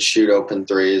but can shoot open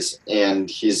threes. And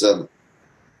he's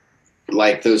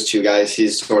like those two guys,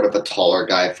 he's sort of a taller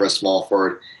guy for a small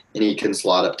forward, and he can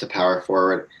slot up to power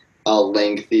forward. A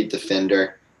lengthy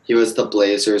defender. He was the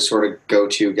Blazers' sort of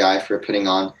go-to guy for putting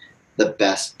on the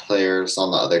best players on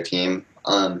the other team.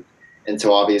 And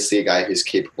so obviously a guy who's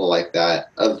capable like that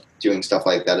of doing stuff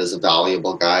like that is a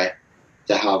valuable guy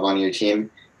to have on your team.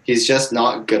 He's just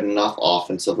not good enough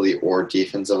offensively or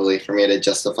defensively for me to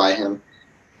justify him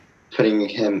putting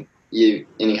him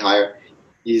any higher.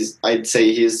 I'd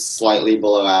say he's slightly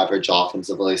below average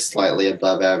offensively, slightly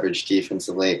above average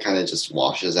defensively. It kind of just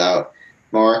washes out.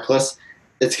 Harkless,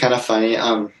 it's kind of funny.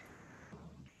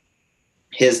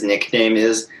 His nickname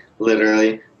is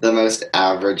literally the most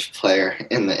average player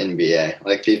in the NBA.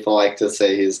 Like people like to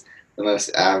say he's the most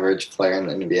average player in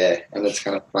the NBA, and it's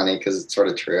kind of funny because it's sort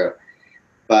of true.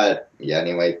 But yeah,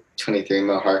 anyway, 23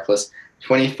 Mo Harkless,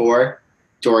 24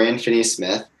 Dorian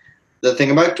Finney-Smith. The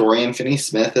thing about Dorian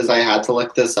Finney-Smith is I had to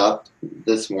look this up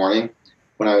this morning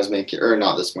when I was making, or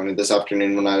not this morning, this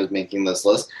afternoon when I was making this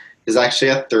list. Is actually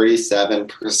a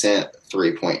 37%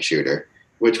 three-point shooter,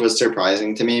 which was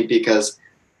surprising to me because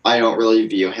I don't really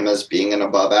view him as being an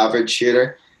above-average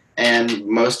shooter. And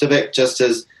most of it just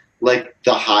is like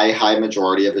the high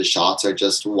majority of his shots are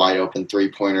just wide-open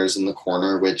three-pointers in the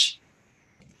corner, which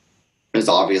is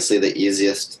obviously the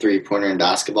easiest three-pointer in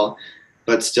basketball.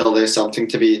 But still, there's something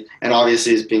to be – and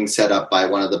obviously he's being set up by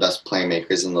one of the best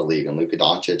playmakers in the league, in Luka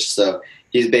Doncic. So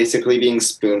he's basically being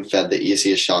spoon-fed the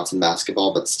easiest shots in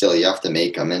basketball, but still you have to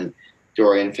make them. And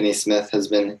Dorian Finney-Smith has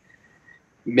been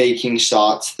making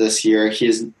shots this year.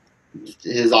 His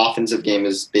offensive game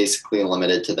is basically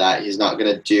limited to that. He's not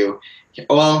going to do –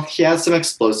 well, he has some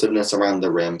explosiveness around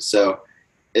the rim. So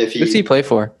if who's he play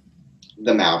for?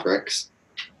 The Mavericks.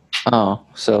 Oh,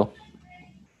 so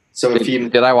if he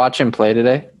did I watch him play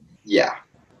today? Yeah.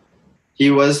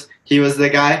 He was the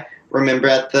guy, remember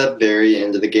at the very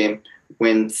end of the game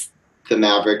when the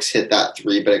Mavericks hit that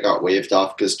three, but it got waved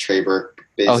off because Trey Burke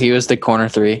basically. he was the corner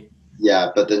three.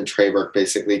 Yeah, but then Trey Burke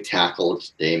basically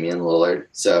tackled Damian Lillard.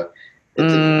 So,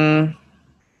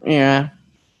 yeah.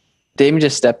 Dame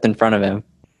just stepped in front of him.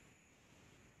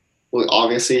 Well,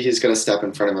 obviously he's going to step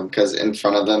in front of him because in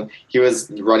front of him, he was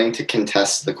running to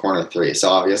contest the corner three. So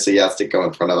obviously he has to go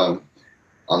in front of him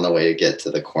on the way to get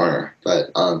to the corner.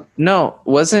 But no,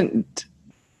 wasn't.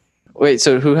 Wait,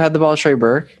 so who had the ball? Trey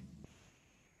Burke?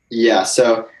 Yeah,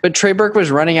 so. But Trey Burke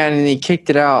was running out and he kicked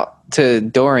it out to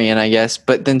Dorian, I guess.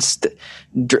 But then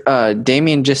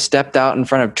Damian just stepped out in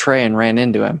front of Trey and ran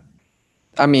into him.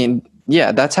 I mean,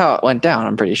 yeah, that's how it went down,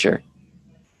 I'm pretty sure.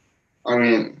 I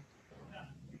mean,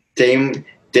 Dame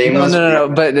was. No.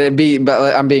 But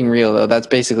I'm being real, though. That's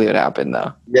basically what happened,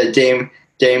 though. Yeah, Dame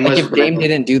was. If Dame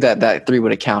didn't do that, that three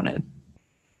would have counted.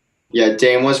 Yeah,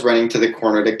 Dame was running to the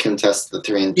corner to contest the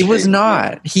three. And he was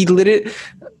not. He lit it.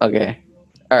 Okay.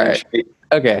 All right.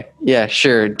 Okay. Yeah,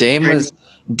 sure. Dame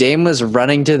was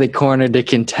running to the corner to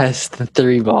contest the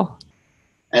three ball.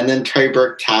 And then Trey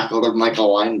Burke tackled him like a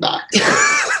linebacker.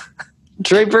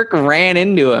 Trey Burke ran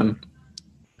into him.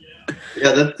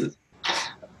 Yeah,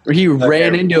 he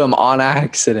ran into him on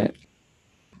accident.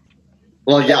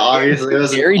 Well, yeah, obviously it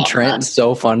was Gary Trent's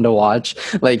so fun to watch.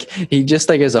 Like he just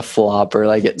like is a flopper.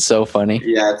 Like it's so funny.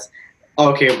 Yeah.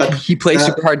 Okay, but he plays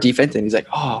super hard defense and he's like,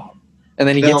 oh, and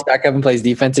then he gets back up and plays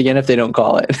defense again if they don't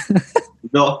call it.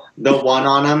 the one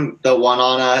on him,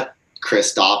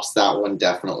 Kristaps, that one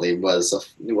definitely was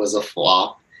a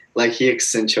flop. Like he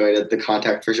accentuated the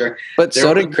contact for sure. But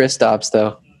so did Kristaps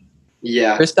though.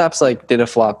 Yeah. Kristaps like did a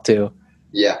flop too.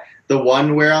 Yeah. The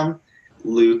one where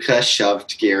Luka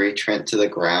shoved Gary Trent to the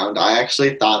ground. I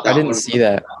actually thought that I didn't see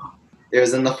that. It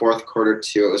was in the fourth quarter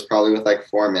too. It was probably with like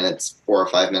 4 or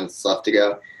 5 minutes left to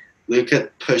go. Luka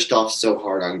pushed off so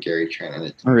hard on Gary Trent. And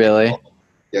it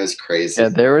was crazy. Yeah,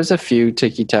 there was a few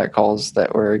ticky-tack calls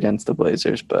that were against the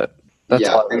Blazers, but that's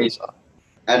all I saw.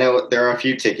 I know there are a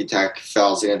few ticky-tack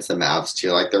fouls against the Mavs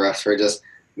too. Like the refs were just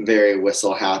very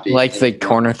whistle happy. Like the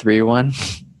corner three one?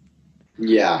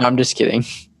 Yeah. No, I'm just kidding.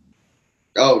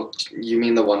 Oh, you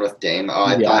mean the one with Dame? Oh,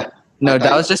 I thought. No,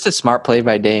 that was just a smart play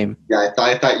by Dame. Yeah,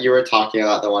 I thought you were talking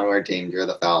about the one where Dame drew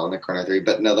the foul in the corner three,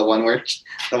 but no, the one where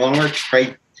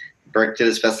Trey Burke did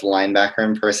his best linebacker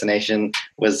impersonation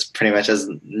was pretty much as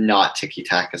not ticky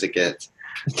tack as it gets.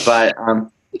 But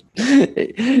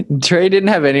Trey didn't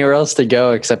have anywhere else to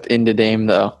go except into Dame,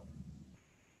 though.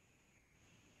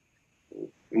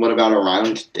 What about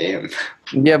around Dame?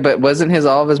 Yeah, but wasn't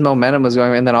all of his momentum was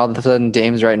going, and then all of a sudden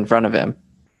Dame's right in front of him.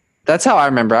 That's how I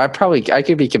remember. I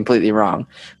could be completely wrong,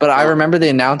 but I remember the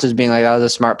announcers being like, "That was a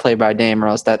smart play by Dame, or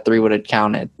else that three would have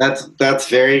counted." That's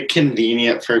very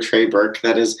convenient for Trey Burke.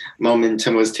 That his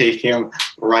momentum was taking him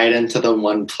right into the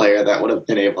one player that would have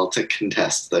been able to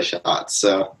contest the shot.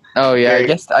 So. Oh yeah,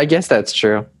 I guess that's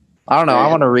true. I don't know. I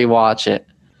want to rewatch it.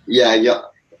 Yeah,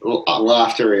 we'll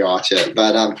have to rewatch it.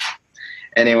 But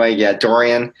anyway, yeah,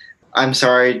 Dorian. I'm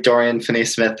sorry, Dorian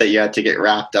Finney-Smith, that you had to get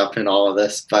wrapped up in all of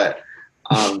this, but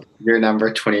you're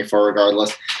number 24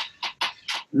 regardless.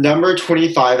 Number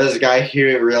 25 is a guy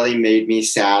who really made me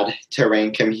sad to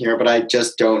rank him here, but I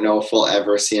just don't know if we'll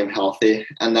ever see him healthy,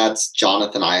 and that's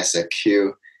Jonathan Isaac,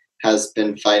 who has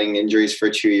been fighting injuries for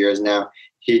 2 years now.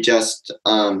 He just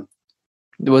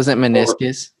wasn't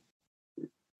meniscus,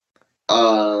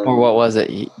 or what was it?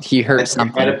 He hurt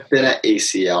something. It might have been an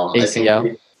ACL.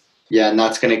 ACL. Yeah, and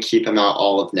that's going to keep him out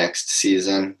all of next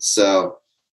season. So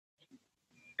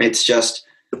it's just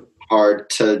hard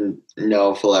to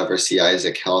know if we'll ever see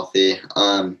Isaac healthy.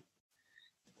 I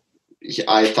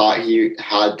thought he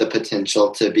had the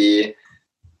potential to be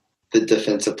the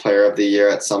defensive player of the year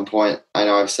at some point. I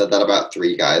know I've said that about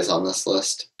 3 guys on this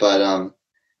list, but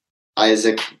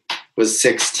Isaac was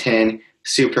 6'10",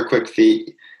 super quick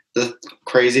feet. The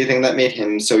crazy thing that made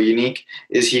him so unique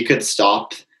is he could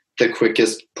stop the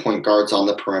quickest point guards on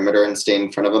the perimeter and stay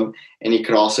in front of them, and he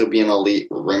could also be an elite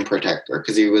rim protector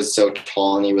because he was so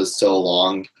tall and he was so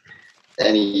long,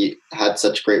 and he had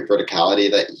such great verticality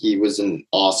that he was an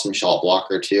awesome shot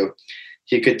blocker too.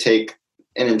 He could take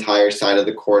an entire side of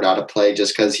the court out of play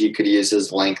just because he could use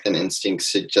his length and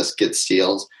instincts to just get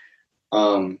steals.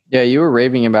 Yeah, you were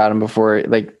raving about him before,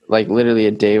 like literally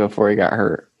a day before he got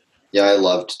hurt. Yeah, I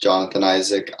loved Jonathan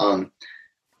Isaac.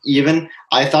 Even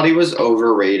I thought he was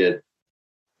overrated,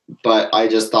 but I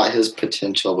just thought his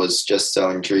potential was just so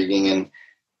intriguing, and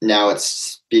now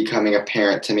it's becoming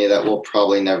apparent to me that we'll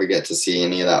probably never get to see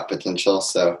any of that potential.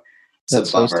 So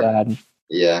that's so sad.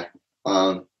 Yeah.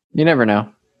 You never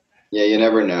know. Yeah, you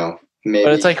never know. Maybe.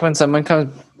 But it's like when someone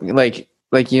comes, like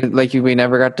we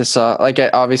never got to saw, like,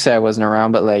 obviously I wasn't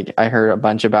around, but like I heard a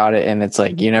bunch about it, and it's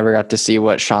like you never got to see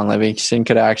what Sean Livingston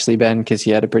could have actually been because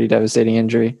he had a pretty devastating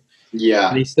injury. Yeah.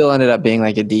 But he still ended up being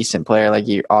like a decent player. Like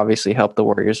he obviously helped the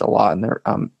Warriors a lot in their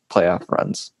playoff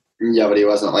runs. Yeah, but he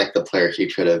wasn't like the player he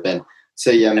could have been.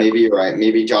 So yeah, maybe you're right.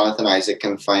 Maybe Jonathan Isaac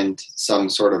can find some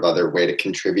sort of other way to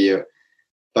contribute.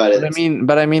 But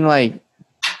I mean, like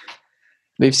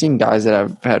we've seen guys that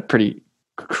have had pretty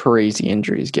crazy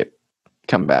injuries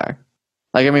come back.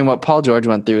 Like, I mean, what Paul George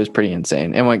went through was pretty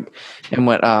insane, and what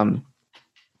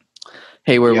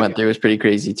Hayward went through was pretty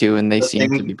crazy too, and they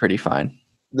seem to be pretty fine.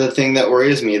 The thing that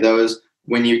worries me though is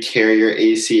when you tear your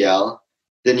ACL,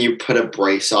 then you put a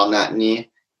brace on that knee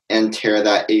and tear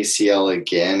that ACL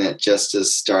again. It just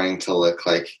is starting to look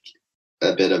like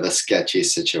a bit of a sketchy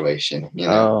situation. You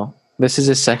know? Oh, this is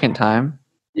his second time.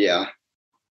 Yeah.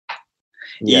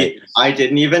 I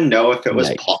didn't even know if it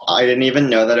was. I didn't even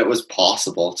know that it was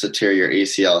possible to tear your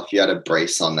ACL if you had a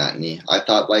brace on that knee. I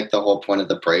thought like the whole point of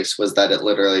the brace was that it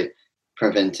literally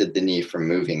prevented the knee from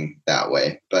moving that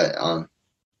way. But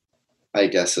I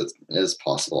guess it is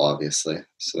possible, obviously.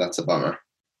 So that's a bummer.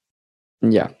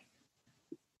 Yeah.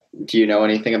 Do you know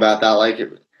anything about that? Like,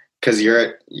 because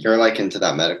you're like into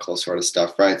that medical sort of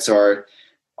stuff, right? So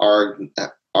our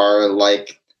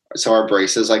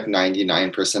braces like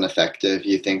 99% effective,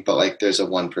 you think, but like there's a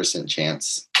 1%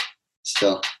 chance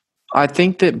still. I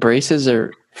think that braces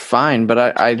are fine,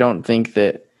 but I don't think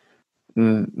that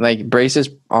like braces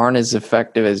aren't as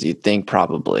effective as you think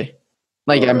probably.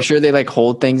 Like I'm sure they like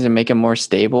hold things and make them more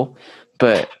stable,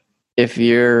 but if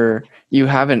you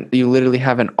literally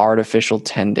have an artificial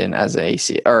tendon as an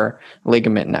AC or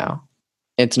ligament now.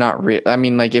 It's not real. I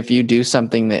mean, like if you do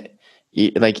something that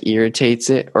like irritates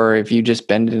it, or if you just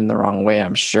bend it in the wrong way,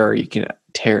 I'm sure you can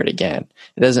tear it again.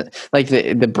 It doesn't like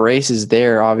the brace is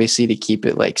there obviously to keep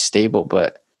it like stable,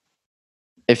 but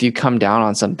if you come down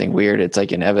on something weird, it's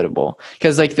like inevitable.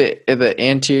 Because like the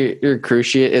anterior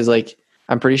cruciate is like,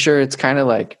 I'm pretty sure it's kind of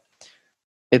like,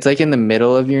 it's like in the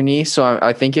middle of your knee. So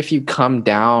I think if you come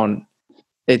down,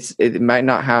 it might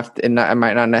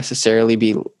not necessarily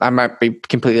be, I might be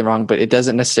completely wrong, but it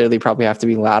doesn't necessarily probably have to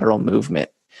be lateral movement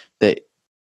that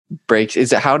breaks.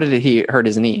 How did he hurt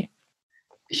his knee?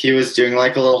 He was doing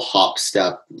like a little hop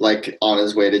step, like on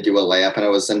his way to do a layup, and it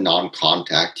was a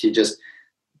non-contact. He just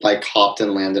like hopped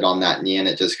and landed on that knee, and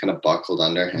it just kind of buckled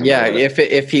under him. Yeah,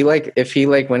 if he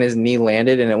when his knee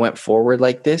landed and it went forward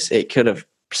like this, it could have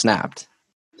snapped.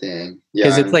 Dang. Yeah.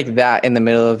 Because it's like that in the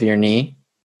middle of your knee,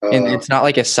 and it's not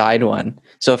like a side one.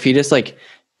 So if he just like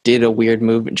did a weird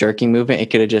jerking movement, it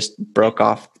could have just broke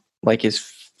off like his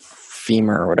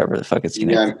femur or whatever the fuck it's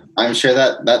connected. Yeah, I'm sure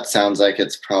that sounds like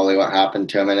it's probably what happened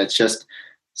to him, and it's just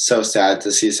so sad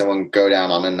to see someone go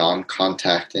down on a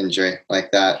non-contact injury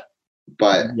like that.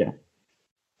 But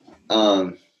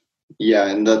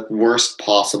and the worst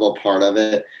possible part of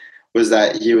it was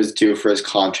that he was due for his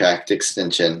contract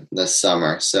extension this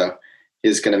summer, so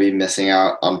he's going to be missing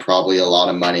out on probably a lot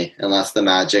of money unless the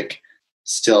Magic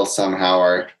still somehow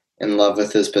are in love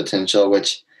with his potential,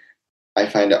 which I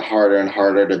find it harder and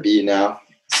harder to be now.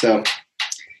 So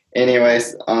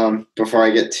anyways, before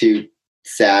I get too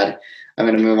sad, I'm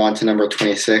going to move on to number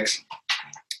 26,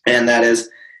 and that is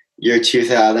your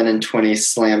 2020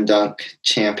 Slam Dunk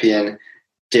champion,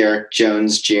 Derrick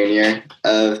Jones Jr.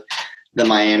 of the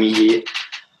Miami Heat.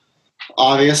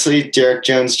 Obviously, Derrick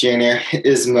Jones Jr.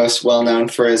 is most well known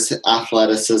for his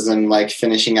athleticism, like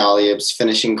finishing alley-oops,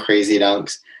 finishing crazy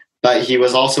dunks, but he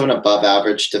was also an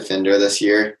above-average defender this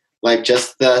year. Like,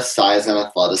 just the size and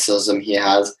athleticism he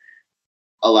has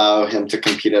allow him to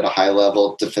compete at a high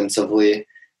level defensively.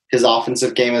 His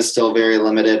offensive game is still very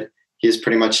limited. He's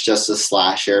pretty much just a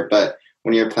slasher, but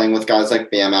when you're playing with guys like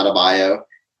Bam Adebayo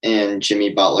and Jimmy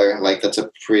Butler, like that's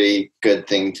a pretty good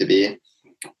thing to be.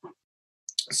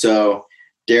 So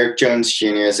Derrick Jones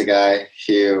Jr. is a guy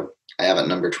who I have at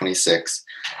number 26.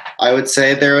 I would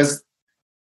say there was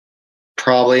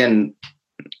probably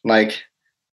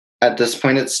at this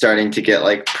point it's starting to get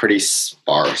like pretty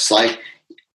sparse. Like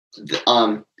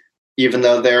even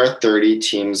though there are 30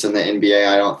 teams in the NBA,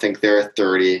 I don't think there are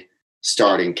 30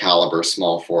 starting caliber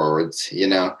small forwards. You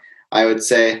know, I would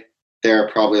say there are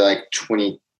probably like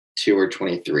 22 or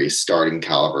 23 starting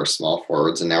caliber small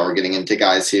forwards, and now we're getting into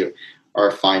guys who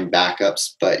are fine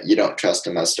backups, but you don't trust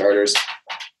them as starters.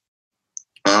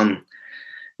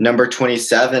 Number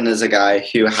 27 is a guy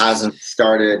who hasn't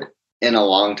started in a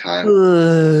long time.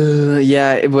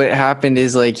 Yeah, what happened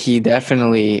is like his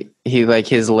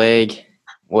leg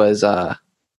was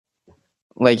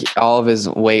like all of his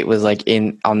weight was like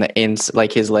on the ins,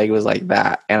 like his leg was like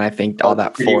that, and I think all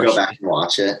that force. You go back and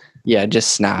watch it. Yeah,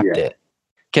 just snapped Yeah. it.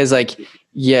 Because like,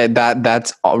 yeah,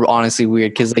 that's honestly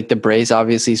weird. Because like the brace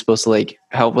obviously is supposed to like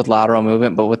help with lateral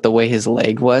movement, but with the way his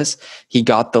leg was, he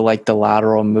got the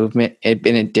lateral movement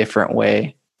in a different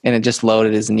way, and it just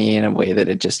loaded his knee in a way that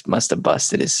it just must have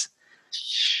busted his.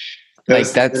 Like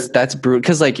that's brutal.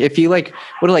 Because like if he like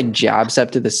would have like jab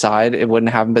step to the side, it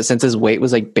wouldn't happen. But since his weight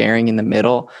was like bearing in the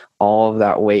middle, all of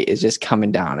that weight is just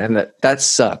coming down, and that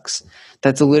sucks.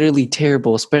 That's literally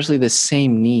terrible, especially the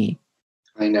same knee.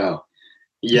 I know.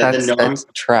 Yeah, That's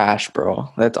trash, bro.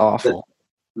 That's awful.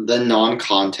 The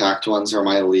non-contact ones are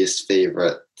my least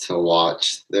favorite to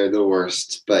watch. They're the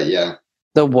worst, but yeah.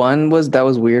 The one that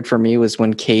was weird for me was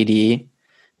when KD,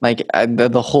 like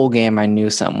the whole game, I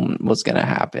knew something was gonna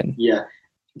happen. Yeah.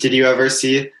 Did you ever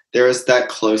see there was that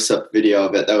close-up video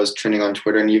of it that was trending on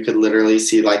Twitter, and you could literally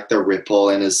see like the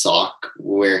ripple in his sock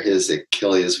where his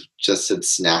Achilles just had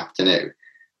snapped in it.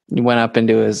 He went up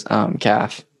into his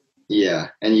calf. Yeah,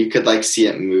 and you could like see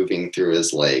it moving through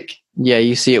his leg. Yeah,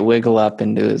 you see it wiggle up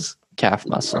into his calf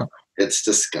muscle. It's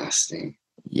disgusting.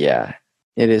 Yeah,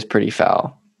 it is pretty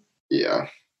foul. Yeah.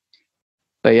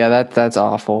 But yeah, that's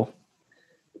awful.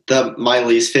 My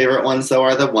least favorite ones though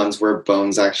are the ones where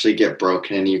bones actually get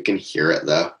broken and you can hear it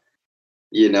though.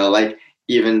 You know, like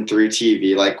even through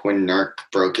TV, like when Nurk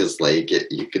broke his leg,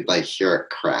 you could like hear it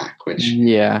crack, which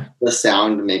yeah, the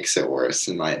sound makes it worse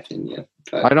in my opinion.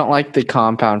 But I don't like the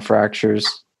compound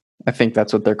fractures. I think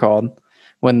that's what they're called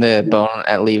when the bone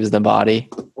leaves the body.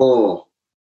 Oh,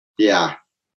 yeah.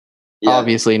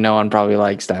 Obviously, no one probably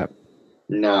likes that.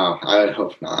 No, I would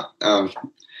hope not.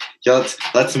 Yeah,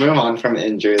 let's move on from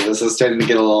injuries. This is starting to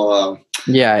get a little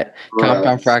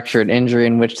compound fractured injury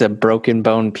in which the broken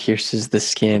bone pierces the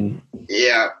skin.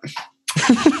 Yeah.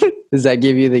 Does that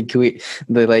give you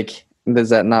the like? Does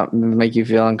that not make you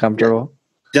feel uncomfortable?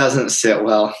 Doesn't sit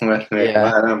well with me.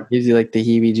 Yeah, but, gives you like the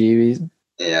heebie-jeebies.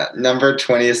 Yeah, number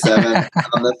 27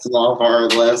 on the small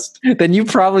forward list. Then you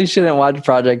probably shouldn't watch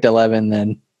Project 11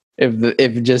 then.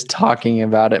 If just talking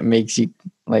about it makes you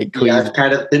like queasy. Yeah, I've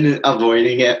kind of been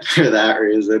avoiding it for that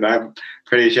reason. I'm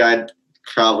pretty sure I'd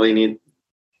probably need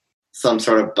some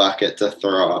sort of bucket to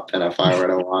throw up in if I were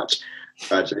to watch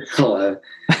Project 11.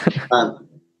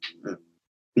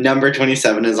 Number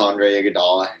 27 is Andre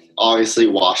Iguodala. Obviously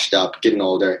washed up, getting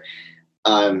older.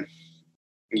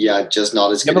 Yeah, just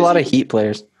not as good. You have a lot of Heat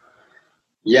players.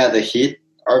 Yeah, the Heat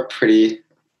are pretty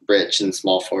rich in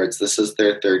small forwards. This is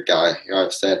their third guy, who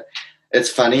I've said. It's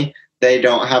funny. They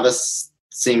don't have a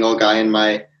single guy in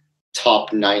my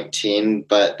top 19,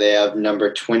 but they have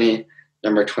number 20,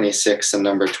 number 26, and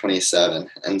number 27.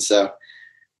 And so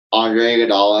Andre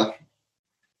Iguodala,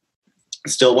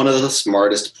 still one of the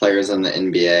smartest players in the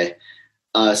NBA,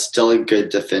 still a good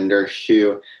defender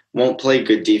who won't play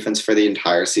good defense for the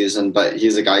entire season, but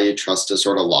he's a guy you trust to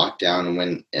sort of lock down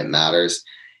when it matters.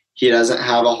 He doesn't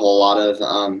have a whole lot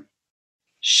of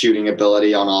shooting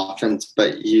ability on offense,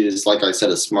 but he's, like I said,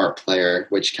 a smart player,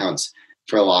 which counts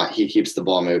for a lot. He keeps the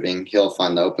ball moving. He'll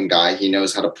find the open guy. He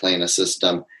knows how to play in a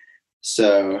system.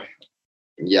 So,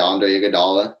 yeah, Andre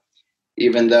Iguodala,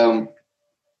 even though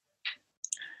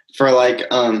for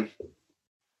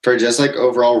just like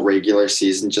overall regular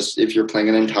season, just if you're playing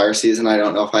an entire season, I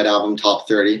don't know if I'd have him top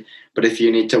 30. But if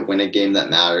you need to win a game that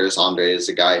matters, Andre is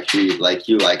a guy who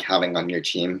you like having on your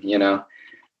team, you know?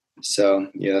 So,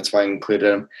 yeah, that's why I included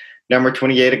him. Number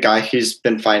 28, a guy who's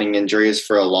been fighting injuries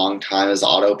for a long time, is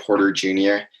Otto Porter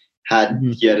Jr. Had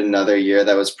yet another year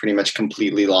that was pretty much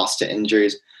completely lost to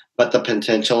injuries. But the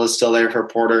potential is still there for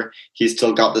Porter. He's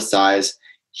still got the size.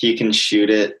 He can shoot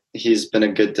it. He's been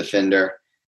a good defender.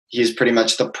 He's pretty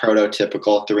much the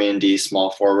prototypical 3-and-D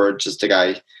small forward, just a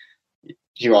guy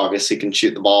who obviously can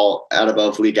shoot the ball at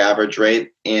above league average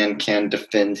rate and can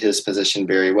defend his position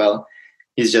very well.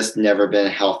 He's just never been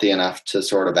healthy enough to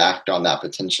sort of act on that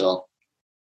potential.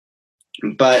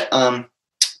 But I'm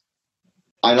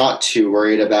not too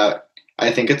worried about –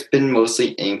 I think it's been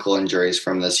mostly ankle injuries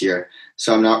from this year,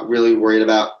 so I'm not really worried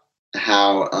about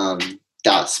how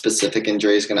that specific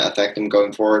injury is going to affect him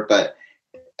going forward, but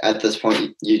at this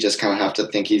point, you just kind of have to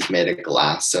think he's made of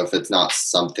glass. So if it's not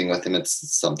something with him,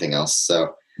 it's something else.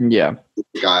 So yeah,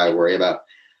 the guy I worry about.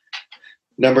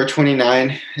 Number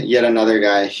 29, yet another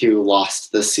guy who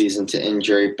lost this season to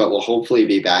injury, but will hopefully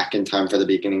be back in time for the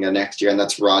beginning of next year, and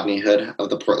that's Rodney Hood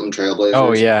of the Portland Trail Blazers.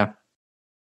 Oh, yeah.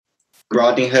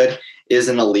 Rodney Hood is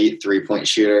an elite three-point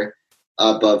shooter,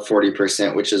 above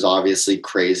 40%, which is obviously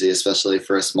crazy, especially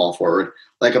for a small forward.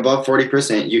 Like above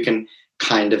 40%, you can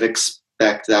kind of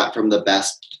expect that from the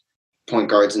best point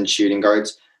guards and shooting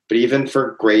guards, but even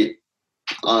for great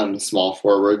small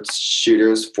forwards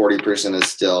shooters, 40% is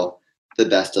still the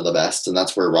best of the best, and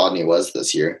that's where Rodney was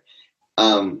this year.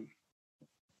 I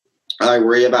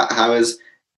worry about how his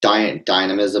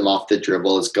dynamism off the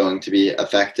dribble is going to be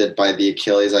affected by the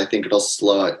Achilles. I think it'll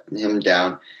slow him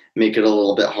down, make it a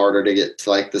little bit harder to get to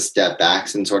like the step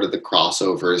backs and sort of the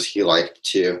crossovers he liked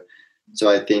to. So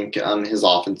I think his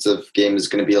offensive game is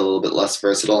going to be a little bit less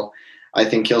versatile. I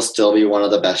think he'll still be one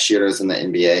of the best shooters in the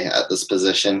NBA at this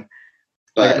position.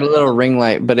 But I got a little ring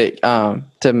light, but it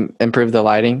to improve the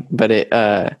lighting, but it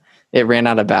ran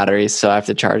out of batteries, so I have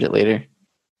to charge it later.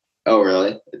 Oh,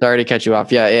 really? Sorry to cut you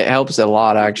off. Yeah, it helps a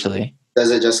lot, actually.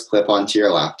 Does it just clip onto your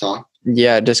laptop?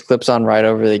 Yeah, it just clips on right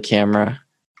over the camera.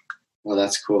 Well,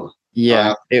 that's cool.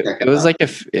 Yeah, it was like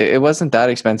it wasn't that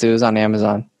expensive. It was on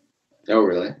Amazon. Oh,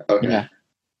 really? Okay. Yeah.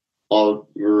 I'll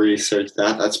research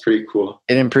that. That's pretty cool.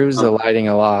 It improves the lighting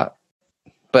a lot.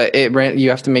 But you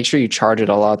have to make sure you charge it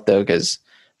a lot, though, because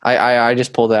I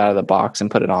just pulled it out of the box and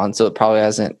put it on, so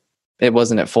it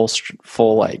wasn't at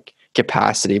full like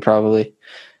capacity probably.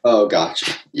 Oh,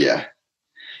 gotcha. Yeah.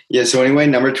 Yeah, so anyway,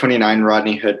 number 29,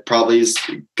 Rodney Hood, probably is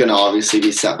going to obviously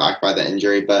be set back by the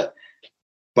injury, but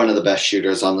one of the best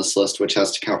shooters on this list, which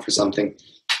has to count for something.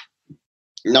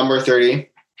 Number 30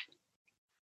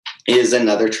 is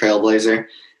another Trailblazer,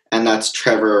 and that's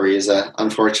Trevor Ariza.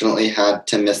 Unfortunately, had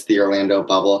to miss the Orlando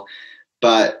bubble,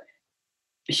 but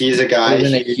he's a guy.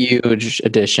 He's a huge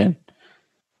addition.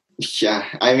 Yeah,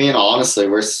 I mean, honestly,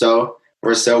 we're so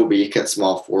weak at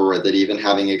small forward that even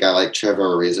having a guy like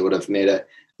Trevor Ariza would have made a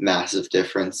massive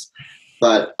difference.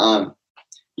 But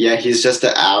yeah, he's just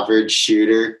an average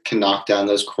shooter, can knock down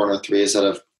those corner threes at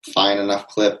a fine enough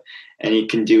clip, and he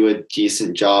can do a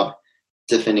decent job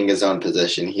defending his own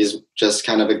position. He's just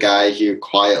kind of a guy who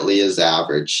quietly is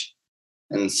average.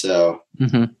 And so,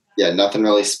 yeah, nothing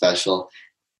really special.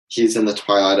 He's in the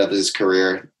twilight of his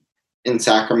career. In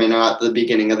Sacramento at the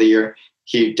beginning of the year,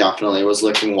 he definitely was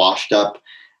looking washed up.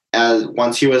 As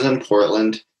once he was in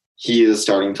Portland, he is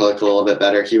starting to look a little bit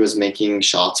better. He was making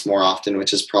shots more often,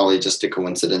 which is probably just a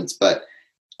coincidence. But,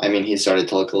 I mean, he started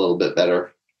to look a little bit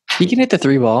better. He can hit the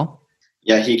three ball.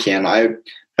 Yeah, he can. I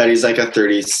bet he's like a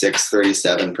 36,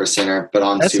 37%er.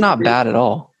 But that's not bad at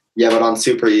all. Yeah, but on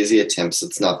super easy attempts,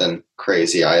 it's nothing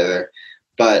crazy either.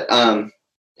 But,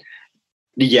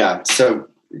 yeah, so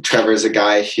Trevor's a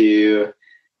guy who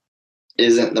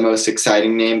isn't the most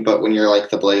exciting name, but when you're like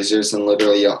the Blazers and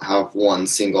literally you don't have one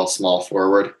single small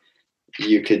forward,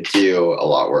 you could do a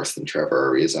lot worse than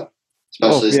Trevor Ariza.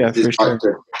 Especially he's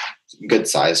good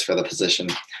size for the position.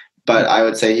 But I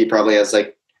would say he probably has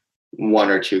like 1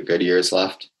 or 2 good years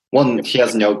left. Well, he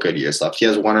has no good years left. He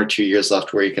has 1 or 2 years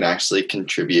left where he can actually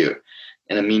contribute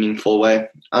in a meaningful way.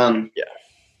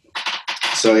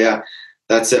 So yeah,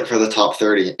 that's it for the top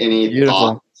 30. Any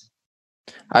thoughts?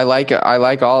 I like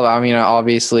all of it. I mean,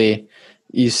 obviously,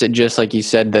 you said just like you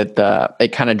said that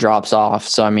it kind of drops off.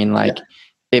 So I mean, like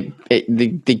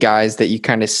the guys that you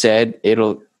kind of said,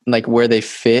 it'll like where they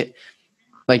fit.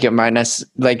 Like it might not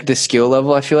like the skill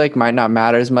level. I feel like might not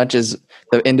matter as much as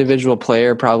the individual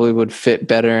player probably would fit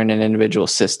better in an individual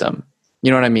system.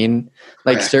 You know what I mean?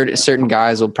 Like certain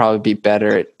guys will probably be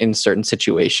better in certain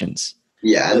situations.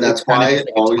 Yeah, and that's why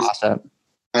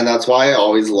I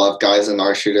always love guys in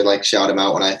our shoe to like shout them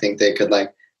out when I think they could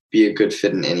like be a good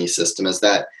fit in any system. Is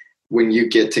that when you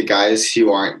get to guys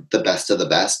who aren't the best of the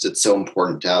best, it's so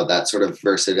important to have that sort of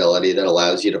versatility that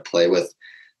allows you to play with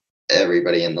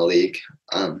everybody in the league.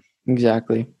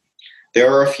 Exactly.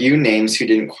 There are a few names who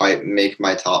didn't quite make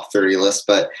my top 30 list,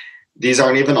 but these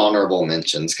aren't even honorable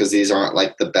mentions because these aren't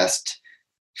like the best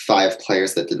 5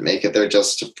 players that didn't make it. They're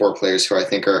just 4 players who I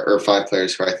think or 5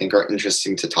 players who I think are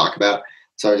interesting to talk about.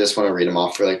 So I just want to read them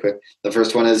off really quick. The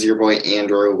first one is your boy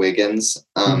Andrew Wiggins.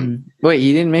 Wait,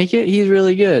 he didn't make it? He's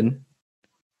really good.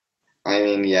 I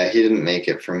mean, yeah, he didn't make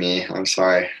it for me. I'm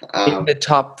sorry. In the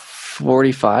top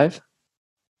 45?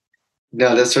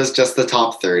 No, this was just the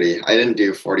top 30. I didn't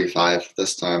do 45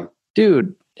 this time.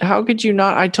 Dude, how could you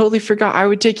not? I totally forgot. I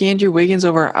would take Andrew Wiggins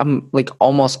over like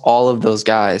almost all of those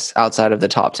guys outside of the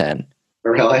top 10.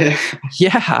 Really?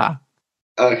 Yeah.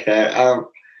 Okay.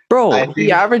 Bro,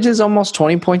 he averages almost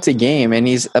 20 points a game, and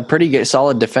he's a pretty good,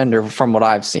 solid defender from what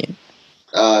I've seen.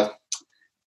 I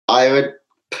would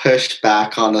push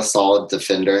back on the solid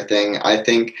defender thing. I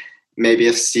think maybe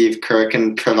if Steve Kerr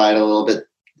can provide a little bit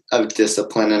of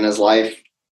discipline in his life,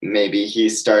 maybe he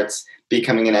starts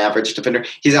becoming an average defender.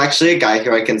 He's actually a guy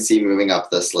who I can see moving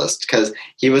up this list because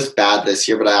he was bad this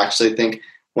year, but I actually think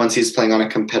once he's playing on a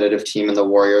competitive team in the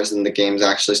Warriors and the games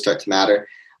actually start to matter,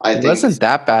 I think wasn't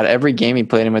that bad. Every game he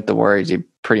played in with the Warriors, he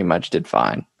pretty much did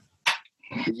fine.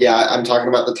 Yeah, I'm talking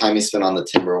about the time he spent on the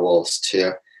Timberwolves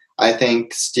too. I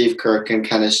think Steve Kerr can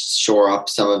kind of shore up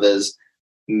some of his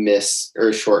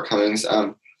shortcomings.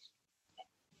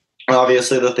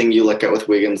 Obviously, the thing you look at with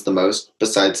Wiggins the most,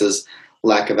 besides his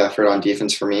lack of effort on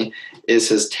defense for me, is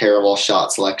his terrible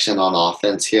shot selection on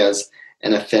offense. He has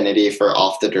an affinity for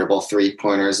off the dribble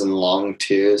 3-pointers and long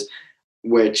twos,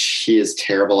 which he is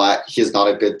terrible at. He is not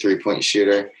a good 3-point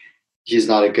shooter. He's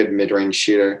not a good mid-range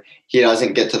shooter. He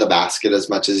doesn't get to the basket as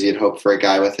much as you'd hope for a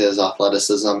guy with his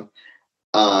athleticism.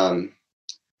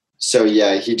 So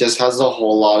yeah, he just has a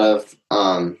whole lot of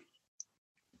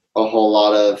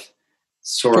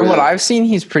sort From of. what I've seen,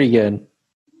 he's pretty good.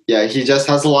 Yeah, he just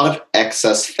has a lot of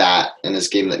excess fat in his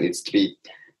game that needs to be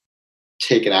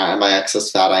taken out. And by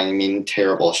excess fat, I mean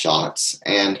terrible shots.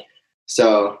 And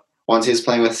so once he's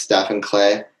playing with Steph and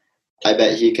Clay, I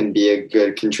bet he can be a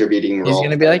good contributing role. He's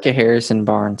going to be like a Harrison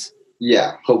Barnes.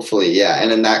 Yeah, hopefully, yeah.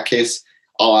 And in that case,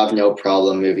 I'll have no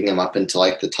problem moving him up into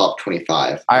like the top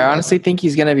 25. I honestly think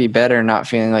he's going to be better not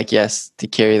feeling like he has to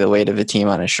carry the weight of the team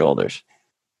on his shoulders.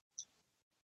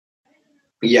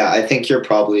 Yeah, I think you're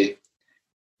probably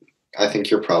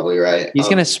right. He's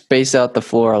going to space out the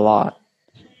floor a lot.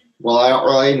 Well, I don't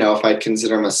really know if I'd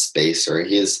consider him a spacer.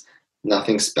 He's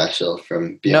nothing special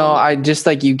from beyond. No, I just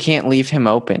like you can't leave him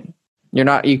open.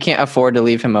 You can't afford to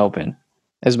leave him open.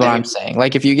 Is what I'm saying.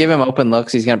 Like if you give him open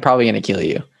looks, he's probably gonna kill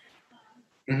you.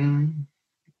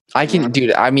 I can,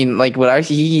 dude. I mean, like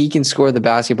he can score the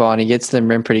basketball and he gets to the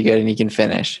rim pretty good and he can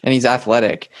finish and he's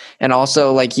athletic and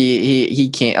also like he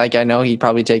can't, like I know he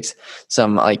probably takes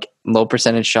some like low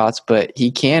percentage shots, but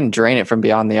he can drain it from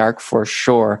beyond the arc for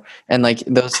sure. And like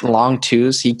those long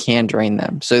twos, he can drain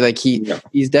them. So like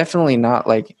he's definitely not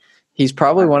like he's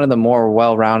probably one of the more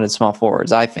well-rounded small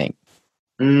forwards, I think.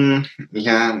 Yeah,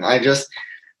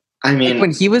 I mean, like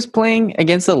when he was playing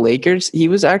against the Lakers, he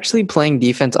was actually playing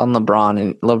defense on LeBron,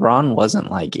 and LeBron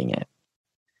wasn't liking it.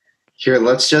 Here,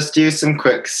 let's just do some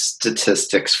quick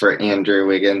statistics for Andrew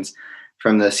Wiggins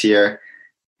from this year.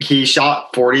 He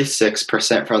shot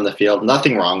 46% from the field.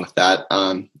 Nothing wrong with that.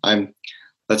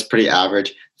 That's pretty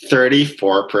average.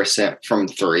 34% from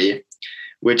three,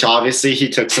 which obviously he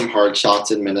took some hard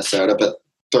shots in Minnesota, but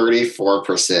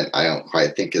 34% I don't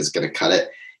quite think is going to cut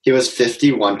it. He was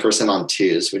 51% on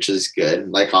twos, which is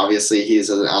good. Like, obviously, he's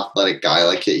an athletic guy.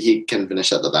 Like, he can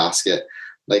finish at the basket,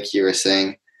 like you were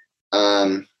saying.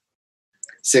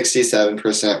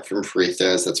 67% from free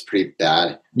throws. That's pretty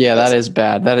bad. Yeah, that is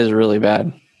bad. That is really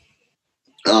bad.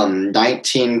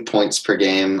 19 points per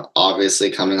game,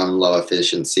 obviously coming on low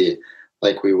efficiency,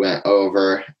 like we went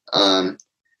over. A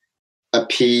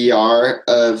PER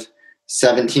of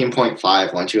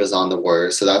 17.5 when she was on the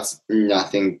Warriors, so that's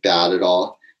nothing bad at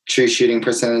all. True shooting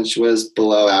percentage was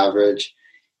below average.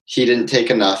 He didn't take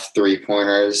enough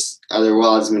three-pointers,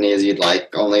 well, as many as you'd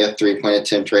like. Only a three-point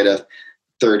attempt rate of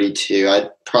 32. I'd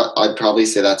probably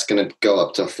say that's going to go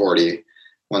up to 40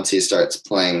 once he starts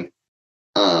playing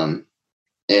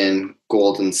in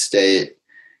Golden State.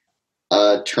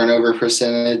 Turnover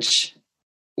percentage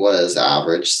was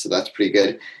average, so that's pretty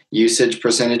good. Usage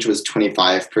percentage was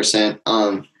 25%.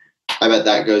 I bet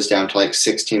that goes down to like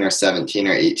 16 or 17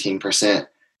 or 18%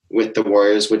 with the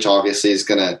Warriors, which obviously is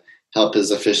going to help his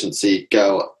efficiency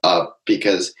go up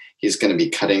because he's going to be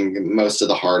cutting most of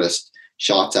the hardest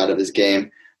shots out of his game.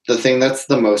 The thing that's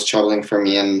the most troubling for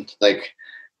me, and like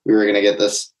we were going to get to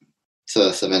this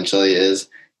eventually, is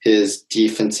his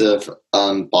defensive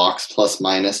box plus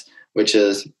minus, which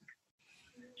is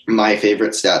my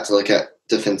favorite stat to look at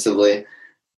defensively.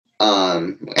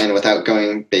 And without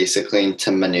going basically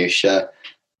into minutia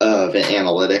of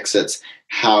analytics, it's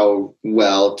how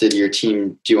well did your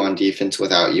team do on defense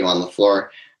without you on the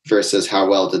floor versus how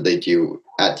well did they do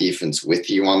at defense with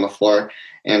you on the floor.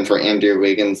 And for Andrew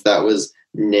Wiggins, that was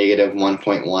negative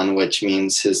 1.1, which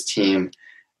means his team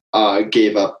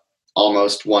gave up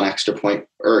almost one extra point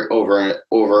or over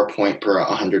a point per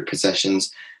 100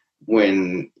 possessions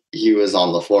when he was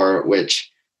on the floor,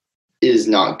 which is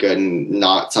not good and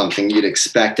not something you'd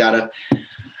expect out of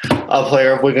a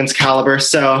player of Wiggins' caliber.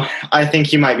 So I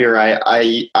think you might be right.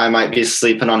 I might be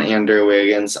sleeping on Andrew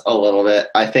Wiggins a little bit.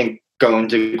 I think going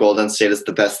to Golden State is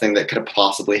the best thing that could have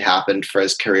possibly happened for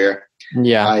his career.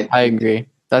 Yeah, I agree.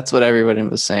 That's what everybody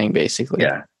was saying, basically.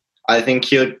 Yeah. I think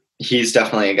he's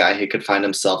definitely a guy who could find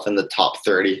himself in the top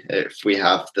 30 if we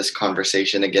have this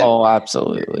conversation again. Oh,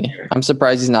 absolutely. I'm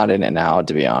surprised he's not in it now,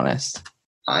 to be honest.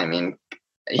 I mean,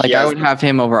 I would have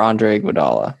him over Andre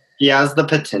Iguodala. He has the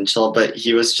potential, but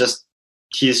he's just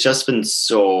been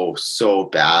so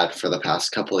bad for the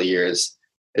past couple of years.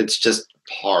 It's just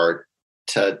hard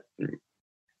to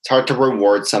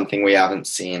reward something we haven't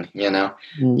seen, you know?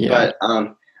 Yeah.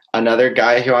 But Another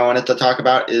guy who I wanted to talk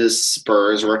about is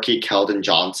Spurs rookie Keldon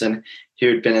Johnson, who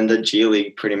had been in the G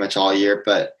League pretty much all year,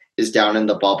 but is down in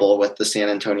the bubble with the San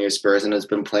Antonio Spurs and has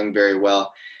been playing very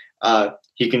well.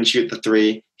 He can shoot the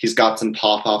three. He's got some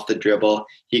pop off the dribble.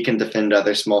 He can defend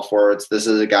other small forwards. This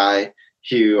is a guy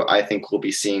who I think we'll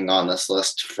be seeing on this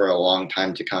list for a long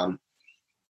time to come.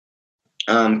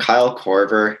 Kyle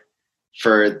Korver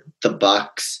for the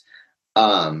Bucks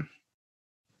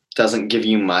doesn't give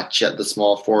you much at the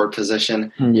small forward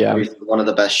position. Yeah. He's one of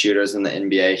the best shooters in the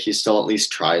NBA. He still at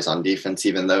least tries on defense,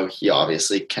 even though he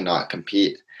obviously cannot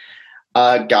compete.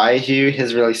 A guy who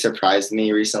has really surprised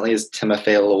me recently is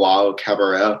Timofey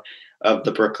Luwawu-Cabarrot of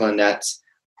the Brooklyn Nets.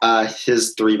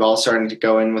 His three ball starting to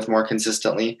go in with more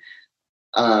consistently.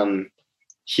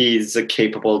 He's a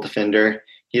capable defender.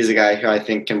 He's a guy who I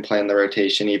think can play in the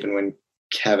rotation even when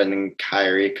Kevin and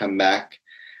Kyrie come back.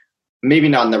 Maybe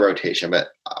not in the rotation, but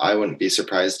I wouldn't be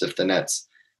surprised if the Nets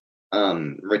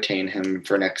retain him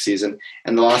for next season.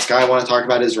 And the last guy I want to talk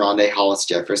about is Rondae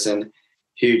Hollis-Jefferson,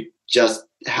 who just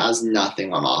has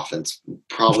nothing on offense.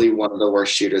 Probably one of the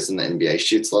worst shooters in the NBA.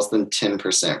 Shoots less than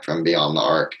 10% from beyond the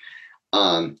arc.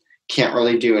 Can't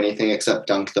really do anything except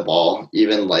dunk the ball.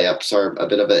 Even layups are a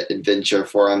bit of an adventure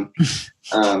for him.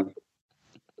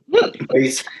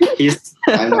 He's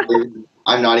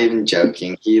I'm not even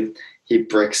joking. He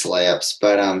bricks layups,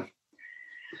 but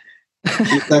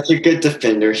he's such a good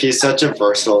defender. He's such a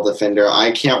versatile defender.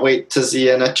 I can't wait to see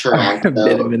in a Toronto. A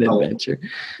bit of an adventure.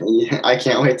 I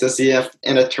can't wait to see if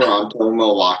in a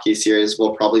Toronto-Milwaukee series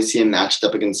we'll probably see him matched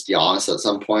up against Giannis at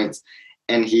some points,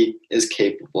 and he is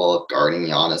capable of guarding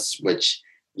Giannis, which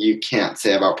you can't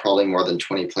say about probably more than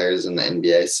 20 players in the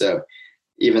NBA. So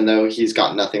even though he's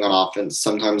got nothing on offense,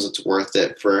 sometimes it's worth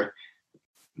it for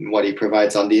what he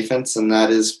provides on defense, and that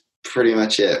is pretty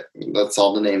much it. That's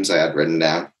all the names I had written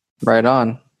down. Right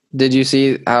on. Did you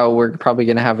see how we're probably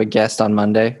going to have a guest on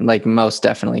Monday? Like most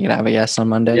definitely going to have a guest on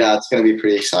Monday. Yeah, it's going to be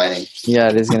pretty exciting. Yeah,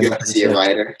 it is going to be. UFC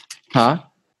writer. Huh?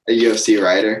 A UFC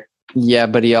writer. Yeah,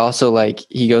 but he also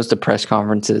he goes to press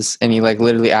conferences and he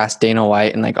literally asks Dana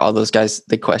White and all those guys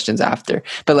the questions after.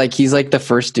 But he's the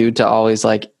first dude to always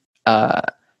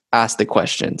ask the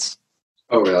questions.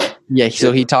 Oh, really? Yeah,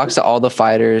 so he talks to all the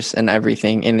fighters and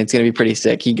everything, and it's going to be pretty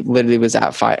sick. He literally was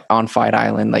on Fight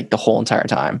Island the whole entire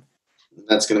time.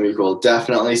 That's going to be cool.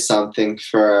 Definitely something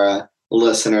for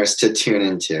listeners to tune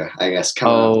into, I guess.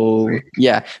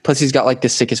 Yeah. Plus, he's got the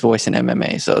sickest voice in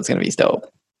MMA, so it's going to be dope.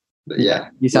 But yeah.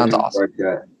 He sounds awesome.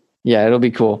 Yeah, it'll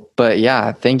be cool. But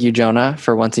yeah, thank you, Jonah,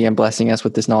 for once again blessing us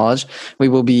with this knowledge.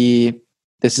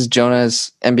 This is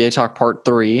Jonah's NBA Talk Part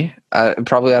 3,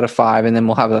 probably out of 5, and then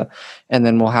we'll have a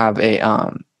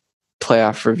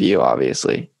playoff review,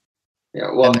 obviously. Yeah,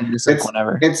 well,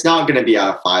 it's not going to be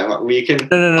out of 5. We can.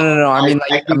 No. I mean,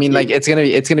 it's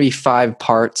gonna be 5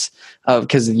 parts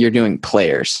because you're doing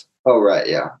players. Oh right,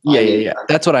 yeah. Yeah.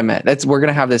 That's what I meant. We're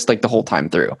gonna have this the whole time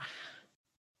through.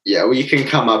 Yeah, we can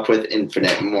come up with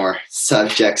infinite more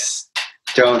subjects.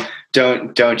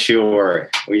 Don't you worry.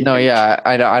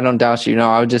 I don't doubt you. No,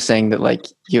 I was just saying that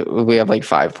we have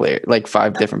 5 players,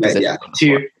 5 different positions.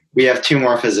 Yeah, we have 2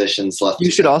 more positions left.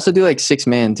 You should also do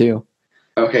 6-man too.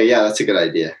 Okay, yeah, that's a good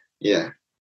idea. Yeah,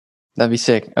 that'd be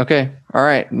sick. Okay, all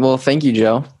right. Well, thank you,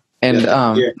 Joe. And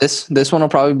this one will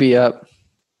probably be up.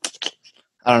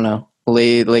 I don't know,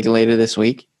 later this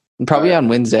week, probably on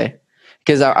Wednesday,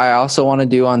 because I also want to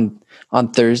do on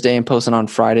Thursday and post it on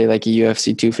Friday a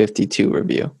UFC 252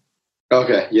 review.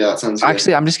 Okay, yeah, that sounds good.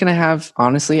 Actually, I'm just gonna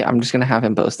have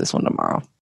him post this one tomorrow.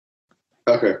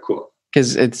 Okay, cool.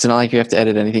 Because it's not like you have to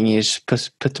edit anything. You just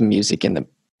put the music in the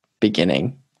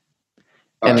beginning,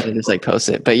 and then just post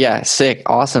it. But yeah, sick,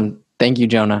 awesome. Thank you,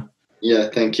 Jonah. Yeah,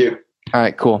 thank you. All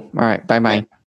right, cool. All right, bye.